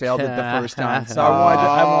because you failed it the first time. So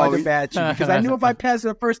I wanted to bat you because I knew if I passed it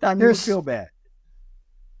the first time, you would feel bad.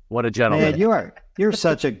 What a gentleman! Man, you're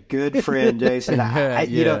such a good friend, Jason.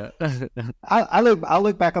 I'll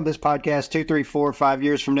look back on this podcast 2, 3, 4, 5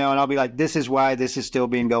 years from now, and I'll be like, this is why this is still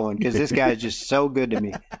being going because this guy is just so good to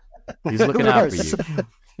me. He's looking out for you.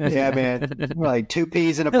 Yeah, man. We're like 2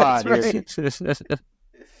 peas in a pod here.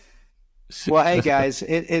 Well, hey guys,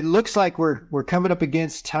 it looks like we're coming up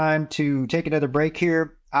against time to take another break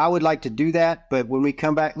here. I would like to do that, but when we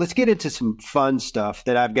come back, let's get into some fun stuff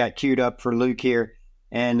that I've got queued up for Luke here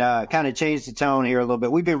and kind of change the tone here a little bit.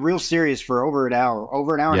 We've been real serious for over an hour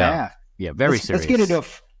and a half. Yeah, very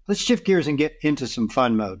serious. Let's shift gears and get into some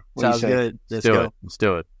fun mode. Sounds good. Let's do it. Let's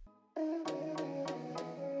do it.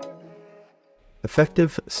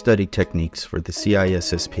 Effective study techniques for the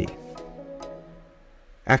CISSP.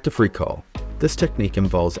 Active recall. This technique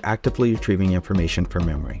involves actively retrieving information from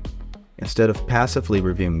memory. Instead of passively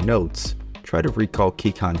reviewing notes, try to recall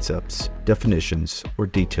key concepts, definitions, or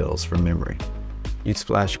details from memory. Use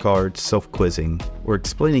flashcards, self-quizzing, or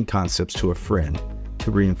explaining concepts to a friend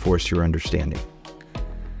to reinforce your understanding.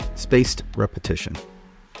 Spaced repetition.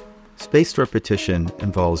 Spaced repetition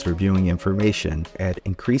involves reviewing information at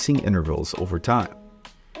increasing intervals over time.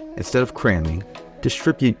 Instead of cramming,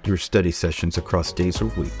 distribute your study sessions across days or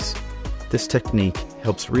weeks. This technique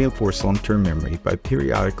helps reinforce long-term memory by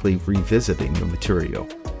periodically revisiting the material,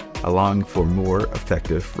 allowing for more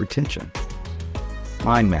effective retention.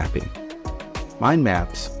 Mind mapping. Mind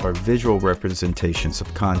maps are visual representations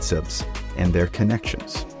of concepts and their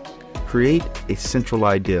connections. Create a central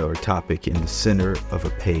idea or topic in the center of a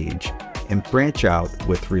page and branch out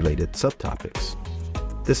with related subtopics.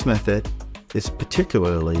 This method is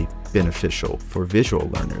particularly beneficial for visual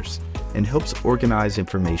learners and helps organize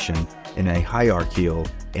information in a hierarchical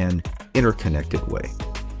and interconnected way.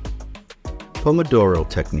 Pomodoro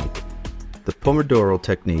technique. The Pomodoro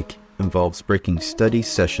technique involves breaking study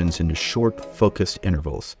sessions into short, focused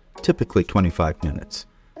intervals, typically 25 minutes,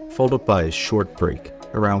 followed by a short break,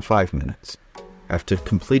 around 5 minutes. After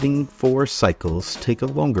completing 4 cycles, take a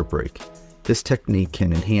longer break. This technique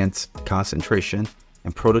can enhance concentration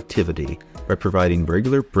and productivity by providing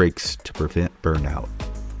regular breaks to prevent burnout.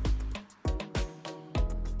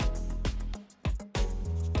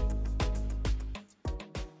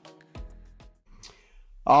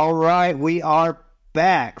 All right, we are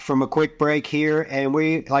back from a quick break here, and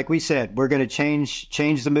like we said, we're going to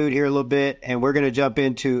change the mood here a little bit, and we're going to jump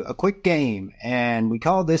into a quick game, and we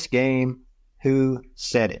call this game Who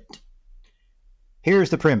Said It? Here's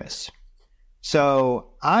the premise.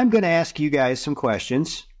 So I'm going to ask you guys some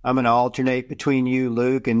questions. I'm going to alternate between you,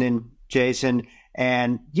 Luke, and then Jason,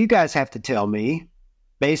 and you guys have to tell me,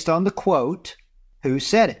 based on the quote, who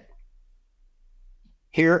said it.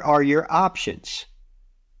 Here are your options.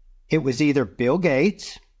 It was either Bill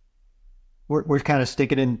Gates. We're kind of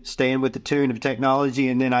staying with the tune of technology,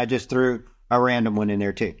 and then I just threw a random one in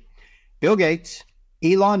there too. Bill Gates,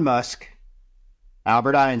 Elon Musk,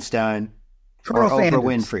 Albert Einstein, or Oprah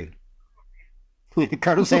Winfrey.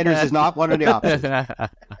 Colonel Sanders is not one of the options.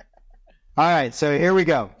 All right, so here we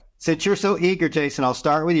go. Since you're so eager, Jason, I'll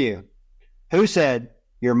start with you. Who said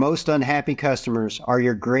your most unhappy customers are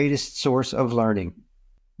your greatest source of learning?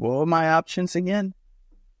 What were my options again?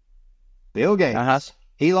 Bill Gates,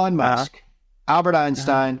 Elon Musk, Albert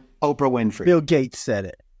Einstein, Oprah Winfrey. Bill Gates said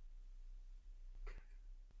it.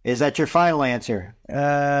 Is that your final answer?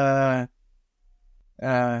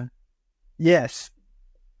 Yes.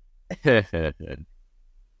 Ding,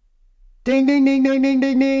 ding, ding, ding, ding,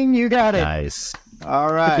 ding, ding. You got it. Nice.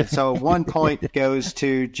 All right. So 1 point goes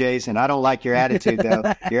to Jason. I don't like your attitude,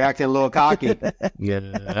 though. You're acting a little cocky.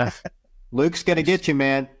 Yeah. Luke's going to get you,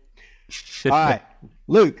 man. All right.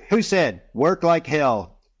 Luke, who said, work like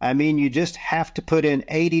hell? I mean, you just have to put in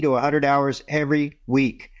 80 to 100 hours every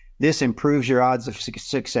week. This improves your odds of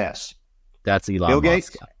success. That's Elon Bill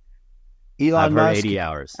Musk. Gates? Elon I've heard Musk? 80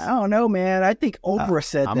 hours. I don't know, man. I think Oprah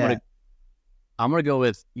said that. I'm gonna go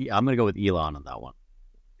with Elon on that one.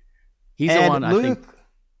 He's and the one. Luke, I think.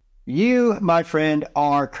 You, my friend,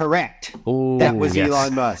 are correct. Ooh, that was yes.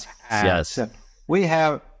 Elon Musk. Yes. So we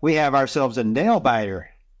have ourselves a nail biter,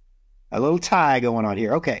 a little tie going on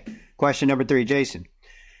here. Okay. Question number 3, Jason.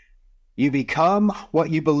 You become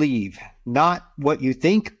what you believe, not what you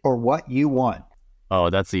think or what you want. Oh,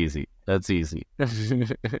 that's easy. That's easy. I'm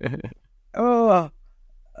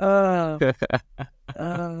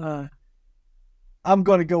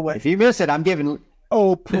going to go with If you miss it, I'm giving.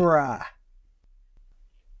 Oprah.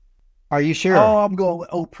 Are you sure? Oh, I'm going with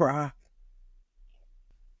Oprah.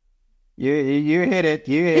 You hit it.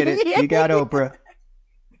 You hit it. You got Oprah.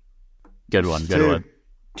 Good one. Good one.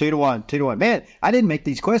 2-1. 2-1. Man, I didn't make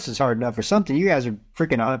these questions hard enough or something. You guys are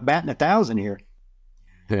freaking batting 1,000 here.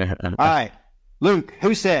 All right. Luke,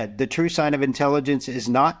 who said the true sign of intelligence is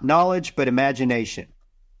not knowledge but imagination?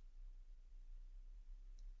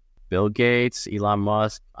 Bill Gates, Elon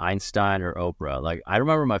Musk, Einstein, or Oprah. Like, I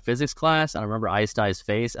remember my physics class, and I remember Einstein's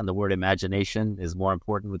face, and the word imagination is more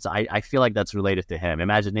important. I feel like that's related to him.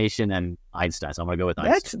 Imagination and Einstein. So I'm going to go with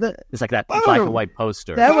Einstein. It's like that black and white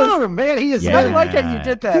poster. That was, man, he is. I like how you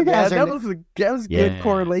did that, You man. guys That are- was good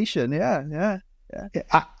correlation. Yeah.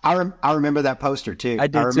 I remember that poster too. I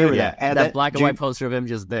did remember too. that. And that black and white poster of him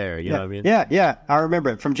just there. You know what I mean? Yeah. I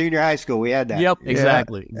remember it from junior high school. We had that. Yep.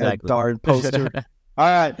 Exactly. That darn poster. All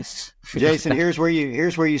right, Jason. Here's where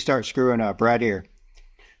you start screwing up right here.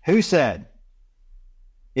 Who said,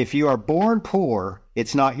 if you are born poor,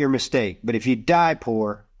 it's not your mistake, but if you die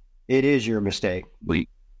poor, it is your mistake?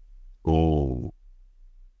 Oh.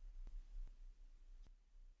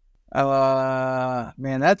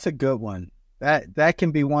 Man, that's a good one. That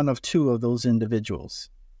can be one of two of those individuals.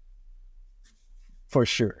 For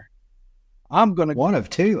sure. I'm going to... One of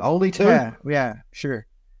two? Only two? Yeah, sure.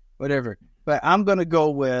 Whatever. But I'm going to go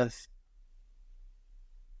with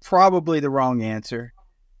probably the wrong answer,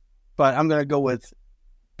 but I'm going to go with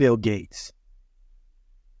Bill Gates.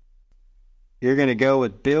 You're going to go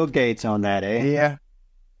with Bill Gates on that, eh? Yeah.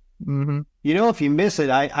 Mm-hmm. You know, if you miss it,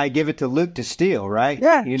 I give it to Luke to steal, right?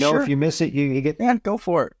 Yeah, You know, sure. if you miss it, you get... Yeah, go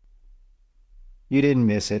for it. You didn't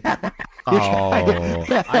miss it. Oh, I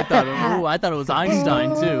thought it was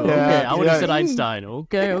Einstein too. Yeah, Okay, I would have yeah. said Einstein.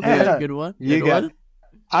 Okay, Yeah. good one. You Good got one.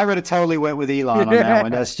 I would have totally went with Elon on that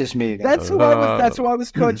one. That's just me. That's who I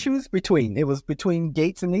was going to choose between. It was between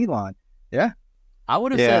Gates and Elon. Yeah. I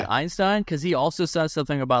would have said Einstein because he also says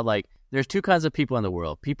something about like there's two kinds of people in the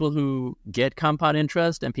world: people who get compound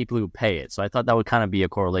interest and people who pay it. So I thought that would kind of be a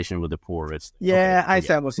correlation with the poor. Yeah, okay,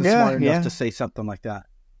 Einstein wasn't smart enough to say something like that.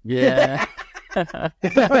 Yeah.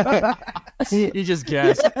 You just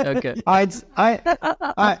guessed. Okay.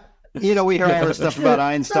 You know, we heard stuff about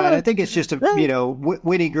Einstein. I think it's just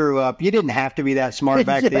when he grew up, you didn't have to be that smart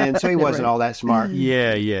back then, so he wasn't all that smart.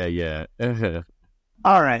 Yeah.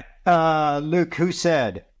 All right. Luke, who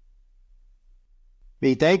said,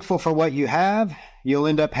 be thankful for what you have, you'll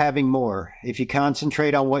end up having more. If you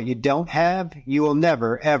concentrate on what you don't have, you will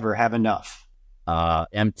never, ever have enough.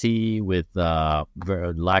 Empty with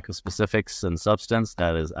lack of specifics and substance.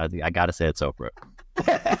 That is, I gotta say it's Oprah.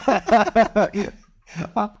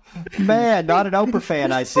 Man, not an Oprah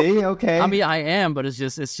fan, I see. Okay. I mean, I am, but it's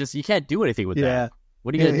just you can't do anything with that.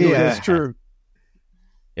 What are you gonna do? Yeah, That's true.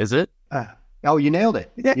 Is it? You nailed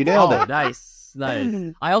it. You nailed it. Nice.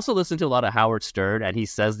 I also listen to a lot of Howard Stern, and he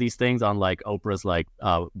says these things on like Oprah's like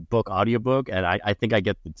audiobook, and I think I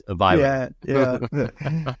get a vibe. Yeah.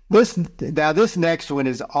 This next one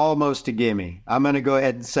is almost a gimme. I'm going to go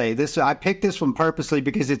ahead and say this. I picked this one purposely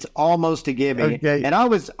because it's almost a gimme, and I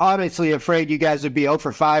was honestly afraid you guys would be 0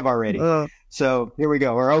 for 5 already. So here we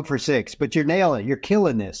go. We're 0 for 6, but you're nailing it. You're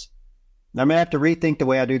killing this. I'm going to have to rethink the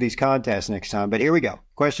way I do these contests next time, but here we go.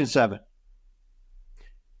 Question 7.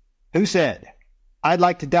 Who said, I'd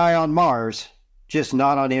like to die on Mars, just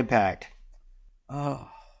not on impact? Oh,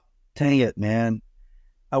 dang it, man.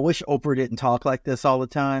 I wish Oprah didn't talk like this all the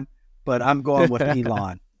time, but I'm going with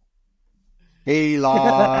Elon.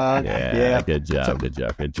 Elon. Yeah. Good job.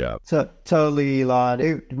 So, totally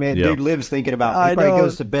Elon. Dude lives thinking about, he probably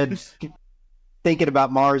goes to bed thinking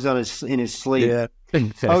about Mars in his sleep. Yeah.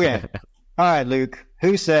 Okay. All right, Luke.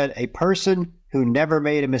 Who said, a person who never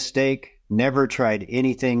made a mistake never tried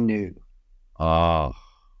anything new? Oh,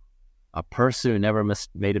 a person who never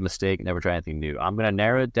made a mistake, never tried anything new. I'm going to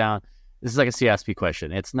narrow it down. This is like a CISSP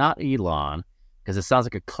question. It's not Elon, because it sounds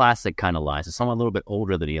like a classic kind of line. So someone a little bit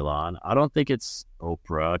older than Elon. I don't think it's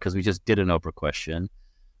Oprah, because we just did an Oprah question.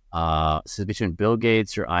 So it's between Bill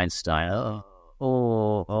Gates or Einstein. I'm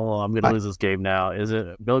going to lose this game now. Is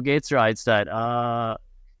it Bill Gates or Einstein? A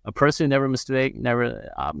person who never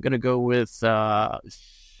I'm going to go with, oh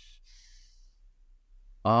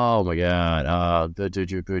my God.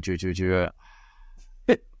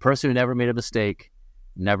 Person who never made a mistake,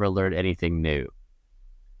 never learned anything new.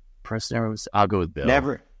 I'll go with Bill.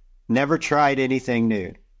 Never tried anything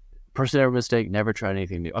new. Person never mistake, never tried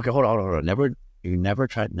anything new. Okay, hold on. Never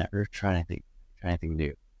tried anything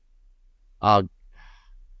new. I'll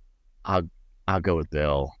go with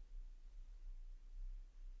Bill.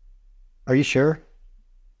 Are you sure?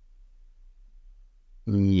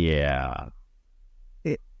 Yeah.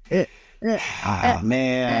 Oh,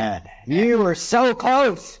 man, you were so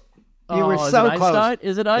close. You were so close.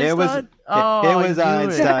 Is it Einstein? It was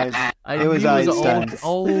Einstein. It was Einstein.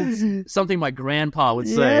 Old something my grandpa would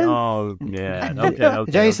say. Yes. Oh, man. Okay.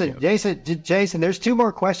 Jason, there's 2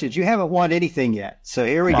 more questions. You haven't won anything yet. So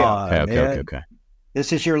here we go. Okay.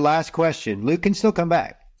 This is your last question. Luke can still come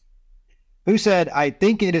back. Who said, I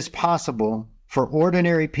think it is possible for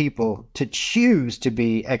ordinary people to choose to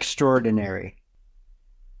be extraordinary?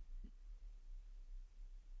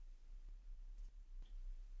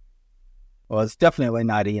 Well, it's definitely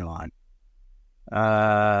not Elon.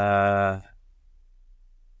 I'm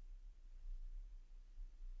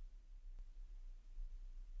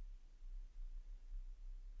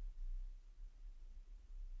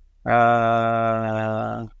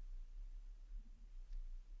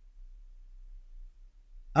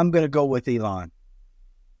going to go with Elon.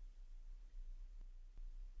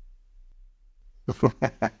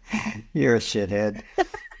 You're a shithead.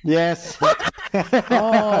 Yes.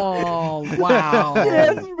 Oh, wow.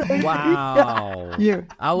 Yes, wow.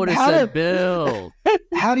 I would have said Bill.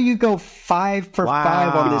 How do you go 5 for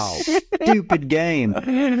 5 on this stupid game?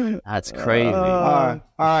 That's crazy. All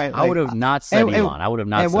right. I would have not said Elon. I would have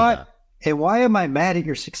not said that. And why am I mad at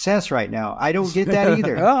your success right now? I don't get that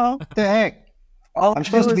either. What the heck? I'm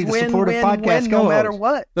supposed to be the supportive podcast co-host. No matter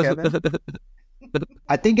what, Kevin.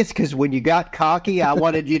 I think it's because when you got cocky, I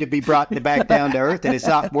wanted you to be brought back down to earth, and it's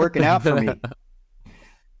not working out for me. All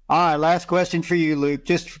right, last question for you, Luke.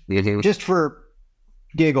 Just for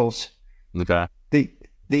giggles. Okay.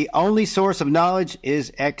 The only source of knowledge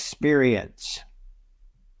is experience.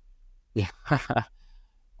 Yeah.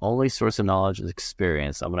 Only source of knowledge is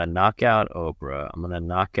experience. I'm going to knock out Oprah. I'm going to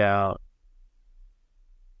knock out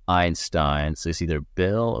Einstein. So it's either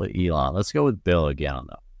Bill or Elon. Let's go with Bill again on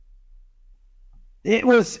that. It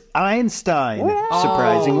was Einstein,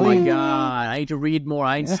 surprisingly. Oh, my God. I need to read more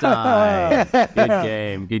Einstein.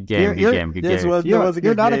 Good game.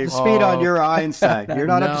 You're not up to speed on your Einstein. You're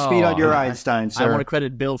not up to speed on your Einstein, sir. I want to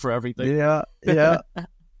credit Bill for everything. Yeah. This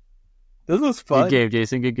was fun. Good game,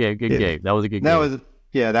 Jason. Good game. That was a good game.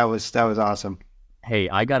 That was awesome. Hey,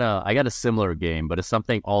 I got a similar game, but it's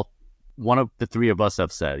something one of the 3 of us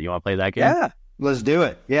have said. You want to play that game? Yeah. Let's do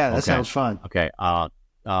it. Yeah, that sounds fun. Okay.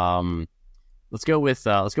 Let's go with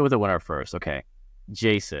the winner first. Okay.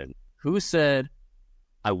 Jason, who said,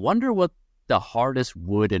 I wonder what the hardest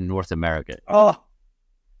wood in North America is? Oh,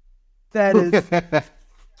 that is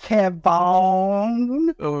Kevin.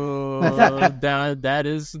 That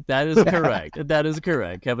is correct. That is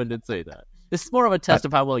correct. Kevin did say that. This is more of a test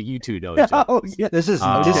of how well you two know each other. Oh, yeah. This is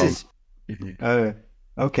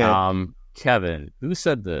okay. Kevin, who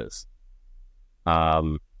said this?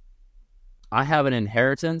 I have an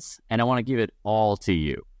inheritance, and I want to give it all to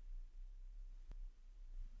you.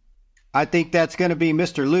 I think that's going to be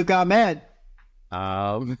Mr. Luke Ahmed.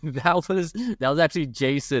 That was actually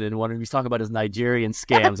Jason, and when he was talking about his Nigerian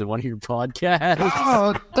scams in one of your podcasts.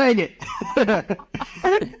 Oh, dang it!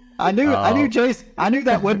 I knew Jason. I knew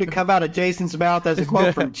that wouldn't have come out of Jason's mouth as a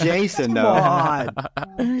quote from Jason, though. God.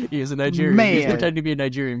 He is a Nigerian. Man. He's pretending to be a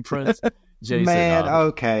Nigerian prince. Jason. Man,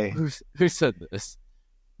 okay. Who said this?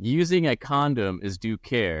 Using a condom is due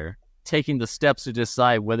care. Taking the steps to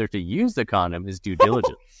decide whether to use the condom is due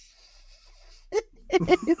diligence.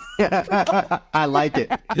 I like it.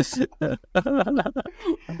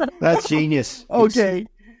 That's genius. Okay.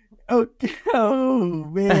 Oh,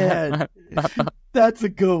 man. That's a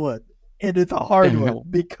good one. And it's a hard one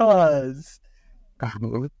because...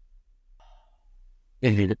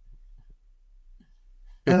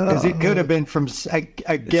 Because it could have been from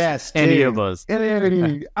a guest. Any of us.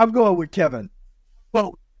 I'm going with Kevin.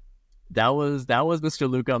 Well, that was Mr.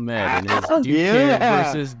 Luke Ahmed and his due care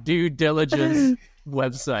versus due diligence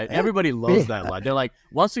website. Everybody loves that line. They're like,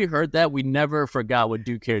 once we heard that, we never forgot what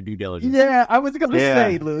do care due diligence. Yeah, I was going to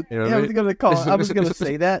say, Luke. You know what I I was mean? going to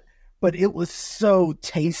say that, but it was so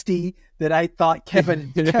tasty that I thought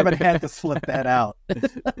Kevin had to slip that out.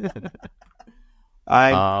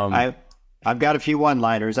 I've got a few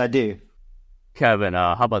one-liners. I do. Kevin,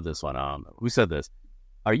 how about this one? Who said this?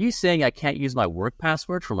 Are you saying I can't use my work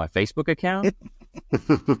password for my Facebook account?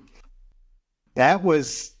 That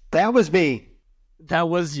was me. That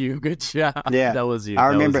was you. Good job. Yeah, that was you. I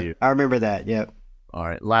remember. That was you. I remember that. Yep. All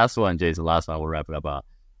right, last one, Jason. Last one. We'll wrap it up.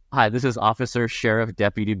 Hi, this is Officer Sheriff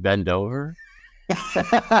Deputy Bendover.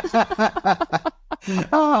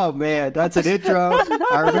 Oh man, that's an intro.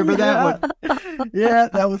 I remember that one. Yeah,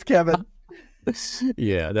 that was Kevin.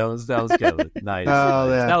 Yeah, that was Kevin. Nice. Oh,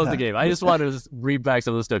 nice. yeah. That was the game. I just wanted to read back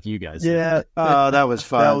some of the stuff you guys said. Yeah. Oh, that was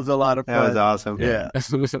fun. That was a lot of fun. That was awesome. Yeah.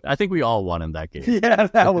 I think we all won in that game. Yeah,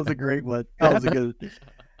 that was a great one. That was a good.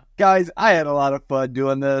 Guys, I had a lot of fun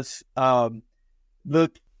doing this.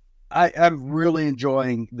 Look, I'm really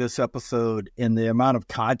enjoying this episode and the amount of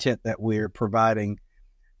content that we're providing.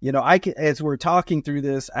 You know, as we're talking through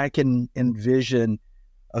this, I can envision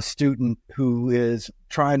a student who is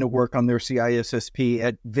trying to work on their CISSP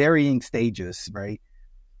at varying stages, right?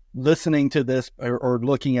 Listening to this or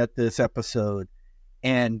looking at this episode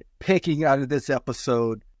and picking out of this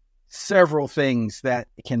episode several things that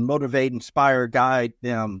can motivate, inspire, guide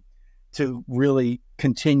them to really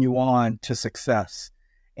continue on to success.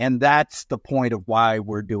 And that's the point of why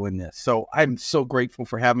we're doing this. So I'm so grateful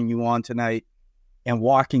for having you on tonight and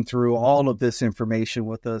walking through all of this information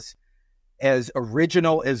with us. As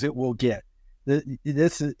original as it will get.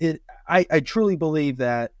 I truly believe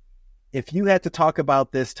that if you had to talk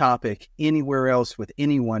about this topic anywhere else with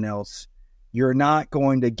anyone else, you're not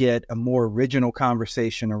going to get a more original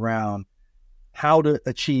conversation around how to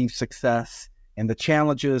achieve success and the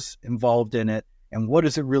challenges involved in it and what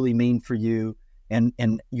does it really mean for you and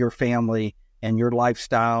your family and your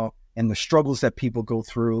lifestyle and the struggles that people go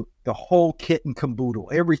through, the whole kit and caboodle,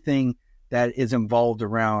 everything that is involved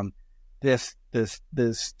around this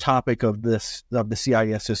topic of the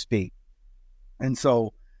CISSP. And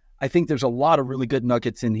so I think there's a lot of really good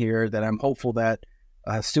nuggets in here that I'm hopeful that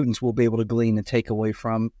students will be able to glean and take away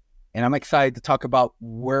from. And I'm excited to talk about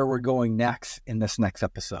where we're going next in this next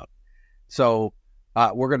episode. So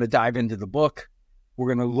we're going to dive into the book.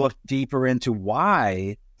 We're going to look deeper into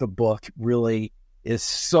why the book really is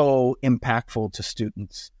so impactful to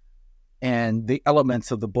students and the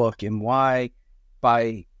elements of the book and why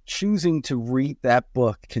by choosing to read that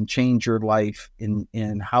book can change your life in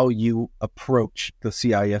how you approach the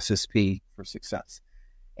CISSP for success.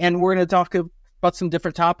 And we're going to talk about some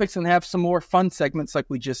different topics and have some more fun segments like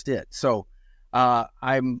we just did. So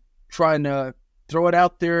I'm trying to throw it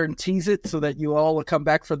out there and tease it so that you all will come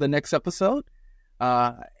back for the next episode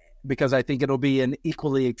because I think it'll be an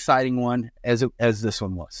equally exciting one as this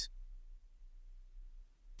one was.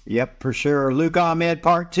 Yep, for sure. Luke Ahmed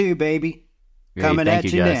Part 2, baby. Coming at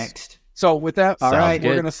you next. So with that, all right,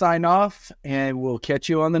 we're going to sign off and we'll catch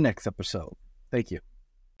you on the next episode. Thank you.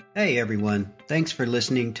 Hey everyone, thanks for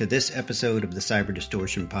listening to this episode of the Cyber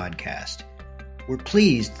Distortion Podcast. We're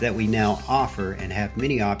pleased that we now offer and have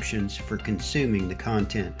many options for consuming the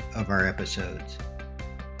content of our episodes.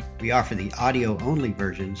 We offer the audio-only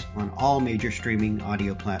versions on all major streaming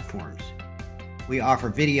audio platforms. We offer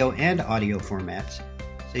video and audio formats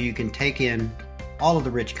so you can take in all of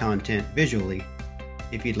the rich content visually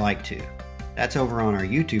if you'd like to. That's over on our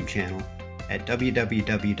YouTube channel at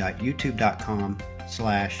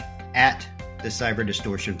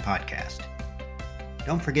www.youtube.com/@the-Cyber-Distortion-Podcast.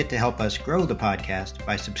 Don't forget to help us grow the podcast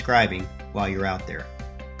by subscribing while you're out there.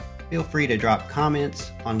 Feel free to drop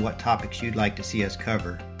comments on what topics you'd like to see us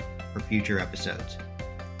cover for future episodes.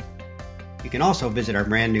 You can also visit our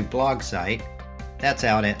brand new blog site. That's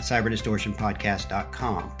out at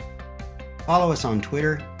cyberdistortionpodcast.com. Follow us on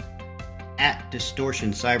Twitter,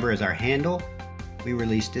 @DistortionCyber is our handle. We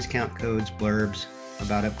release discount codes, blurbs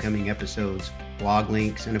about upcoming episodes, blog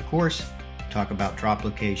links, and of course, talk about drop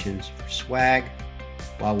locations for swag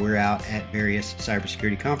while we're out at various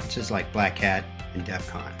cybersecurity conferences like Black Hat and DEF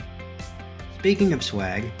CON. Speaking of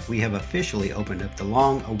swag, we have officially opened up the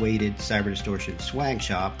long-awaited Cyber Distortion swag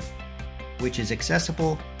shop, which is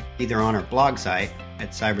accessible either on our blog site at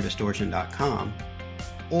cyberdistortion.com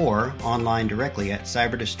or online directly at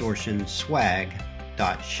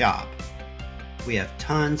cyberdistortionswag.shop. We have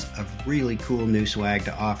tons of really cool new swag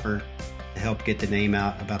to offer to help get the name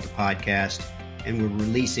out about the podcast, and we're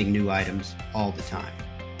releasing new items all the time.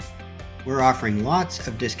 We're offering lots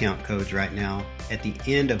of discount codes right now at the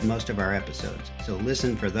end of most of our episodes, so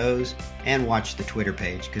listen for those and watch the Twitter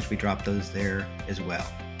page because we drop those there as well.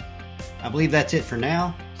 I believe that's it for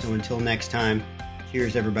now, so until next time,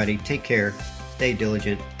 cheers everybody, take care, stay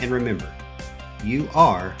diligent, and remember, you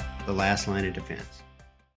are the last line of defense.